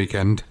on this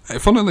weekend.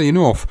 Funnily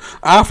enough,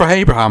 Arthur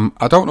Abraham,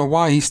 I don't know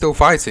why he's still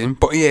fighting,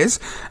 but he is.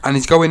 And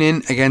he's going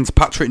in against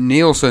Patrick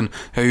Nielsen,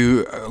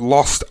 who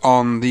lost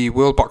on the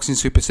World Boxing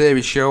Super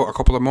Series show a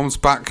couple of months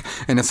back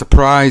in a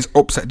surprise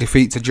upset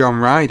defeat to John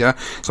Ryder.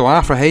 So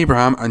Arthur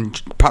Abraham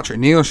and Patrick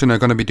Nielsen are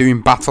going to be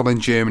doing battle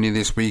in Germany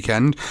this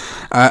weekend.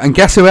 And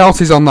guess who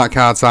else is on that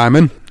card,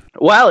 Simon?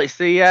 Well, it's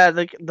the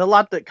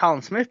lad that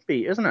Callum Smith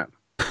beat, isn't it?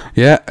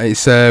 Yeah,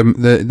 it's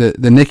the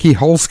Nicky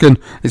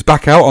Holsken is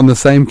back out on the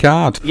same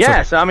card.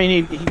 Yeah, so I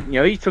mean,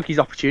 he took his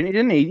opportunity,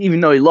 didn't he? Even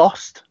though he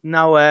lost,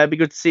 now it'd be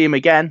good to see him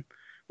again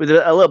with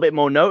a little bit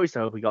more notice.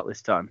 I hope he got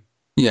this time.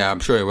 Yeah, I'm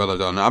sure he will have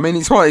done. I mean,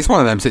 it's one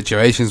of them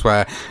situations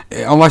where,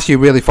 unless you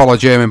really follow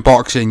German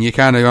boxing, you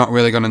kind of aren't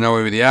really going to know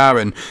who they are.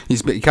 And he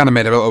kind of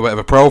made a little bit of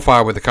a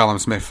profile with the Callum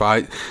Smith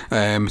fight.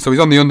 So he's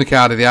on the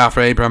undercard of the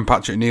Arthur Abraham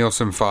Patrick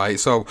Nielsen fight.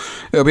 So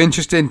it'll be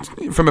interesting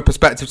from a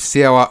perspective to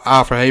see how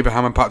Arthur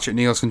Abraham and Patrick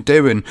Nielsen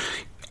do. And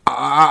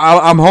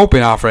I'm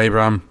hoping Arthur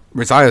Abraham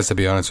retires. To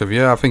be honest with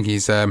you, I think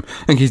he's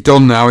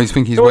done now. Is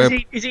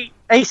he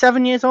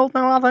 87 years old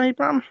now, Arthur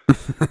Abraham?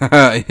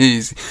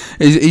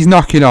 he's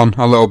knocking on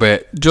a little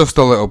bit, just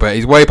a little bit.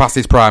 He's way past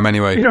his prime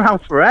anyway. He's been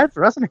around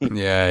forever, hasn't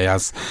he? Yeah, he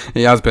has.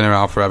 He has been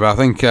around forever. I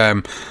think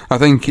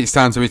it's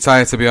time to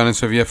retire. To be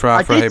honest with you, for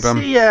Arthur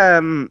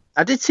Abraham.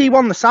 I did see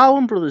one of the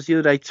Salmon brothers the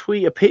other day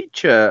tweet a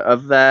picture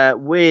of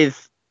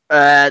with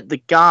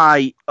the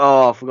guy.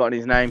 Oh, I've forgotten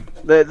his name.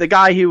 The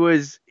guy who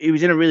was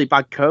in a really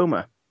bad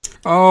coma.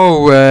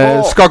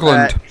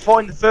 Skoglund. Fought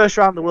in the first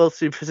round of the World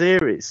Super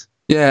Series.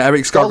 Yeah,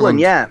 Eric Skoglund.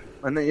 Yeah,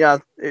 and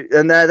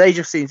they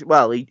just seemed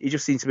he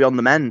just seemed to be on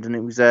the mend, and it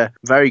was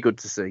very good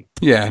to see.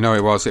 Yeah, no,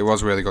 it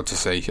was really good to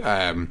see.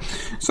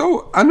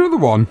 So another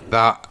one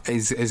that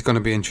is going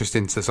to be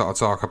interesting to sort of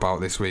talk about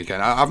this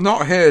weekend. I've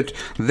not heard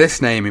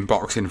this name in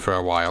boxing for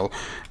a while.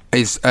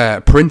 Is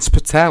Prince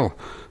Patel.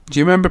 Do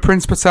you remember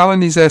Prince Patel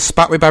and his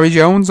spat with Barry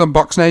Jones on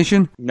Box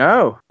Nation?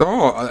 No.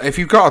 Oh, if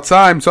you've got a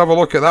time to have a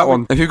look at that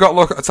one, a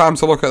time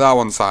to look at that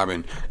one,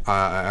 Simon,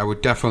 I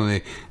would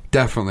definitely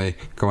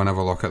go and have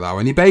a look at that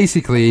one. He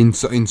basically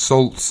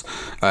insults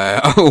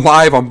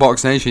live on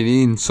Box Nation.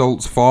 He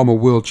insults former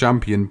world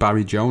champion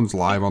Barry Jones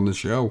live on the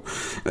show.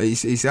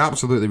 He's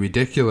absolutely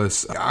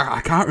ridiculous.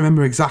 I can't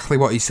remember exactly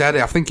what he said.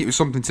 I think it was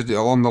something to do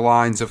along the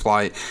lines of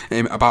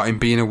about him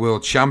being a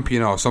world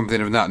champion or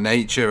something of that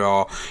nature,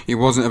 or he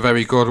wasn't a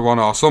very good one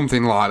or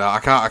something like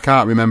that. I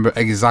can't remember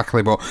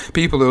exactly, but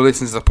people who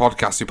listen to the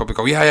podcast who probably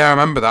go, yeah, I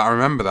remember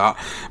that.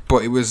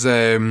 But it was.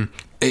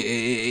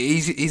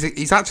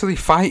 He's actually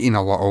fighting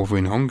a lot over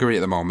in Hungary at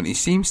the moment. He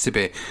seems to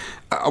be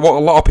what a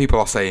lot of people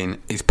are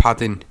saying is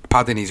padding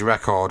his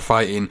record,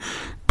 fighting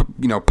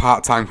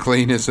part-time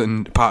cleaners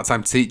and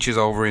part-time teachers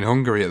over in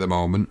Hungary at the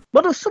moment.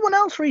 Well, there was someone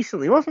else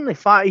recently, wasn't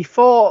there?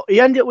 He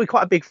ended up with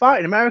quite a big fight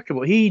in America,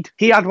 but he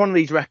had one of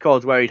these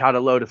records where he'd had a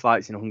load of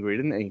fights in Hungary,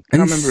 didn't he? I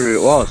can't remember who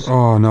it was.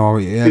 Oh no,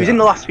 yeah. It was in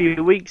the last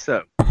few weeks,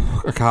 though.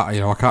 I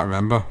can't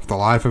remember. For the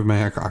life of me,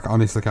 I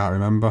honestly can't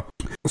remember.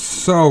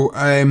 So,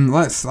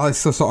 let's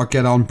sort of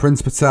get on.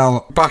 Prince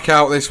Patel back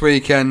out this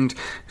weekend,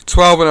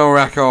 12-0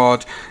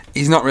 record.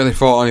 He's not really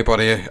fought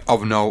anybody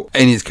of note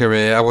in his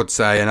career, I would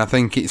say, and I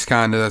think it's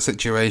kind of a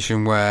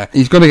situation where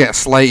he's going to get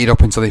slated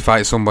up until he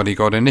fights somebody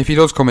good, and if he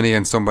does come in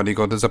against somebody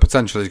good, there's a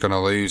potential he's going to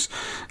lose,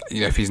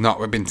 if he's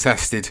not been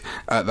tested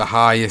at the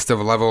highest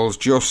of levels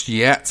just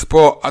yet.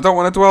 But I don't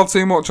want to dwell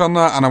too much on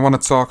that, and I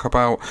want to talk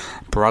about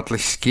Bradley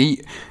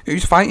Skeet,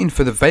 who's fighting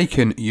for the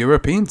vacant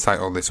European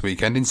title this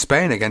weekend in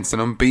Spain against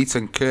an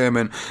unbeaten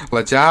Kerman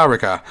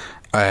Lajaraga,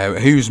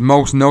 whose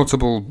most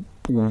notable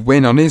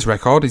win on his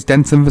record is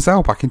Denton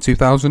Vassell back in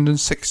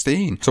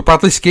 2016. So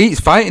Bradley Skeet's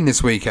fighting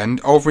this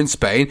weekend over in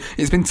Spain.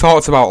 It's been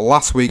talked about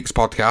last week's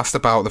podcast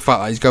about the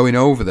fact that he's going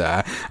over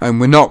there, and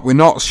we're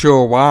not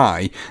sure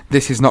why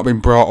this has not been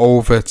brought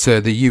over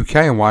to the UK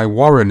and why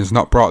Warren has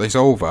not brought this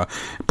over.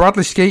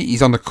 Bradley Skeet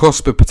is on the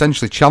cusp of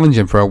potentially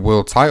challenging for a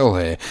world title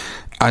here,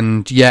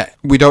 and yet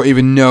we don't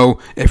even know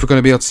if we're going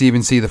to be able to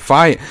even see the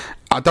fight.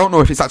 I don't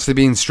know if it's actually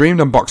being streamed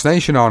on Box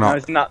Nation or not. No,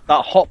 isn't that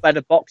hotbed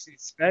of boxing in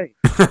Spain?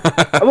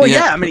 Well,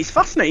 yeah, I mean, it's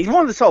fascinating.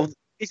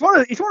 He's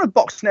one of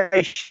Box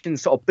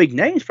Nation's sort of big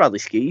names, Bradley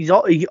Skeet.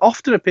 He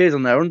often appears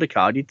on their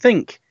undercard. You'd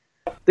think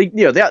they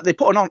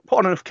put on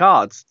enough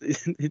cards. You'd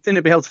think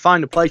they'd be able to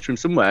find a place for him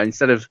somewhere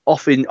instead of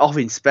off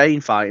in Spain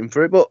fighting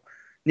for it. But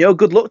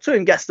good luck to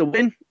him. Gets the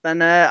win.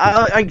 And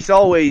I think it's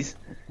always.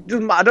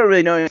 I don't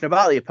really know anything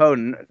about the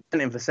opponent.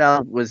 Denton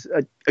Vassell was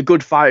a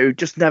good fighter who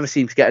just never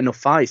seemed to get enough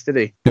fights, did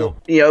he? No.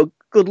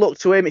 good luck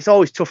to him. It's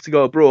always tough to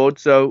go abroad,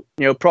 so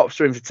props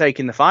to him for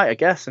taking the fight, I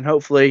guess, and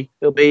hopefully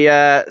it'll be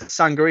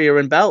sangria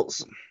and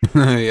belts.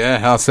 Yeah,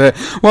 that's it.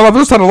 Well, I've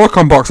just had a look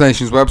on Box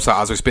Nation's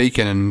website as we're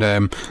speaking,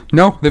 and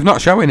no, they've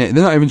not showing it.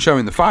 They're not even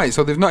showing the fight,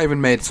 so they've not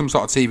even made some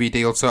sort of TV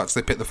deal to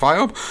actually pick the fight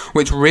up,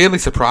 which really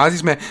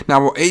surprises me.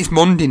 Now, it's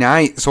Monday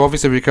night, so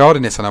obviously we're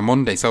recording this on a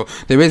Monday, so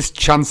there is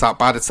chance that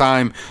by the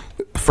time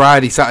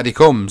Friday, Saturday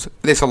comes,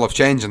 this will have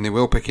changed and they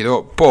will pick it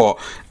up, but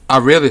I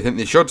really think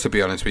they should, to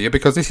be honest with you,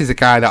 because this is a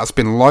guy that's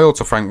been loyal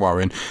to Frank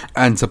Warren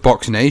and to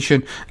Box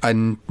Nation,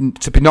 and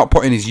to be not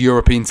putting his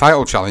European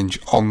title challenge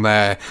on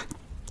their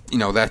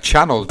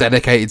channel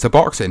dedicated to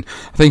boxing,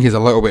 I think is a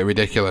little bit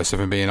ridiculous, if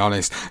I'm being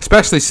honest,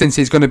 especially since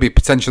he's going to be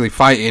potentially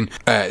fighting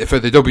for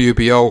the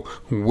WBO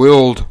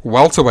World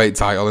Welterweight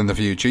title in the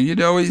future.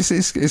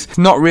 It's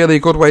not really a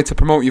good way to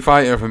promote your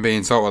fighter, if I'm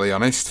being totally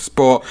honest,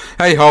 but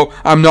hey ho,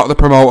 I'm not the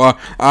promoter,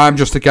 I'm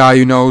just a guy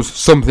who knows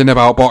something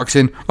about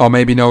boxing, or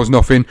maybe knows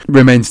nothing,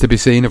 remains to be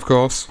seen, of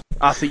course.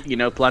 I think you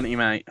know plenty,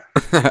 mate.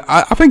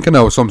 I think I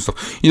know some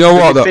stuff. You know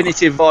what? The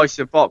definitive voice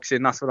of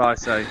boxing, that's what I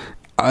say.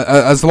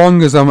 As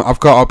long as I've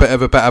got a bit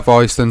of a better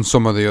voice than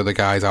some of the other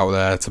guys out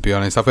there, to be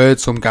honest. I've heard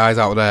some guys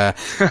out there,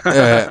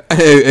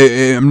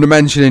 I'm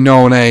mentioning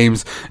no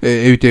names,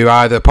 who do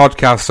either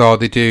podcasts or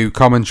they do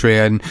commentary,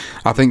 and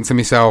I think to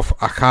myself,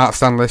 I can't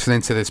stand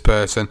listening to this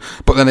person.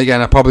 But then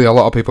again, probably a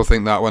lot of people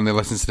think that when they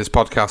listen to this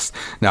podcast.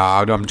 No,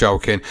 I'm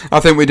joking.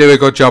 I think we do a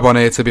good job on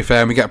here, to be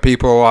fair, and we get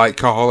people like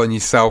Cathal and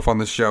yourself on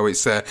the show.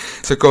 It's a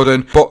good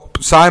one.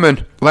 But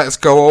Simon, let's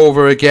go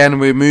over again.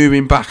 We're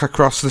moving back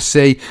across the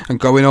sea and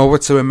going over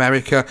to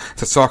America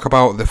to talk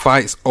about the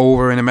fights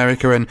over in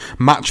America and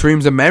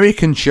Matchroom's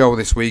American show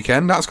this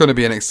weekend. That's going to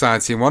be an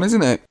exciting one,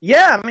 isn't it?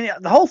 Yeah, I mean,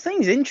 the whole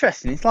thing's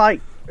interesting. It's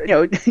like,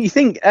 you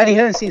think Eddie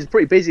Hearn seems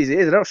pretty busy as it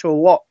is. I'm not sure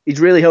what he's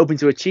really hoping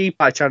to achieve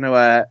by trying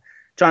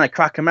to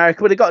crack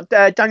America, but they got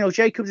Daniel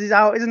Jacobs is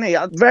out, isn't he?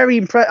 Very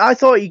impressed. I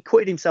thought he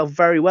acquitted himself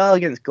very well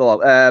against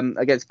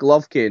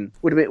Golovkin.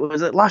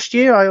 Was it last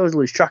year? I always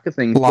lose track of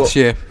things. Last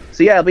year.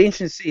 So yeah, it'll be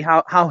interesting to see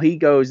how he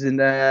goes and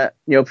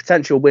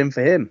potential win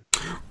for him.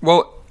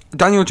 Well,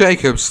 Daniel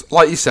Jacobs,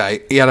 like you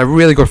say, he had a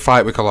really good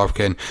fight with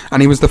Golovkin,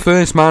 and he was the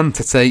first man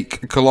to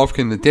take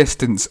Golovkin the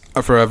distance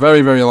for a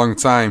very, very long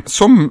time.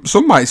 Some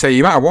might say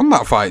he might have won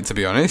that fight, to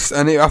be honest,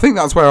 and I think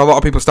that's where a lot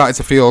of people started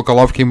to feel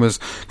Golovkin was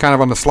kind of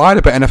on the slide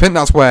a bit, and I think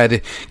that's where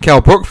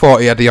Kell Brook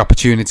thought he had the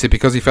opportunity,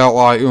 because he felt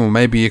like,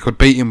 maybe he could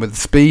beat him with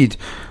speed.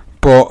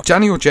 But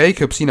Daniel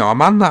Jacobs, a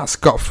man that's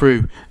got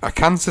through a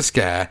cancer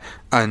scare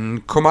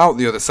and come out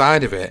the other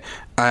side of it,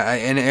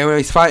 and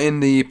he's fighting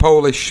the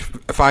Polish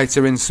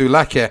fighter in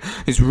Suleka,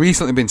 who's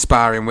recently been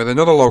sparring with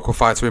another local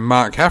fighter in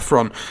Mark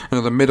Heffron,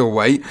 another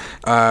middleweight.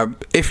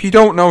 If you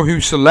don't know who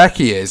Suleka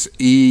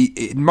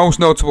is, most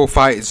notable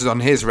fighters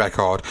on his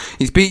record,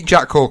 he's beat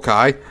Jack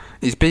Kulkai,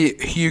 he's beat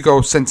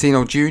Hugo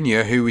Centeno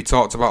Jr., who we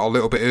talked about a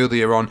little bit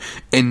earlier on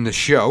in the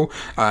show,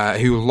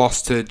 who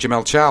lost to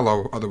Jamel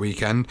Charlo at the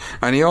weekend.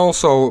 And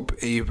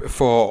he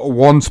fought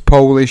once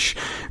Polish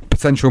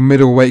potential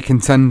middleweight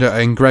contender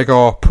in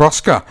Gregor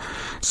Prochka.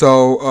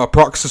 So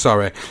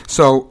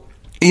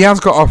he has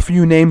got a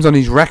few names on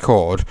his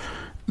record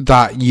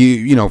that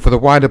for the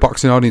wider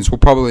boxing audience will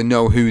probably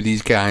know who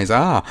these guys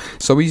are.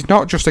 So he's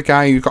not just a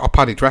guy who's got a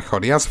padded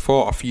record. He has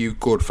fought a few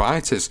good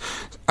fighters,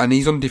 and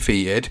he's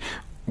undefeated.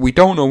 We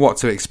don't know what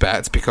to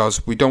expect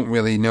because we don't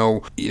really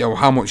know,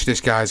 how much this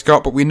guy's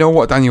got, but we know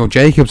what Daniel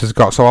Jacobs has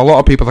got. So a lot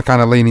of people are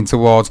kind of leaning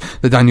towards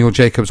the Daniel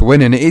Jacobs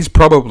win, and it is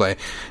probably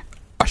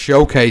a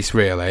showcase,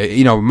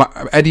 really.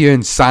 Eddie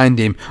Hearn signed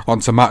him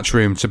onto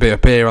Matchroom to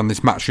appear on this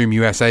Matchroom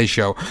USA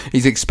show.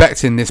 He's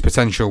expecting this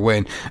potential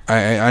win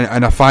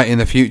and a fight in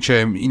the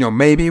future,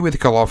 maybe with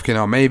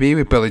Golovkin or maybe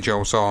with Billy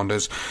Joe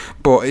Saunders.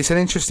 But it's an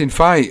interesting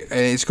fight.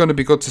 It's going to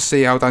be good to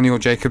see how Daniel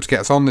Jacobs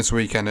gets on this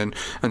weekend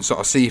and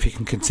sort of see if he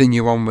can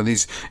continue on with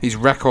his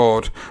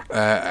record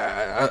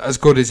as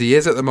good as he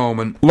is at the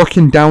moment.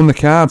 Looking down the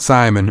card,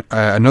 Simon,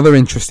 another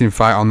interesting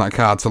fight on that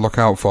card to look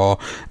out for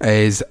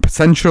is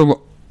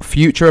potential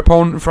future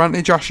opponent for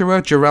Anthony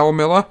Joshua, Jarrell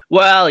Miller.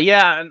 Well,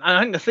 yeah, and I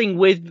think the thing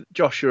with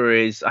Joshua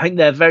is I think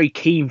they're very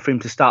keen for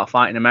him to start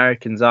fighting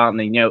Americans, aren't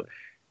they?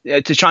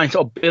 To try and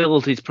sort of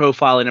build his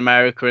profile in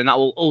America, and that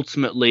will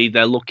ultimately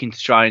they're looking to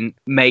try and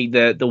make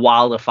the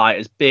Wilder fight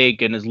as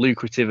big and as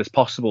lucrative as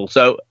possible.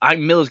 So I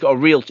think Miller's got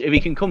if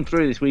he can come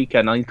through this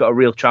weekend, I think he's got a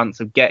real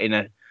chance of getting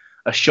a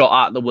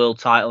shot at the world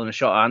title and a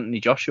shot at Anthony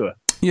Joshua.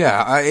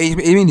 Yeah,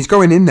 he's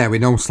going in there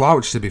with no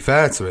slouch, to be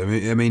fair to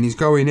him. He's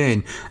going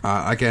in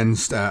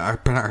against,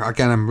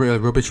 again, I'm really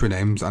rubbish with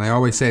names, and I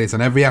always say this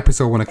on every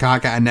episode when I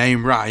can't get a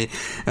name right,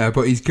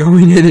 but he's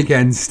going in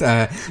against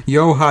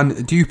Johan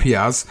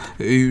Dupiaz,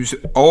 who's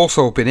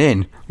also been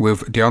in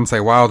with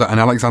Deontay Wilder and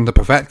Alexander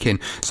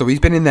Povetkin. So he's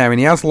been in there, and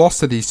he has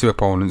lost to these two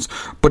opponents,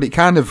 but it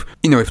kind of,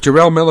 if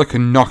Jarrell Miller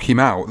can knock him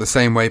out the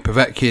same way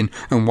Povetkin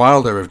and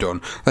Wilder have done,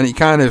 then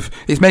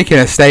he's making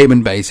a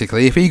statement,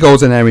 basically. If he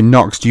goes in there and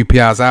knocks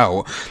Dupiaz has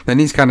out, then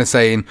he's kind of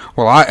saying,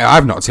 well,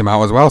 I've knocked him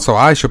out as well, so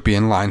I should be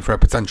in line for a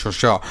potential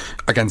shot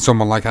against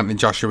someone like Anthony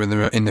Joshua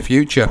in the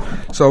future.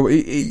 So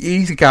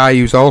he's a guy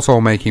who's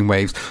also making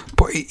waves,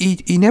 but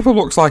he never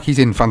looks like he's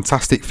in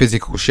fantastic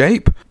physical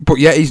shape, but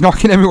yet he's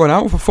knocking everyone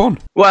out for fun.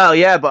 Well,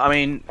 yeah, but I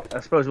mean, I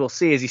suppose we'll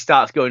see as he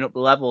starts going up the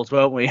levels,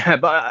 won't we?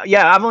 But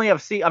yeah, I've never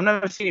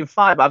seen him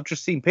fight, but I've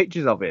just seen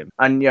pictures of him,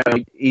 and you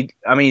know,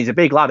 he's a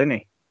big lad, isn't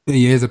he?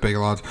 He is a big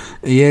lad.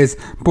 He is.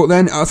 But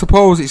then I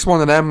suppose it's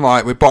one of them,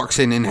 like with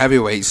boxing in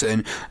heavyweights,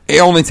 and it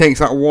only takes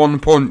that one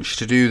punch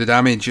to do the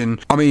damage. And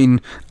I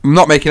mean, I'm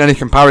not making any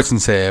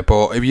comparisons here,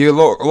 but if you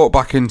look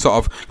back in sort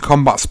of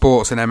combat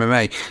sports and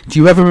MMA, do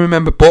you ever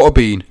remember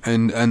Butterbean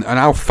and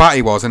how fat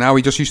he was and how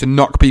he just used to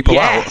knock people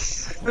out?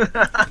 Yes!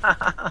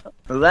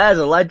 There's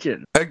a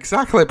legend.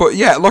 Exactly. But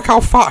yeah, look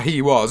how fat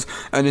he was,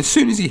 and as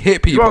soon as he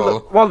hit people...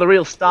 One of the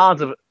real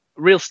stars of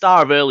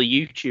early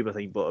YouTube, I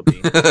think,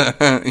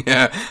 Butterbean.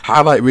 Yeah,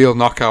 highlight reel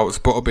knockouts,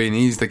 Butterbean,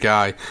 he's the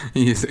guy.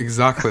 He's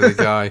exactly the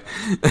guy.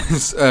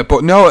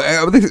 But no,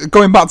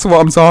 going back to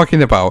what I'm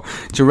talking about,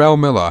 Jarrell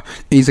Miller,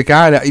 he's a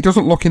guy that he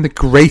doesn't look in the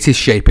greatest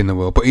shape in the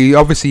world, but he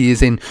obviously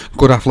is in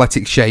good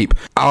athletic shape.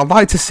 I'd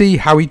like to see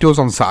how he does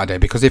on Saturday,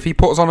 because if he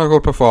puts on a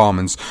good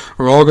performance,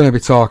 we're all going to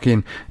be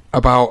talking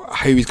about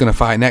who he's going to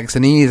fight next,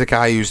 and he is a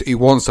guy who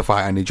wants to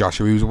fight Andy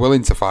Joshua, who's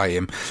willing to fight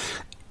him.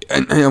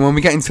 And when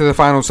we get into the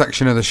final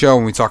section of the show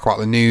and we talk about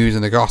the news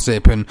and the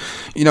gossip, and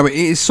you know, it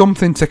is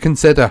something to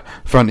consider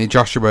for Anthony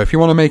Joshua. If you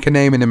want to make a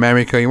name in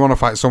America, you want to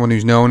fight someone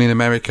who's known in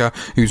America,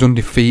 who's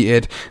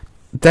undefeated,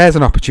 there's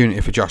an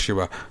opportunity for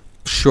Joshua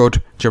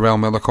should Jarrell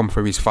Miller come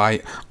for his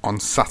fight on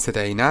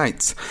Saturday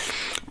night.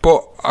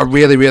 But a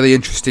really, really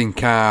interesting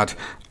card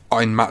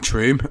in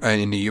Matchroom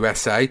in the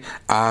USA,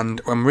 and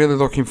I'm really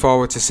looking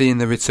forward to seeing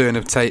the return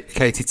of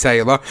Katie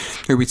Taylor,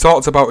 who we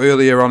talked about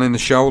earlier on in the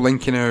show,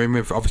 linking her in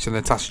with obviously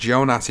Natasha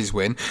Jonas's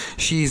win.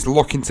 She's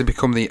looking to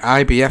become the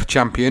IBF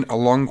champion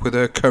along with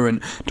her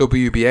current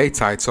WBA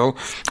title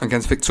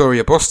against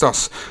Victoria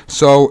Bustos.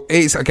 So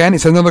it's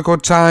another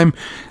good time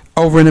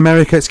over in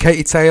America. It's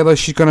Katie Taylor.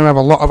 She's going to have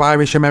a lot of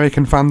Irish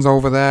American fans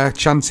over there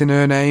chanting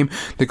her name.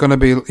 They're going to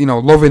be,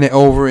 loving it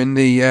over in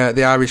the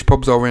Irish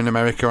pubs over in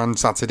America on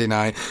Saturday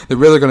night. They're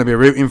really going to be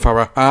rooting for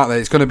her, aren't they?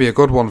 It's going to be a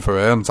good one for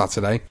her on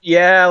Saturday.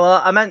 Yeah,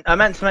 well, I meant to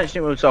mention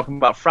it when we were talking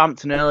about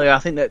Frampton earlier. I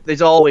think that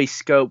there's always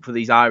scope for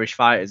these Irish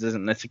fighters,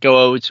 isn't there, to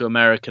go over to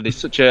America. There's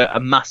such a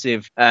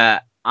massive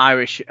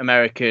Irish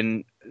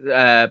American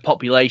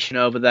population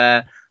over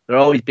there. They're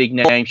always big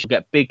names. She'll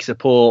get big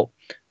support.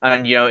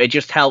 And, it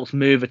just helps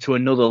move her to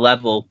another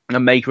level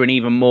and make her an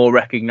even more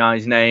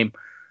recognised name.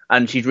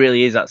 And she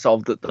really is at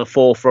sort of the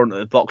forefront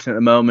of boxing at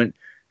the moment.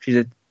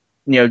 She's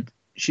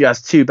she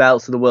has 2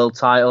 belts to the world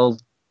title.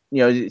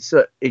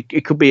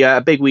 It could be a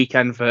big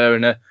weekend for her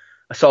and a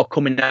sort of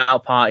coming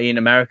out party in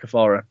America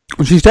for her.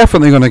 Well, she's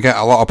definitely going to get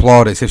a lot of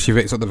plaudits if she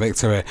picks up the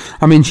victory.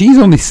 I mean, she's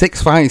only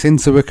 6 fights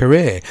into her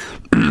career.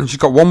 She's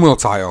got 1 world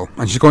title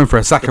and she's going for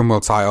a 2nd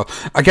world title.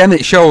 Again,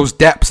 it shows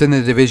depths in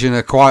the division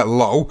are quite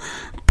low,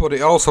 but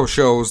it also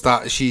shows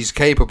that she's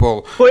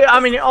capable. But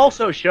I mean, it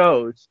also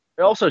shows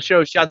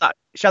she had that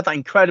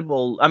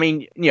incredible. I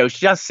mean,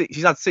 she's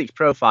had 6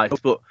 pro fights,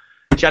 but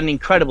she had an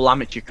incredible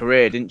amateur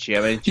career, didn't she?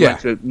 I mean, she went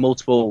to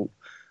multiple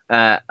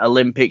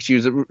Olympics. She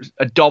was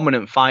a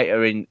dominant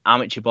fighter in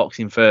amateur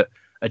boxing for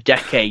a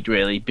decade,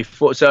 really.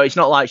 Before, so it's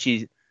not like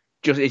she's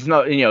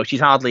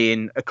hardly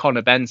in a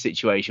Conor Benn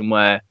situation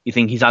where you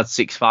think he's had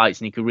 6 fights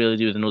and he could really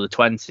do with another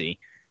 20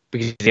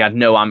 because he had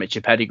no amateur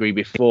pedigree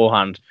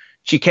beforehand.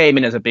 She came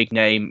in as a big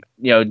name,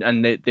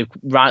 and they've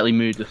rightly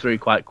moved her through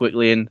quite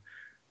quickly, and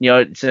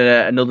it's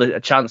a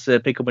chance to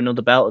pick up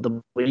another belt at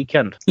the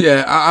weekend.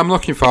 Yeah, I'm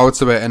looking forward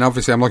to it, and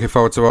obviously I'm looking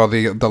forward to all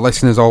the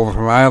listeners over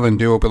from Ireland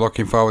who will be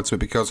looking forward to it,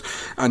 because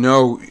I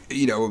know,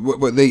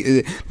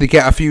 they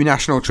get a few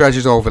national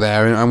treasures over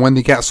there, and when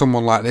they get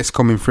someone like this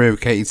coming through,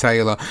 Katie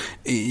Taylor,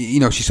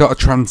 she sort of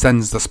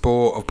transcends the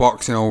sport of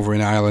boxing over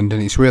in Ireland,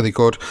 and it's really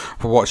good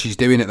for what she's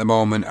doing at the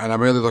moment, and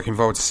I'm really looking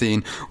forward to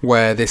seeing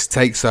where this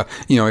takes her,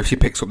 if she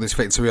picks up this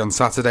victory on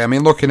Saturday. I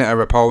mean, looking at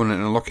her opponent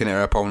and looking at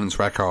her opponent's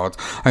record,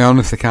 I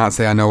honestly can't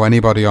say I know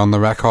anybody on the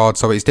record,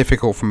 so it's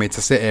difficult for me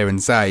to sit here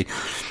and say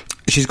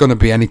she's going to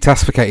be any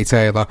test for Katie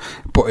Taylor.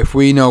 But if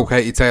we know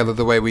Katie Taylor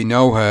the way we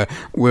know her,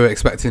 we're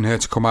expecting her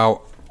to come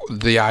out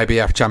the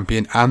IBF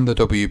champion and the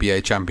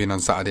WBA champion on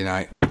Saturday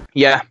night.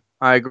 Yeah,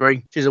 I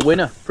agree. She's a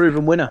winner,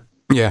 proven winner.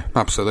 Yeah,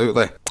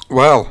 absolutely.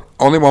 Well,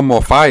 only one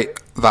more fight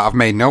that I've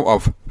made note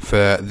of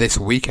for this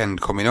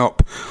weekend coming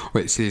up,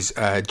 which is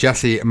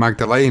Jesse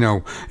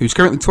Magdaleno, who's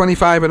currently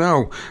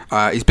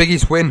 25-0. His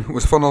biggest win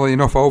was, funnily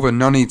enough, over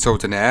Nonito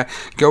Donaire,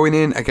 going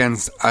in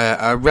against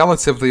a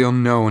relatively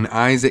unknown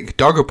Isaac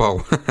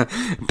Dogboe.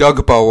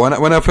 Dogboe.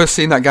 When I first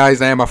seen that guy's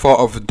name, I thought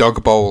of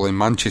Dog Bowl in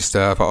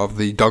Manchester. I thought of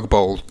the Dog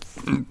Bowl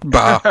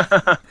bar.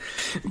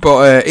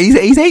 But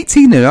he's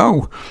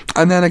 18-0.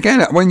 And then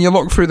again, when you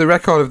look through the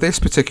record of this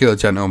particular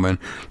gentleman,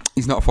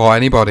 he's not fought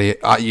anybody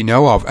that you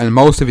know of, and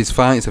most of his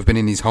fights have been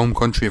in his home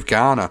country of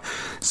Ghana.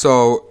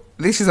 So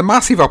this is a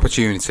massive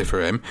opportunity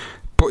for him.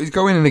 But he's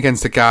going in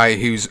against a guy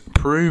who's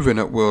proven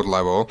at world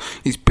level.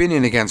 He's been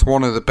in against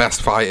one of the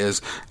best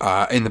fighters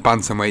in the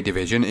bantamweight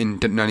division, in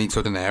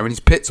Nonito Donaire, and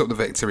he's picked up the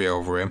victory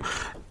over him.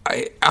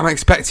 I'm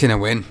expecting a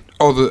win.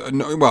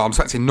 I'm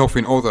expecting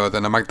nothing other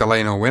than a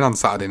Magdaleno win on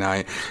Saturday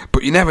night.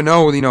 But you never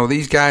know.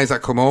 These guys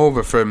that come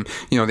over from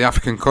the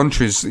African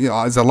countries,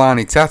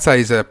 Zolani Tete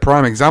is a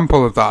prime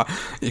example of that.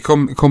 You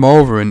come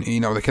over and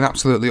they can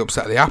absolutely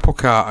upset the apple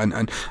cart.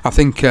 And I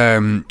think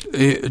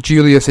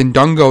Julius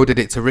Indongo did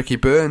it to Ricky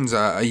Burns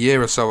a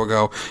year or so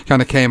ago.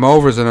 Kind of came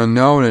over as an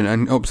unknown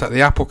and upset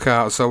the apple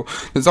cart. So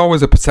there's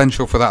always a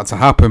potential for that to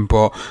happen.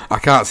 But I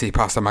can't see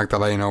past a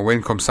Magdaleno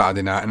win come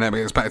Saturday night, and I'm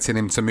expecting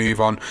him to move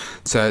on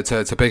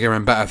to bigger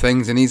and better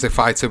things, and he's a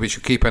fighter we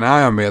should keep an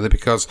eye on, really,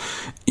 because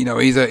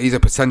he's a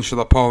potential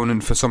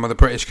opponent for some of the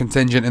British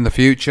contingent in the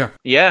future.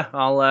 Yeah,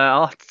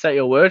 I'll have to take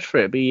your word for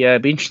it. Be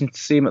interesting to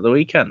see him at the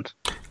weekend.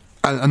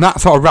 And that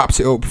sort of wraps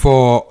it up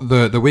for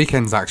the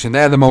weekend's action.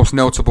 They're the most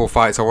notable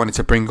fights I wanted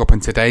to bring up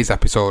in today's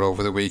episode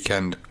over the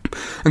weekend.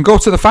 And go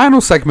to the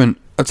final segment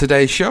of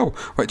today's show,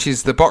 which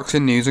is the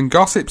boxing news and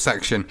gossip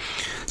section.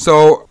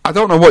 So I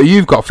don't know what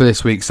you've got for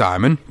this week,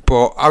 Simon,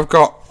 but I've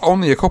got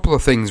only a couple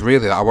of things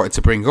really that I wanted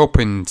to bring up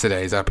in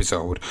today's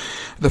episode.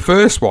 The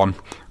first one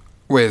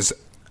was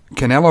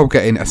Canelo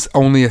getting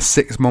only a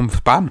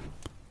 6-month ban.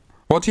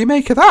 What do you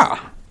make of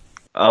that?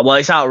 Well,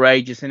 it's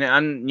outrageous, isn't it?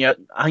 And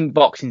I think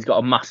boxing's got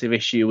a massive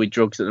issue with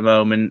drugs at the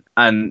moment,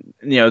 and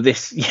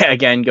this yet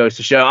again goes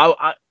to show.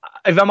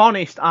 If I'm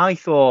honest, I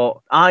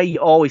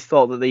always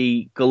thought that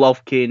the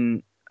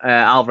Golovkin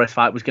Alvarez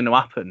fight was going to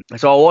happen.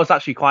 So I was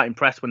actually quite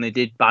impressed when they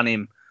did ban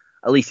him.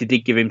 At least they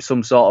did give him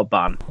some sort of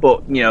ban.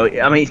 But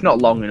it's not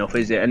long enough,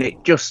 is it? And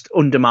it just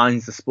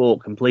undermines the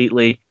sport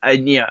completely.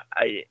 And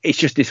it's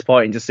just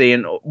disappointing to see.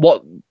 And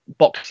what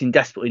boxing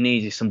desperately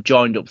needs is some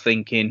joined up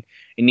thinking.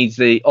 It needs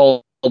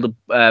all the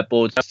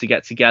boards to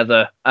get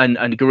together and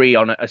agree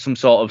on some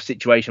sort of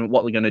situation with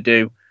what they're going to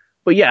do.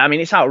 But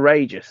it's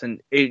outrageous,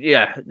 and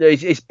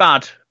it's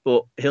bad.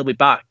 But he'll be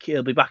back.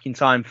 He'll be back in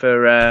time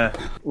for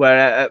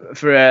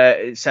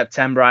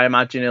September. I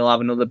imagine he'll have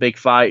another big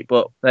fight,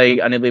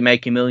 and he'll be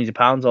making millions of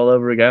pounds all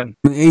over again.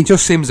 He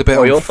just seems a bit.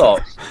 What are your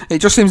thoughts? It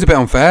just seems a bit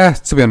unfair,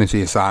 to be honest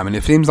with you, Simon.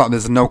 It seems like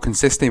there's no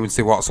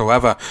consistency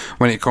whatsoever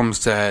when it comes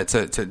to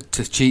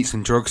cheats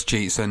and drugs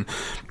cheats. And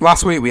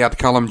last week we had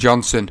Callum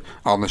Johnson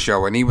on the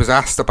show, and he was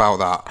asked about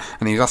that,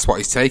 and he was asked what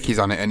his take is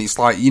on it. And it's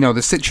like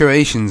the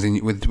situations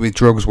with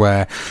drugs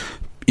where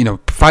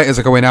fighters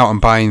are going out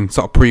and buying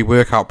sort of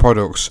pre-workout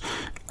products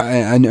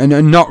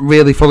and not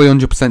really fully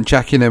 100%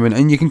 checking them,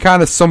 and you can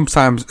kind of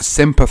sometimes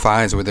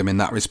sympathise with them in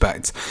that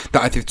respect,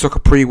 that if they took a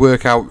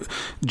pre-workout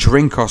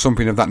drink or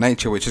something of that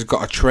nature which has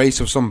got a trace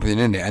of something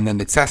in it, and then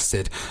they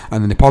tested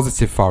and then they're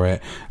positive for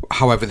it,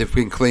 however they've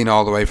been clean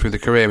all the way through the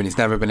career and it's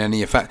never been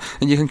any effect,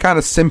 and you can kind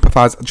of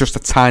sympathise just a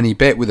tiny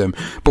bit with them.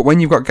 But when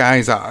you've got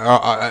guys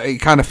that it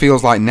kind of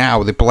feels like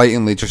now they're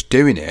blatantly just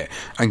doing it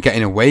and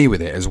getting away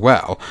with it as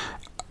well,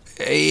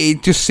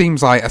 it just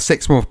seems like a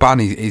 6-month ban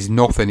is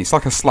nothing. It's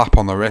like a slap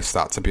on the wrist,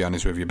 that, to be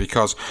honest with you,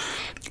 because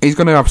he's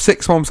going to have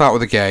 6 months out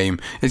of the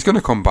game. He's going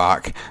to come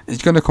back.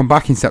 He's going to come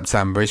back in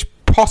September. He's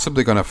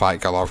possibly going to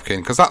fight Golovkin,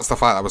 because that's the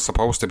fight that was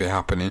supposed to be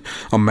happening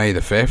on May the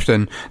 5th,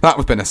 and that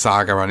was been a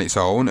saga on its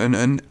own.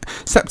 And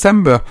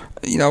September,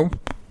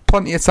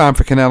 plenty of time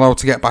for Canelo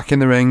to get back in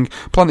the ring,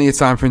 plenty of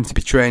time for him to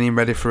be training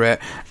ready for it,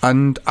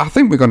 and I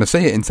think we're going to see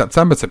it in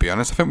September, to be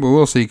honest. I think we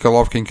will see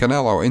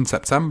Golovkin-Canelo in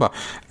September.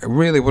 It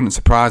really wouldn't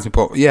surprise me,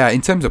 but yeah,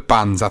 in terms of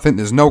bans, I think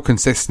there's no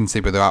consistency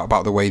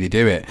about the way they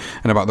do it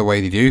and about the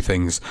way they do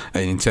things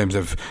in terms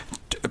of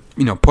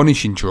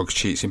punishing drugs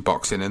cheats in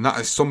boxing, and that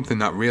is something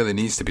that really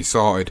needs to be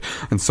sorted,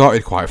 and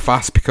sorted quite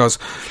fast, because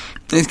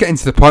it's getting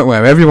to the point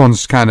where you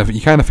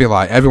kind of feel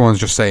like everyone's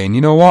just saying,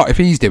 you know what, if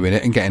he's doing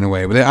it and getting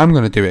away with it, I'm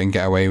going to do it and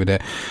get away with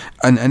it.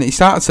 And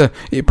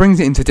it brings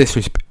it into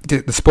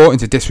the sport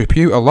into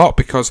disrepute a lot,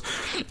 because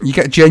you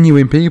get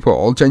genuine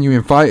people,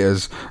 genuine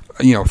fighters,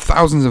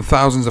 thousands and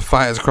thousands of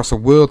fighters across the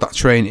world that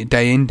train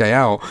day in, day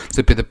out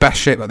to be the best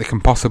shape that they can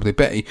possibly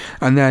be,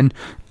 and then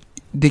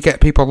they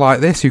get people like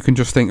this who can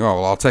just think, oh,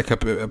 well, I'll take a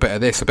bit of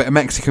this, a bit of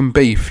Mexican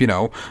beef, and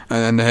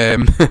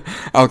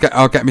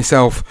I'll get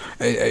myself,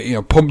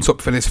 pumped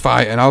up for this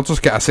fight, and I'll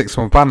just get a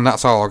 6-month ban, and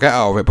that's all I'll get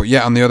out of it. But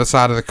yet on the other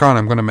side of the coin,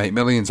 I'm going to make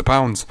millions of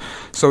pounds.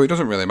 So it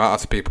doesn't really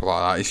matter to people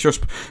like that. It's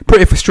just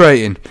pretty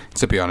frustrating,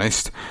 to be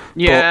honest.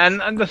 Yeah,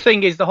 and the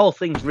thing is, the whole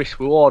thing's risk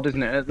reward,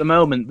 isn't it? At the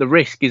moment, the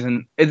risk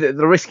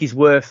is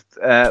worth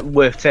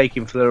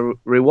taking for the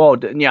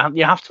reward, and you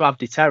have to have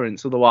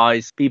deterrence,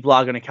 otherwise people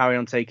are going to carry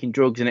on taking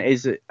drugs, and it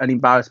is an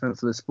embarrassment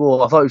for the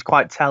sport. I thought it was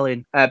quite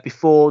telling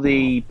before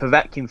the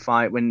Povetkin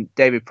fight, when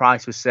David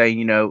Price was saying,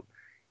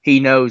 he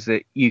knows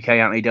that UK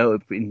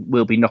anti-doping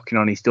will be knocking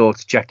on his door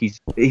to check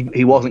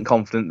he wasn't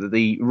confident that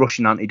the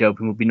Russian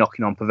anti-doping would be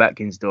knocking on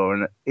Povetkin's door,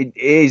 and it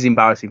is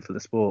embarrassing for the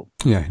sport.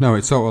 Yeah, no,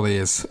 it totally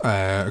is.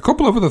 A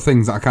couple of other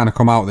things that kind of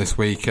come out this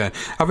week.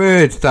 I've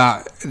heard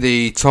that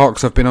the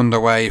talks have been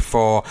underway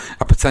for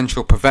a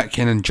potential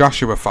Povetkin and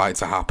Joshua fight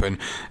to happen.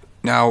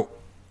 Now,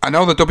 I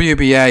know the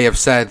WBA have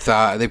said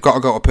that they've got to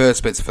go to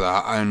purse bids for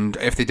that, and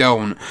if they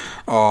don't,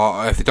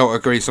 or if they don't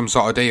agree some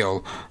sort of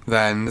deal,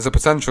 then there's a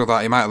potential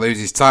that he might lose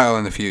his title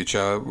in the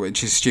future,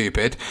 which is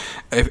stupid,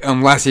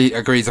 unless he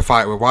agrees to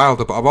fight with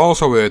Wilder. But I've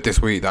also heard this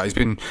week that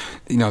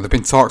there've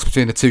been talks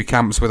between the two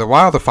camps with a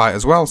Wilder fight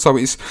as well. So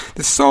there's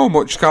so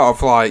much kind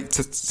of like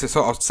to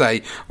sort of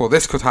say, well,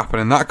 this could happen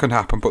and that could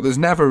happen, but there's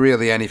never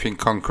really anything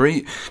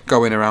concrete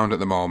going around at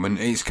the moment.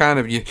 It's kind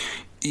of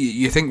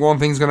you think one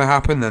thing's going to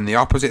happen, then the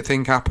opposite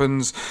thing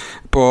happens.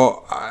 But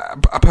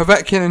a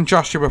Povetkin and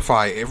Joshua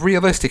fight,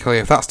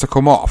 if that's to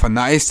come off, and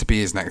that is to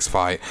be his next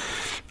fight,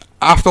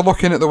 after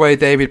looking at the way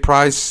David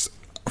Price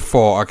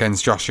fought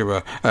against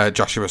Povetkin,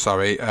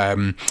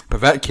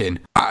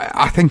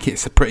 I think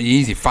it's a pretty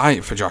easy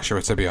fight for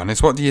Joshua, to be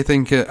honest. What do you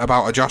think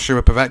about a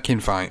Joshua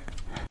Povetkin fight?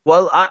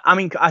 Well, I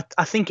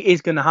think it is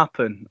going to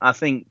happen. I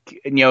think,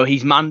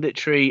 he's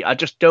mandatory. I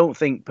just don't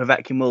think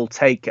Povetkin will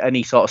take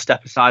any sort of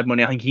step aside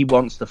money. I think he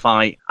wants to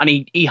fight.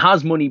 And he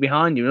has money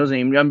behind him, doesn't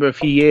he? Remember a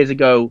few years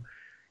ago,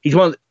 he's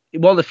one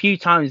of the few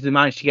times they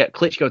managed to get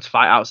Klitschko to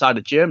fight outside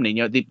of Germany.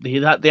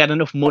 They had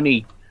enough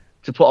money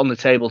to put on the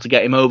table to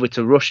get him over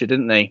to Russia,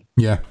 didn't they?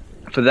 Yeah.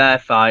 For their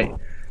fight.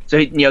 So,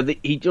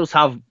 he does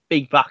have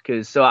big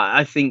backers. So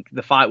I think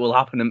the fight will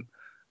happen. And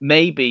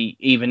maybe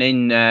even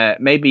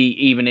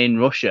in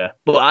Russia,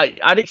 but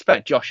I'd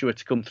expect Joshua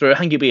to come through. I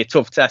think it'd be a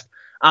tough test.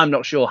 I'm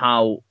not sure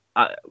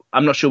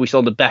we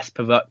saw the best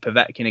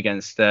Povetkin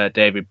against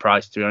David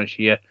Price, to be honest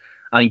with you.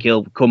 I think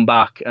he'll come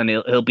back and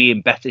he'll be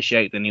in better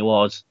shape than he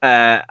was,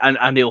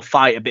 and he'll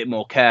fight a bit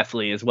more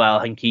carefully as well.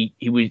 I think he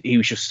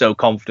was just so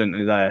confident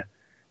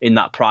in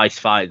that Price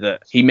fight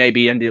that he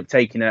maybe ended up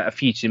taking a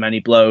few too many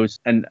blows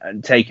and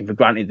taking for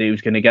granted that he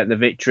was going to get the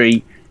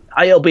victory.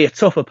 It'll be a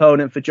tough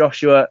opponent for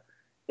Joshua.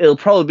 It'll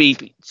probably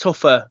be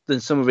tougher than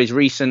some of his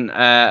recent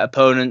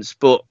opponents,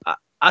 but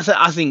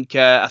I think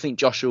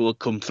Joshua will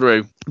come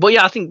through. But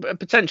yeah, I think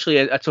potentially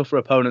a tougher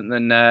opponent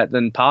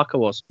than Parker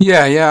was.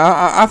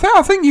 Yeah.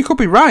 I think you could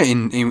be right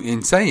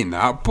in saying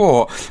that,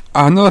 but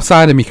another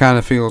side of me kind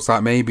of feels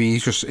like maybe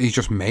he's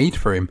just made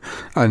for him,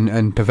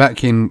 and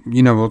Povetkin,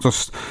 will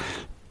just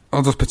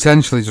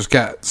potentially just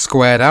get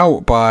squared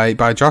out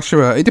by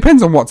Joshua. It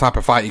depends on what type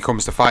of fight he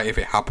comes to fight, if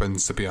it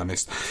happens, to be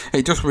honest.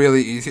 It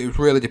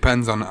really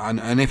depends on,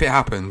 and if it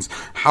happens,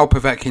 how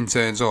Povetkin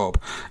turns up,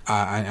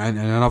 and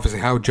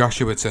obviously how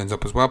Joshua turns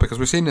up as well, because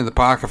we've seen in the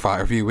Parker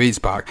fight a few weeks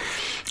back,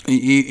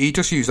 he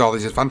just used all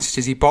his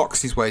advantages. He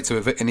boxed his way to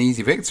an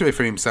easy victory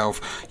for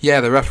himself.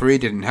 Yeah, the referee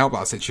didn't help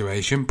that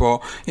situation,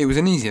 but it was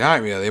an easy night,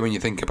 really, when you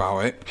think about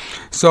it.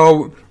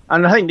 So,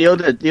 and I think the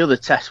other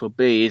test would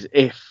be is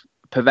if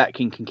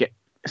Povetkin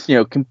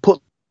can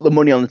put the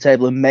money on the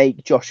table and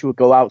make Joshua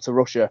go out to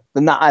Russia,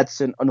 then that adds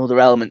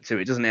another element to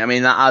it, doesn't it? I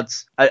mean, that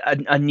adds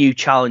a new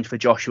challenge for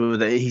Joshua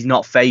that he's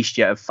not faced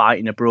yet, of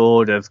fighting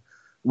abroad, of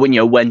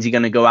when's he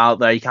going to go out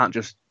there? He can't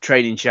just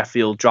train in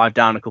Sheffield, drive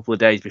down a couple of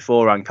days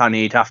beforehand, can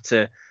he? He'd have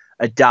to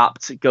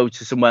adapt, go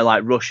to somewhere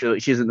like Russia,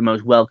 which isn't the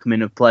most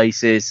welcoming of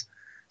places.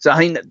 So I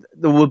think that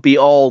there would be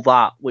all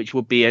that, which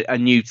would be a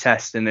new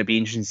test, and it'd be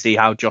interesting to see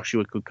how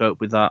Joshua could cope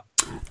with that.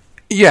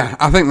 Yeah,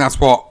 I think that's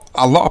what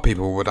a lot of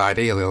people would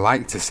ideally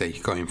like to see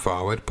going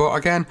forward. But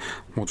again,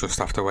 we'll just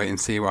have to wait and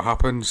see what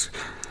happens.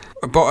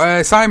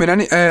 But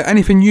Simon,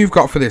 anything you've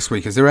got for this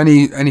week? Is there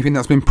anything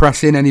that's been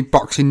pressing? Any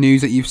boxing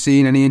news that you've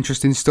seen? Any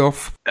interesting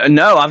stuff?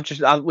 No,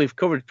 we've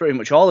covered pretty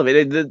much all of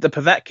it. The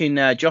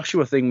Povetkin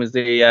Joshua thing was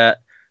the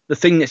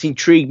thing that's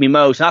intrigued me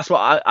most. That's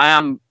what I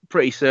am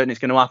pretty certain is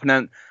going to happen.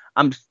 And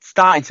I'm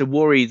starting to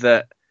worry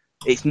that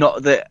it's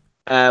not that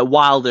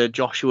Wilder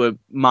Joshua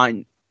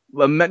might.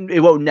 Well,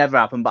 it won't never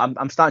happen, but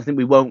I'm starting to think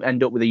we won't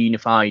end up with a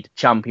unified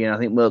champion. I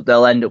think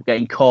they'll end up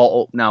getting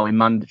caught up now in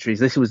mandatories.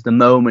 This was the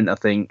moment, I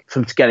think, for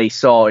them to get it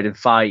sorted and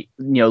fight,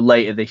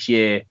 later this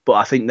year. But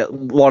I think that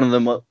one of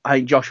them, I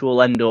think Joshua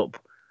will end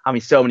up having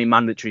so many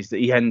mandatories that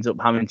he ends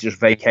up having to just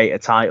vacate a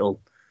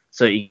title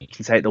so he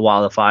can take the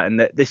Wilder fight. And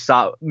this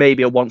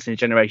maybe a once in a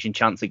generation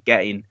chance of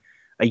getting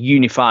a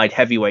unified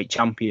heavyweight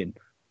champion.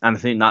 And I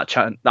think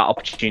that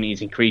opportunity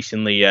is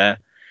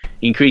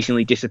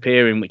increasingly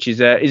disappearing, which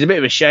is a bit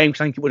of a shame,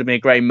 because I think it would have been a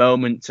great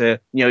moment to,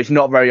 it's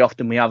not very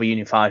often we have a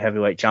unified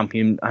heavyweight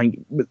champion. I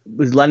think,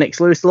 was Lennox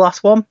Lewis the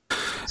last one?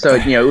 So,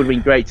 it would have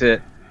been great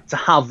to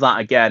have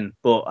that again,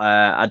 but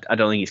I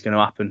don't think it's going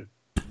to happen.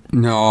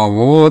 No,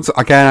 well,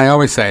 again, I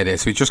always say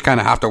this, we just kind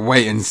of have to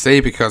wait and see,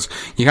 because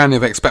you kind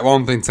of expect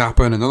one thing to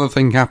happen, another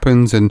thing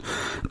happens, and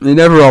it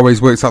never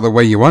always works out the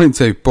way you want it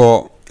to.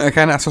 But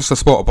again, that's just a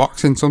sport of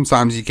boxing.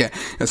 Sometimes you get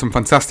some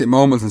fantastic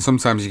moments, and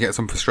sometimes you get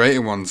some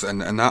frustrating ones,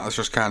 and that's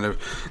just kind of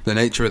the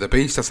nature of the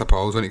beast, I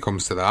suppose, when it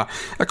comes to that.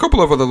 A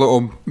couple of other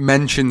little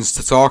mentions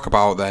to talk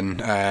about then.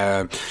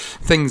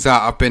 Things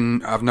that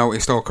I've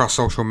noticed all across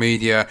social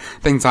media.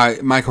 Things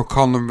like Michael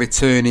Conlan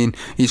returning.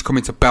 He's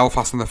coming to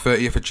Belfast on the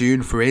 30th of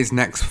June for his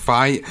next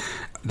fight.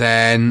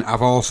 Then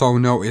I've also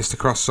noticed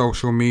across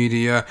social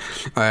media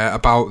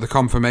about the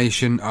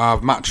confirmation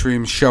of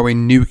Matchroom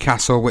showing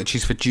Newcastle, which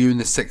is for June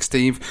the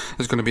 16th.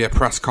 There's going to be a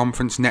press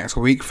conference next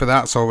week for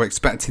that, so we're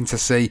expecting to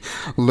see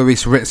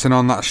Lewis Ritson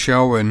on that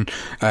show and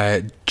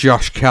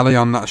Josh Kelly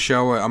on that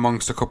show,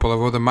 amongst a couple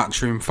of other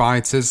Matchroom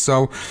fighters.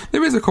 So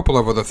there is a couple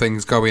of other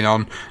things going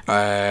on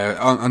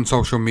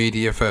social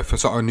media for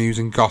sort of news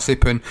and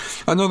gossip. And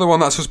another one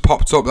that's just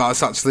popped up,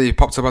 that's actually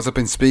popped up as I've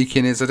been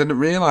speaking, is I didn't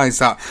realise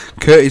that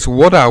Curtis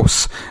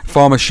Woodhouse,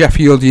 former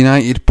Sheffield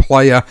United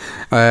player,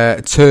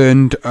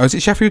 turned, is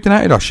it Sheffield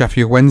United or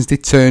Sheffield Wednesday,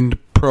 turned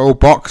pro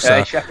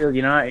boxer. Sheffield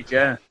United,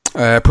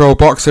 yeah. Pro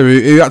boxer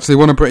who actually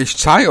won a British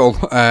title.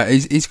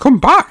 He's come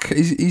back.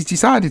 He's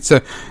decided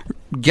to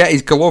get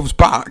his gloves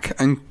back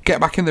and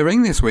get back in the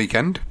ring this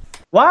weekend.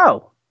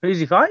 Wow. Who's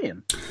he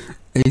fighting?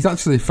 He's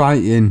actually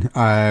fighting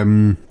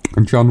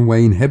John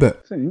Wayne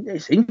Hibbert.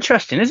 It's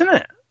interesting, isn't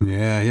it?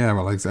 Yeah.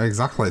 Well,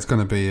 exactly. It's going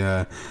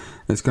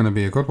to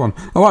be a good one.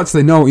 Oh,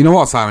 actually, no. You know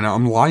what, Simon?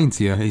 I'm lying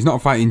to you. He's not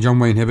fighting John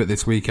Wayne Hibbert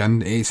this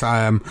weekend. He's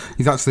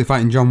actually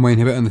fighting John Wayne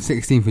Hibbert on the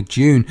 16th of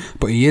June,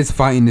 but he is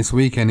fighting this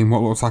weekend in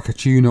what looks like a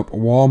tune-up,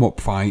 warm-up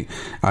fight,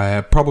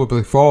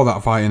 probably for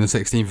that fight on the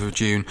 16th of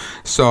June.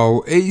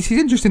 So it's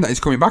interesting that he's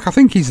coming back. I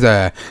think he's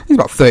there. He's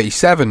about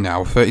 37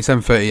 now,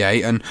 37,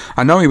 38, and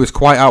I know he was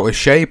quite out of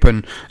shape,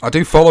 and I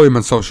do follow him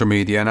on social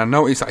media, and I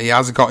noticed that he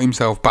has got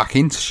himself back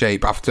into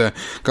shape after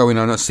going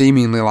on a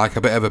seemingly like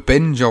a bit of a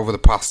binge over the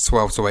past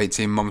 12 to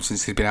 18 months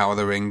since he's been out of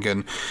the ring,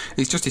 and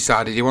he's just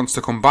decided he wants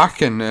to come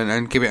back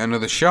and give it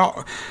another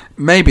shot.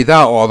 Maybe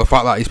that, or the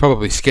fact that he's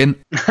probably skint,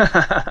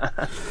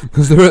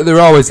 because there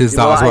always is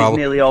that as well.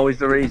 Nearly always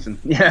the reason.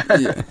 Yeah,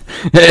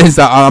 it is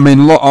that. I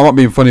mean, look, I'm not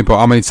being funny, but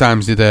how many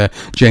times did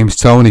James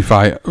Toney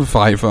fight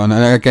for, and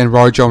again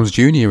Roy Jones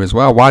Jr. as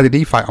well? Why did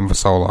he fight on for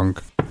so long?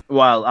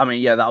 Well, I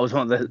mean, yeah, that was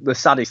one of the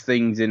saddest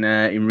things in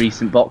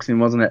recent boxing,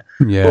 wasn't it?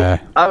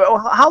 Yeah. But,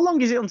 how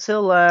long is it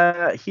until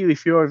Hughie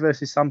Fury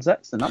versus Sam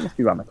Sexton? That must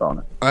be around the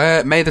corner.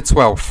 May the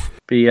 12th.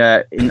 Be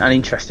an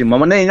interesting one.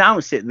 When they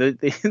announced it,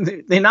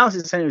 they announced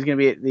it saying it was going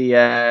to be at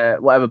the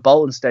whatever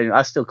Bolton Stadium.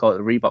 I still call it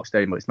the Reebok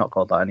Stadium, but it's not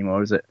called that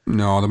anymore, is it?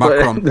 No, the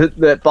Macron.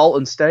 The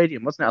Bolton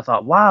Stadium, wasn't it? I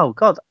thought, wow,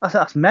 God,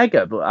 that's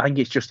mega. But I think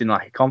it's just in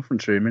like a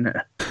conference room, isn't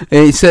it?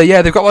 It's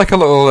yeah, they've got like a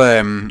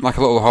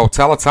little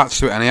hotel attached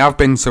to it, and I have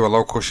been to a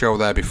local show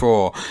there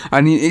before,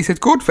 and it's a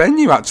good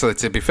venue actually.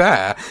 To be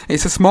fair,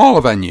 it's a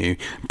smaller venue,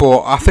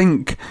 but I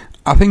think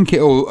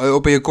it'll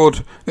be a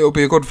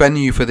good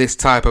venue for this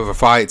type of a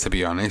fight, to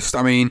be honest.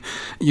 I mean,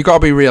 you got to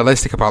be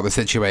realistic about the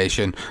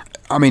situation.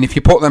 I mean, if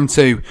you put them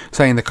to,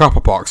 say, in the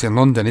Copper Box in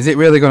London, is it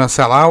really going to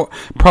sell out?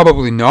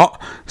 Probably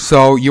not.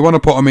 So you want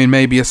to put them in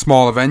maybe a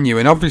smaller venue.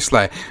 And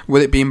obviously,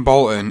 with it being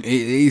Bolton,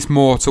 it's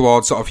more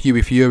towards sort of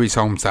Hughie Fury's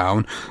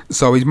hometown.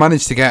 So he's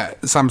managed to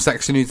get Sam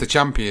Sexton, who's the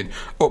champion,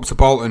 up to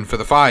Bolton for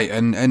the fight.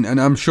 And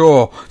I'm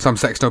sure Sam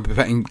Sexton will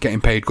be getting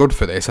paid good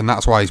for this, and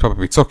that's why he's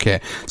probably took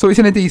it. So it's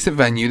in a decent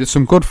venue. There's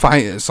some good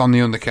fighters on the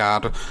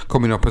undercard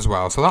coming up as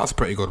well. So that's a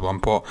pretty good one.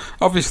 But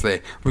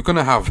obviously, we're going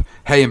to have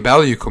Hay and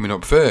Bellew coming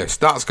up first.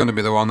 That's going to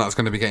be the one that's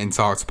going to be getting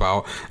talked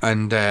about,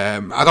 and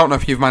I don't know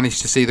if you've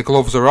managed to see the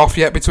gloves are off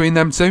yet between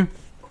them two.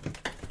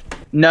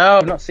 No,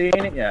 I've not seen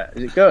it yet.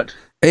 Is it good?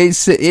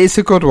 It's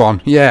a good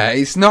one, yeah.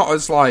 It's not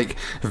as like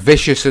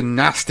vicious and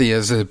nasty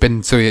as has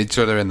been to each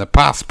other in the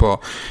past,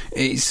 but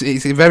it's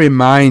a very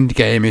mind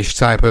game-ish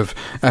type of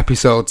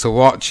episode to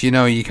watch. You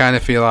know, you kind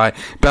of feel like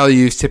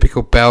Bellew's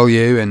typical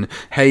Bellew, and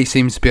Hay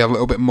seems to be a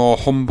little bit more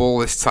humble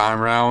this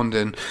time round,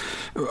 and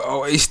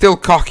he's still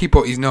cocky,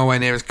 but he's nowhere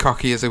near as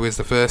cocky as he was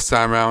the first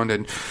time round.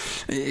 And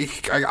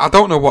I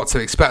don't know what to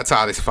expect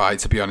out of this fight,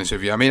 to be honest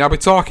with you. I mean, I'll be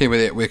talking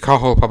with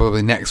Cahill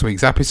probably next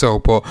week's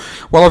episode, but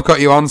while I've got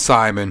you on,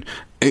 Simon,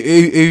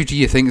 who do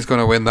you think is going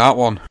to win that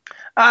one?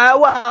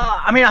 Well,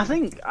 I mean, I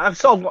think I've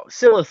sort of got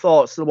similar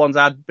thoughts to the ones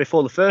I had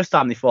before the first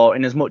time they fought,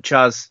 in as much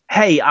as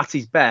Hay at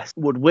his best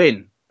would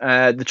win.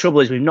 The trouble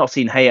is we've not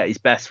seen Hay at his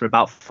best for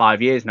about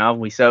 5 years now, haven't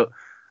we? So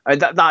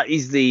that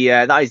is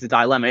the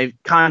dilemma.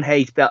 Can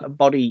Hay's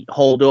body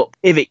hold up?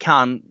 If it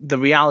can, the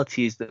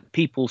reality is that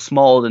people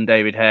smaller than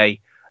David Hay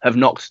have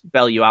knocked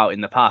Bellew out in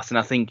the past, and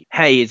I think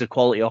Hay is a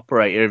quality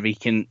operator if he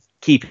can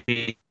keep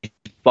his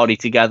body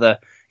together.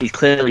 He's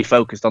clearly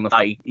focused on the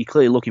fight. He's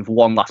clearly looking for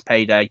one last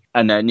payday,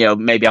 and then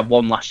maybe have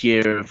one last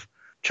year of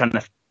trying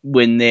to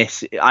win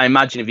this. I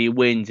imagine if he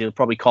wins, he'll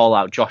probably call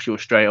out Joshua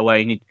straight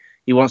away, and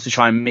he wants to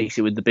try and mix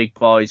it with the big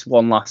boys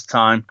one last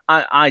time.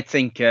 I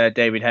think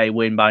David Hay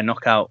win by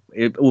knockout.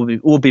 It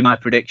will be my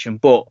prediction.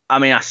 But I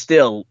mean, I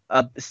still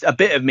a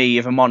bit of me,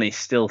 if I'm honest,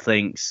 still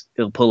thinks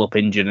he'll pull up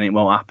injured and it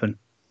won't happen.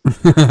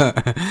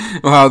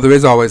 Well, there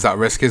is always that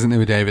risk, isn't there,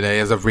 with David Hay,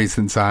 as of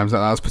recent times,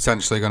 that's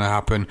potentially going to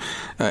happen.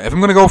 If I'm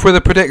going to go for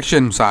the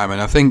prediction, Simon,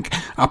 I think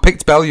I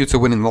picked Bellew to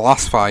win in the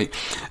last fight,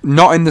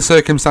 not in the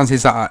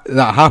circumstances that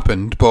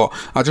happened, but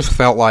I just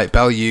felt like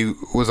Bellew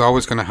was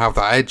always going to have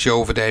that edge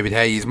over David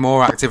Hay. He's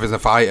more active as a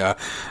fighter,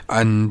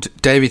 and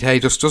David Hay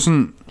just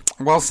doesn't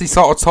whilst he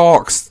sort of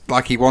talks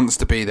like he wants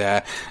to be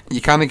there,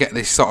 you kind of get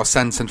this sort of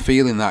sense and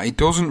feeling that he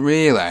doesn't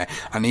really,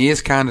 and he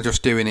is kind of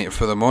just doing it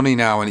for the money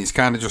now, and it's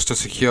kind of just to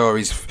secure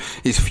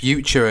his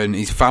future and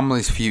his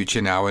family's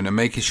future now, and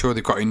making sure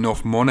they've got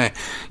enough money,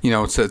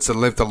 to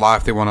live the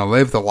life they want to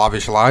live, the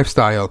lavish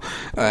lifestyle.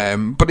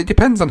 But it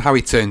depends on how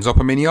he turns up.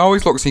 I mean, he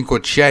always looks in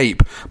good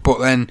shape, but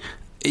then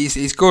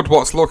he's good. He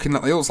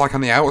looks like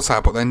on the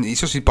outside, but then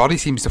it's just his body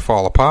seems to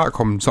fall apart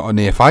come sort of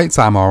near fight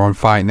time or on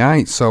fight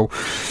night. So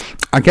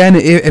again,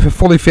 if a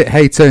fully fit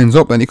Hay turns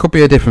up, then it could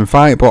be a different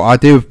fight. But I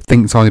do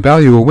think Tony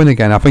Bellew will win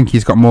again. I think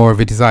he's got more of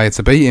a desire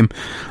to beat him,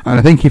 and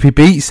I think if he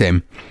beats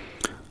him,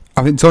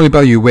 I think Tony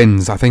Bellew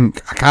wins. I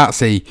can't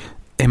see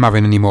him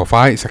having any more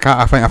fights.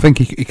 I think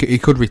he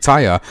could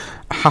retire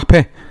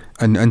happy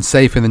and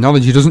safe in the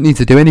knowledge he doesn't need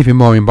to do anything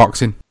more in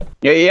boxing.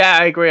 Yeah,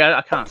 I agree.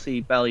 I can't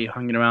see Bellew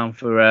hanging around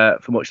for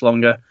much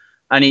longer,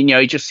 and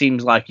he just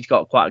seems like he's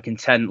got quite a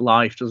content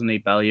life, doesn't he,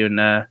 Bellew?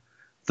 And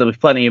there'll be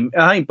plenty of,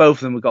 I think both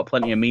of them have got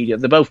plenty of media.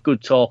 They're both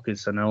good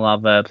talkers, and they'll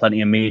have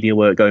plenty of media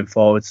work going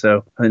forward.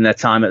 So I think their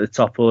time at the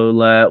top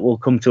will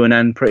come to an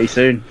end pretty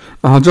soon.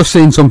 I've just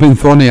seen something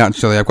funny,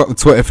 actually. I've got the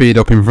Twitter feed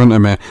up in front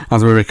of me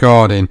as we're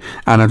recording,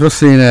 and I've just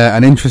seen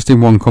an interesting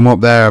one come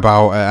up there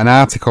about an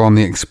article on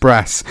the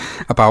Express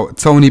about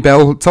Tony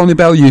Bellew's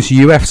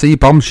UFC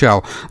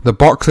bombshell. The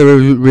boxer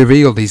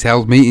revealed he's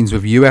held meetings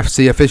with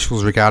UFC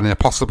officials regarding a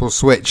possible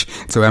switch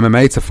to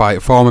MMA to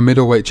fight former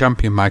middleweight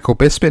champion Michael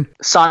Bisping.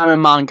 Simon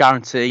Mann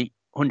guarantee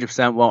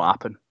 100% won't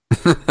happen.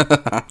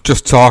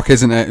 Just talk,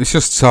 isn't it? It's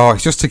just talk.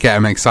 It's just to get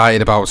him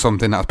excited about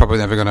something that's probably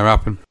never going to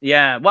happen.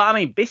 Yeah, well, I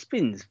mean,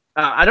 Bisping's...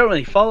 I don't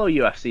really follow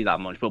UFC that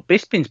much, but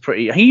Bisping's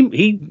pretty...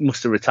 He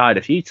must have retired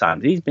a few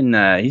times. He's been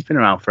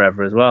around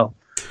forever as well.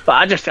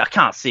 But I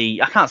can't see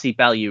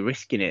Bellew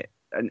risking it.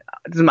 And it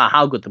doesn't matter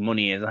how good the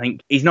money is. I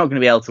think he's not going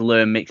to be able to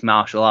learn mixed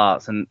martial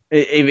arts, and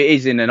if it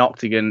is in an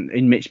octagon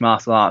in mixed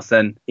martial arts,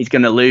 then he's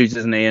going to lose,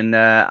 isn't he? And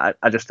I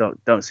just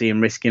don't see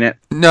him risking it.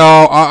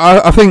 No,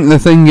 I think the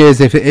thing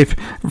is, if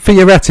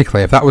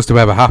theoretically, if that was to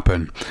ever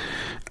happen,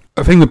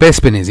 the thing with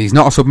Bisping is he's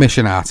not a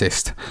submission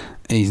artist.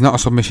 He's not a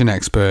submission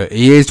expert.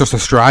 He is just a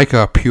striker,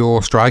 a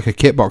pure striker,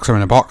 kickboxer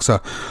and a boxer.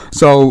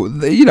 So,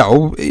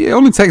 it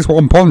only takes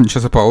one punch,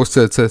 I suppose,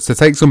 to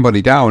take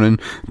somebody down. And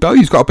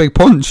Bellew's got a big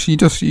punch. You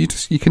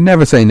can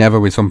never say never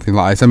with something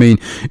like this. I mean,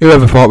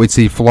 whoever thought we'd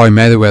see Floyd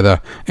Mayweather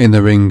in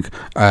the ring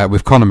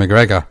with Conor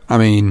McGregor? I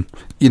mean,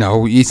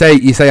 you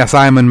say a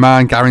Simon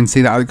Mann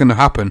guarantee that it's going to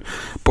happen,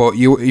 but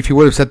if you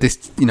would have said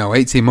this,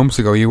 18 months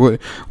ago,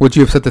 would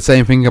you have said the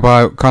same thing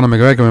about Conor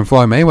McGregor and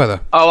Floyd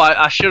Mayweather? Oh,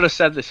 I should have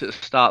said this at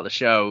the start of the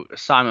show.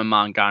 Simon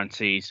Mann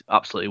guarantees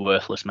absolutely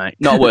worthless, mate.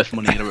 Not worth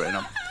money to written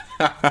on.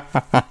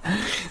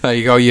 There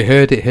you go. You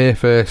heard it here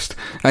first.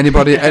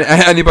 Anybody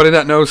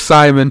that knows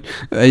Simon,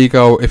 there you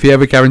go. If he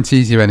ever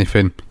guarantees you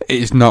anything,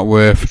 it's not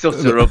worth. It's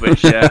utter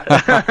rubbish. Yeah.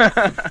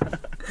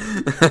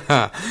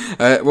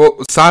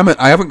 Well, Simon,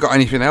 I haven't got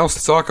anything else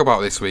to talk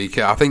about this week.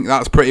 I think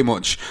that's pretty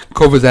much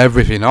covers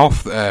everything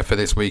off for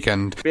this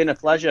weekend. It's been a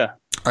pleasure.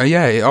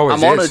 Yeah, it always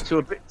is. I'm honoured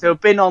to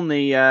have been on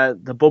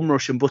the Bum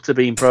Rush and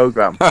Butterbean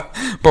programme.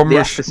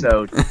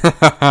 Episode.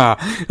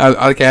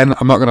 Again,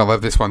 I'm not going to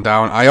let this one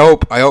down. I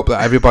hope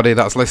that everybody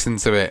that's listened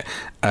to it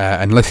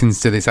and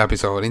listens to this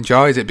episode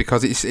enjoys it,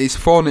 because it's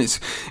fun. It's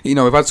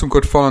we've had some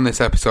good fun on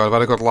this episode. I've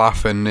had a good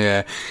laugh, and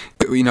you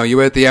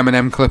heard the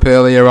Eminem clip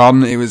earlier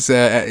on. It was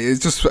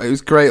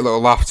great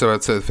little laughter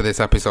for this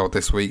episode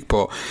this week.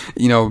 But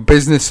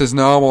business as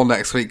normal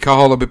next week.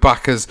 Carl will be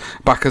back as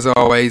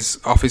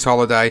always off his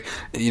holiday.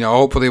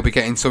 Hopefully he'll be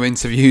getting some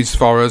interviews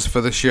for us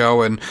for the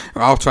show, and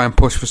I'll try and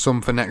push for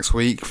some for next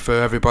week for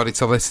everybody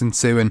to listen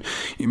to, and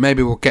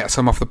maybe we'll get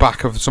some off the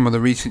back of some of the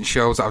recent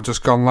shows that have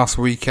just gone last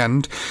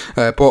weekend.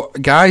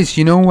 But guys,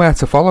 you know where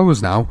to follow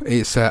us now.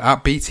 It's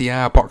at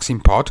BTR Boxing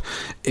Pod.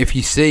 If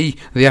you see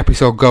the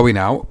episode going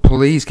out,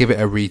 please give it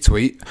a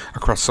retweet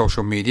across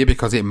social media,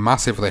 because it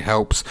massively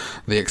helps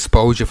the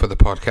exposure for the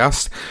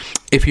podcast.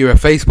 If you're a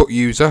Facebook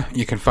user,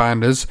 you can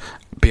find us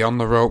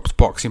Beyond the Ropes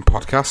Boxing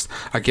Podcast.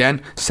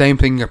 Again, same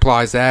thing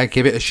applies there.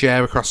 Give it a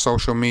share across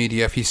social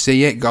media. If you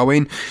see it, go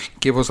in,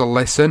 give us a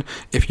listen.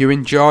 If you're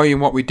enjoying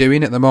what we're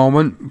doing at the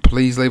moment,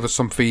 please leave us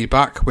some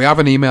feedback. We have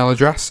an email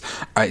address.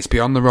 It's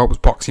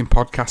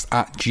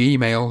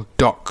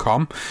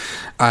beyondtheropesboxingpodcast@gmail.com.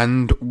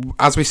 And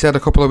as we said a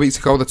couple of weeks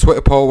ago, the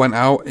Twitter poll went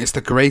out. It's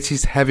the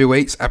greatest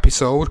heavyweights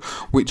episode,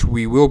 which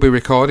we will be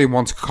recording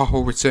once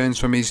Koppel returns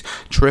from his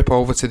trip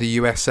over to the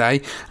USA.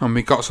 And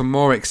we've got some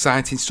more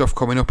exciting stuff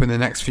coming up in the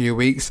next few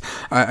weeks.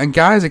 And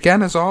guys,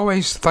 again, as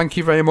always, thank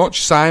you very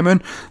much.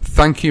 Simon,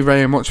 thank you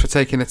very much for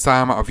taking the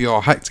time out of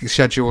your hectic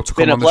schedule to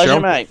come on the show.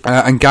 Mate.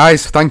 And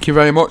guys, thank you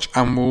very much,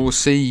 and we'll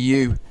see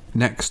you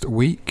next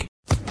week.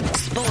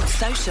 Sports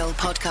Social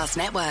Podcast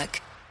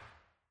Network.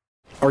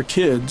 Our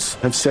kids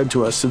have said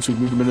to us since we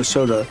moved to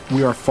Minnesota,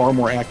 we are far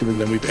more active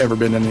than we've ever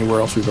been anywhere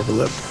else we've ever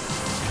lived.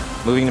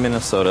 Moving to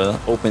Minnesota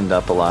opened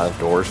up a lot of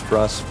doors for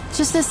us.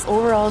 Just this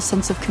overall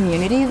sense of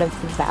community, of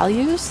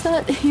values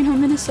that,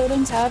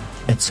 Minnesotans have.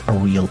 It's a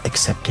real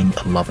accepting,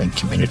 loving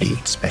community,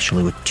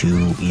 especially with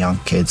 2 young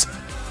kids.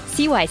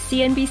 See why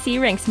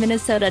CNBC ranks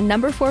Minnesota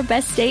number 4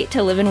 best state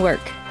to live and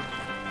work.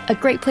 A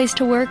great place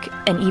to work,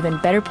 an even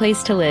better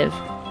place to live.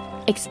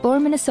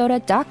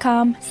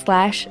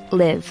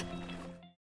 ExploreMinnesota.com/live.